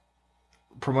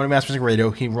 promoting Mass Music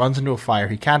Radio. He runs into a fire.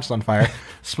 He catches on fire.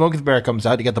 Smokey the Bear comes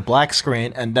out. You get the black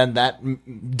screen, and then that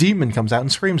demon comes out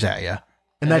and screams at you.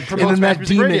 And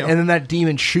then that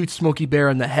demon shoots Smokey Bear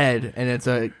in the head, and it's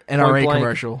a NRA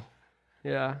commercial.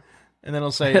 Yeah. And then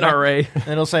it'll say NRA. And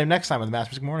it'll say next time on the Mass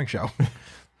Music Morning Show.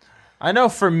 I know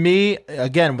for me,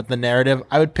 again with the narrative,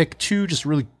 I would pick two just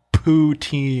really poo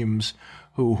teams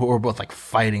who are both like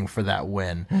fighting for that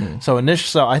win. Mm-hmm.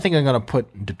 So I think I'm going to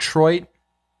put Detroit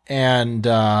and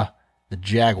the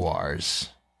Jaguars.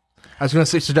 I was going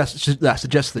to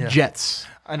suggest the Jets.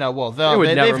 I know. Well,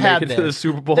 they've had it to the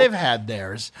Super Bowl. They've had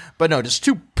theirs, but no, just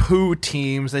two poo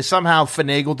teams. They somehow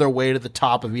finagled their way to the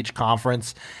top of each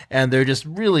conference, and they're just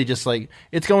really just like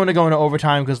it's going to go into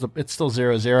overtime because it's still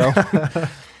 0-0.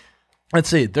 Let's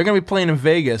see. They're going to be playing in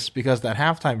Vegas because that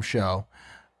halftime show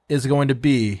is going to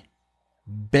be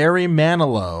Barry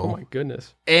Manilow. Oh my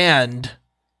goodness! And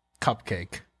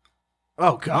Cupcake.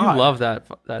 Oh God! You love that.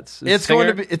 That's it's going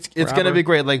to be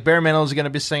great. Like Barry Manilow is going to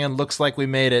be singing "Looks Like We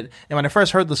Made It." And when I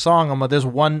first heard the song, I'm like, there's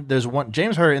one.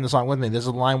 James heard it in the song with me. There's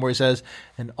a line where he says,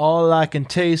 "And all I can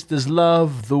taste is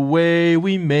love, the way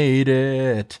we made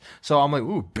it." So I'm like,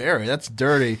 ooh, Barry, that's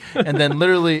dirty. And then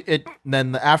literally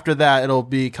then after that, it'll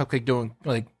be Cupcake doing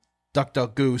like Duck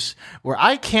Duck Goose, where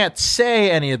I can't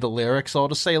say any of the lyrics, so I'll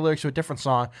just say lyrics to a different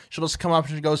song. She'll just come up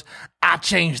and she goes, "I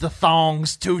change the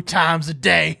thongs 2 times a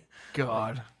day."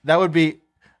 God, that would be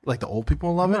like the old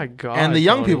people love it, my God, and the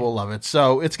young Tony. people love it.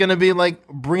 So it's going to be like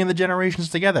bringing the generations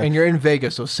together. And you're in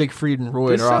Vegas, so Siegfried and Roy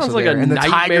This are also sounds like there. a And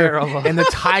nightmare of a- and the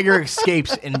tiger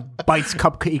escapes and bites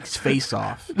Cupcake's face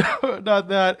off. Not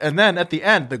that. And then at the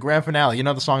end, the grand finale. You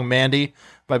know the song "Mandy"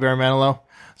 by Barry Manilow.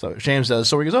 So James does.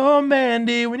 So he goes, "Oh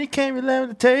Mandy, when you came, you left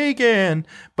the taken."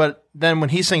 But then when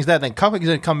he sings that, then Cupcake's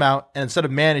going to come out, and instead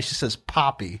of Mandy, she says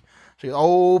Poppy. She goes,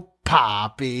 "Oh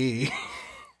Poppy."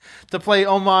 To play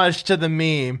homage to the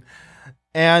meme.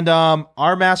 And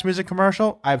our Mass Music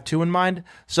commercial, I have 2 in mind.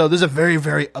 So there's a very,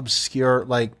 very obscure,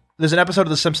 like, there's an episode of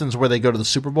The Simpsons where they go to the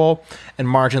Super Bowl, and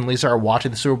Marge and Lisa are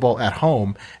watching the Super Bowl at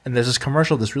home, and there's this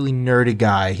commercial, this really nerdy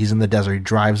guy, he's in the desert, he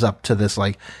drives up to this,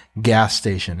 like, gas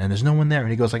station, and there's no one there,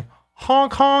 and he goes, like,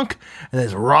 honk, honk, and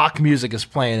this rock music is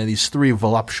playing, and these 3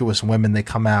 voluptuous women, they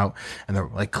come out, and they're,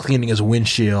 like, cleaning his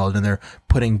windshield, and they're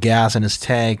putting gas in his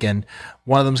tank, and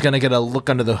one of them's going to get a look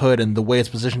under the hood, and the way it's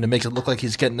positioned, it makes it look like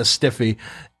he's getting a stiffy,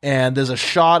 and there's a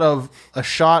shot of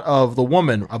the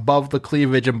woman above the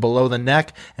cleavage and below the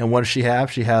neck, and what does she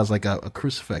have? She has, like, a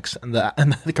crucifix, and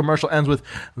the commercial ends with,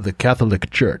 "The Catholic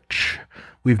Church,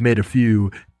 we've made a few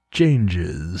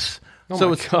changes." Oh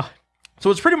my God. So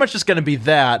it's pretty much just going to be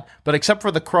that, but except for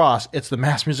the cross, it's the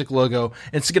Mass Music logo.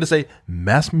 It's going to say,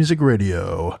 "Mass Music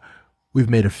Radio, we've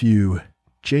made a few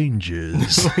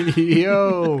changes."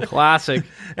 Yo. Classic.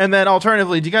 And then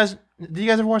alternatively, do you guys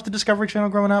ever watch the Discovery Channel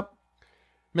growing up?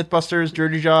 Mythbusters,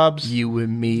 Dirty Jobs. You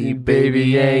and me,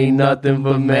 baby, ain't nothing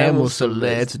but mammals, so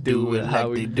let's do it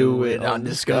like they do it on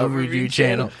Discovery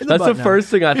Channel. That's the first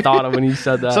thing I thought of when you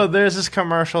said that. So there's this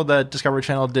commercial that Discovery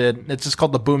Channel did. It's just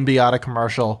called the Boom Diata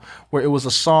commercial, where it was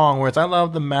a song where it's "I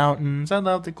love the mountains, I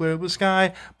love the clear blue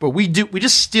sky." But we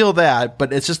just steal that,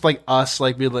 but it's just like us,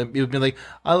 like it would be like,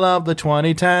 "I love the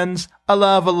 2010s, I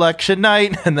love election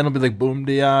night," and then it'll be like "Boom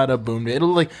Diata, boom Diata."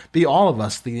 It'll like be all of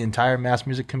us, the entire Mass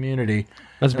Music community.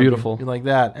 That's beautiful. Be like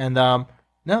that. And no,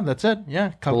 that's it.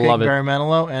 Yeah, Cupcake, Love it. Barry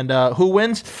Manilow. And who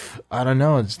wins? I don't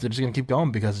know. They're just going to keep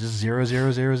going because it's just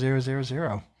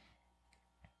 0-0-0-0-0-0.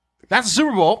 That's the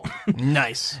Super Bowl.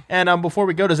 Nice. And before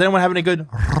we go, does anyone have any good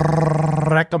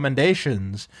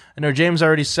recommendations? I know James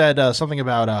already said something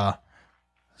about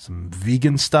some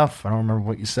vegan stuff. I don't remember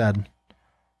what you said.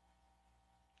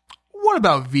 What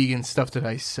about vegan stuff did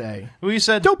I say? Well, you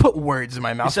said, Don't put words in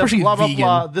my mouth, you said especially blah, blah, vegan.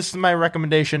 blah. This is my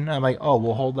recommendation. I'm like, oh,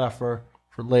 we'll hold that for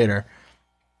later.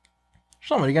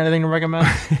 Shlomo, you got anything to recommend?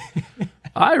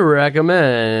 I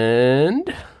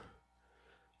recommend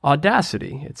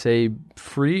Audacity. It's a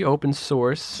free open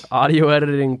source audio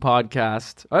editing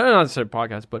podcast. I don't know how to say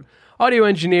podcast, but audio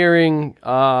engineering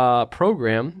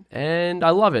program, and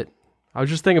I love it. I was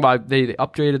just thinking about they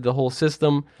updated the whole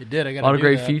system. You did. I got a lot of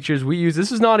great features. We use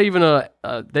this is not even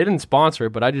they didn't sponsor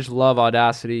it, but I just love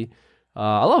Audacity.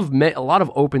 I love a lot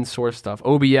of open source stuff.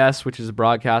 OBS, which is a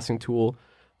broadcasting tool.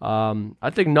 I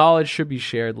think knowledge should be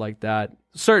shared like that.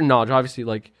 Certain knowledge, obviously,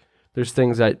 like there's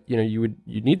things that you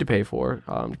need to pay for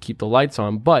to keep the lights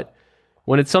on. But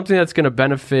when it's something that's going to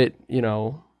benefit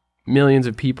millions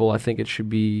of people, I think it should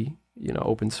be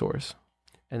open source,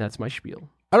 and that's my spiel.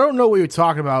 I don't know what you're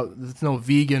talking about. There's no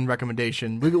vegan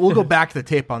recommendation. We'll go back to the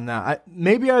tape on that.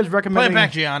 Maybe I was recommending. Play it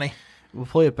back, Gianni. We'll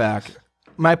play it back.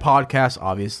 My podcast,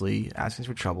 obviously, Askins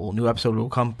for Trouble. New episode will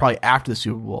come probably after the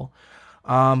Super Bowl.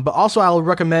 But also, I'll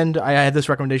recommend. I had this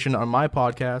recommendation on my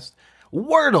podcast.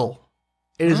 Wordle.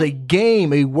 It is a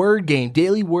game, a word game,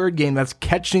 daily word game that's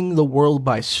catching the world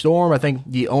by storm. I think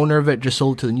the owner of it just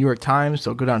sold it to the New York Times,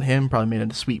 so good on him. Probably made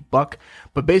it a sweet buck.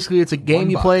 But basically, it's a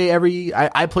game you play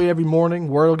I play every morning.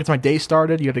 Wordle gets my day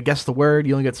started. You have to guess the word.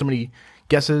 You only get so many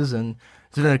guesses, and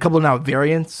there's a couple of now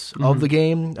variants of the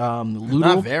game. Loodle.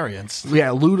 Not variants. Yeah,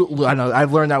 Loodle. I know.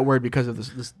 I've learned that word because of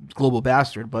this global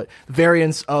bastard. But the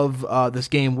variants of this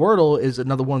game, Wordle, is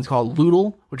another one's called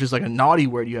Loodle, which is like a naughty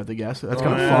word you have to guess. That's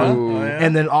kind of fun. Oh, yeah.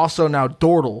 And then also now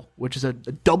Dordle, which is a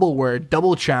double word,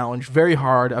 double challenge, very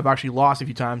hard. I've actually lost a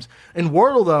few times. In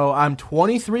Wordle, though, I'm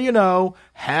 23-0,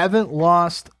 haven't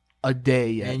lost a day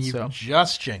yet. And you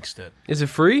just jinxed it. Is it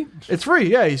free? It's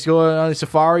free, yeah. You just go on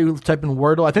Safari, type in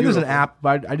Wordle. I think there's an app,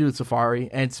 but I do it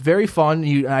Safari, and it's very fun.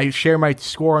 I share my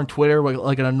score on Twitter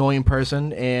like an annoying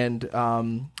person, and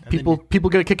people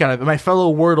get a kick out of it. My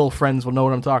fellow Wordle friends will know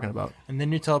what I'm talking about. And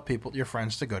then you tell your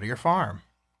friends to go to your farm.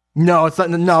 No, it's not.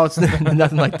 No, it's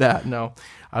nothing like that. No,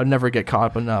 I would never get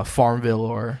caught up in Farmville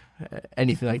or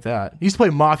anything like that. I used to play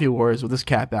Mafia Wars with this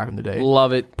cat back in the day.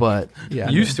 Love it. But yeah,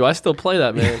 Used to. I still play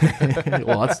that, man.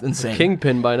 well, that's insane.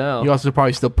 Kingpin by now. You also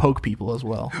probably still poke people as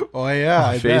well. Oh yeah,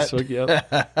 I Facebook.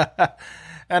 Yep.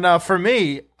 And for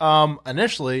me,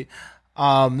 initially,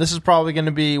 this is probably going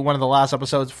to be one of the last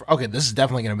episodes. This is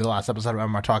definitely going to be the last episode of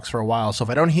MMR Talks for a while. So if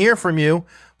I don't hear from you,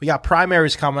 we got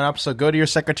primaries coming up. So go to your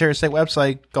Secretary of State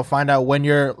website, go find out when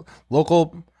your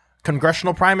local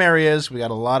congressional primary is. We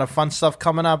got a lot of fun stuff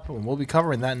coming up, and we'll be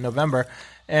covering that in November.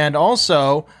 And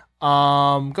also,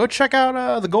 go check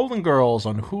out the Golden Girls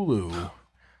on Hulu.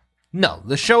 No,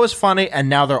 the show is funny, and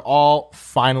now they're all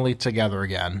finally together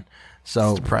again.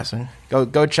 So It's depressing.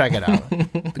 Go check it out.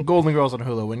 The Golden Girls on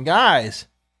Hulu. And guys,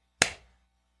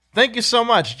 thank you so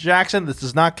much. Jackson, this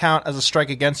does not count as a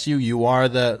strike against you. You are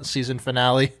the season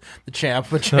finale, the champ,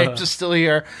 but James is still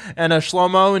here. And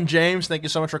Shlomo and James, thank you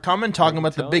so much for coming, talking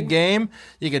about the big game.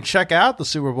 You can check out the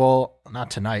Super Bowl,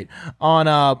 not tonight,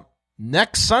 on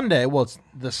next Sunday. Well, it's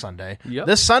this Sunday. Yep.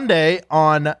 This Sunday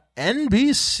on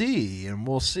NBC, and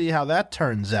we'll see how that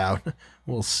turns out.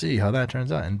 We'll see how that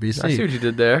turns out. NBC. I see what you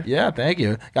did there. Yeah, thank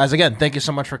you. Guys, again, thank you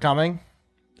so much for coming.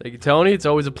 Thank you, Tony. It's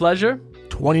always a pleasure.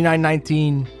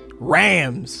 29-19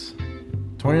 Rams.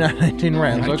 29-19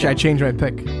 Rams. Okay. I changed my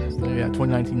pick. So, yeah,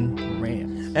 2019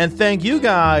 Rams. And thank you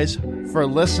guys for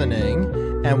listening.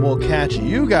 And we'll catch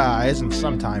you guys in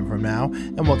some time from now.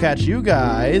 And we'll catch you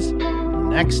guys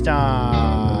next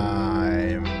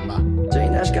time.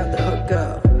 St. Ash got the hook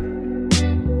up.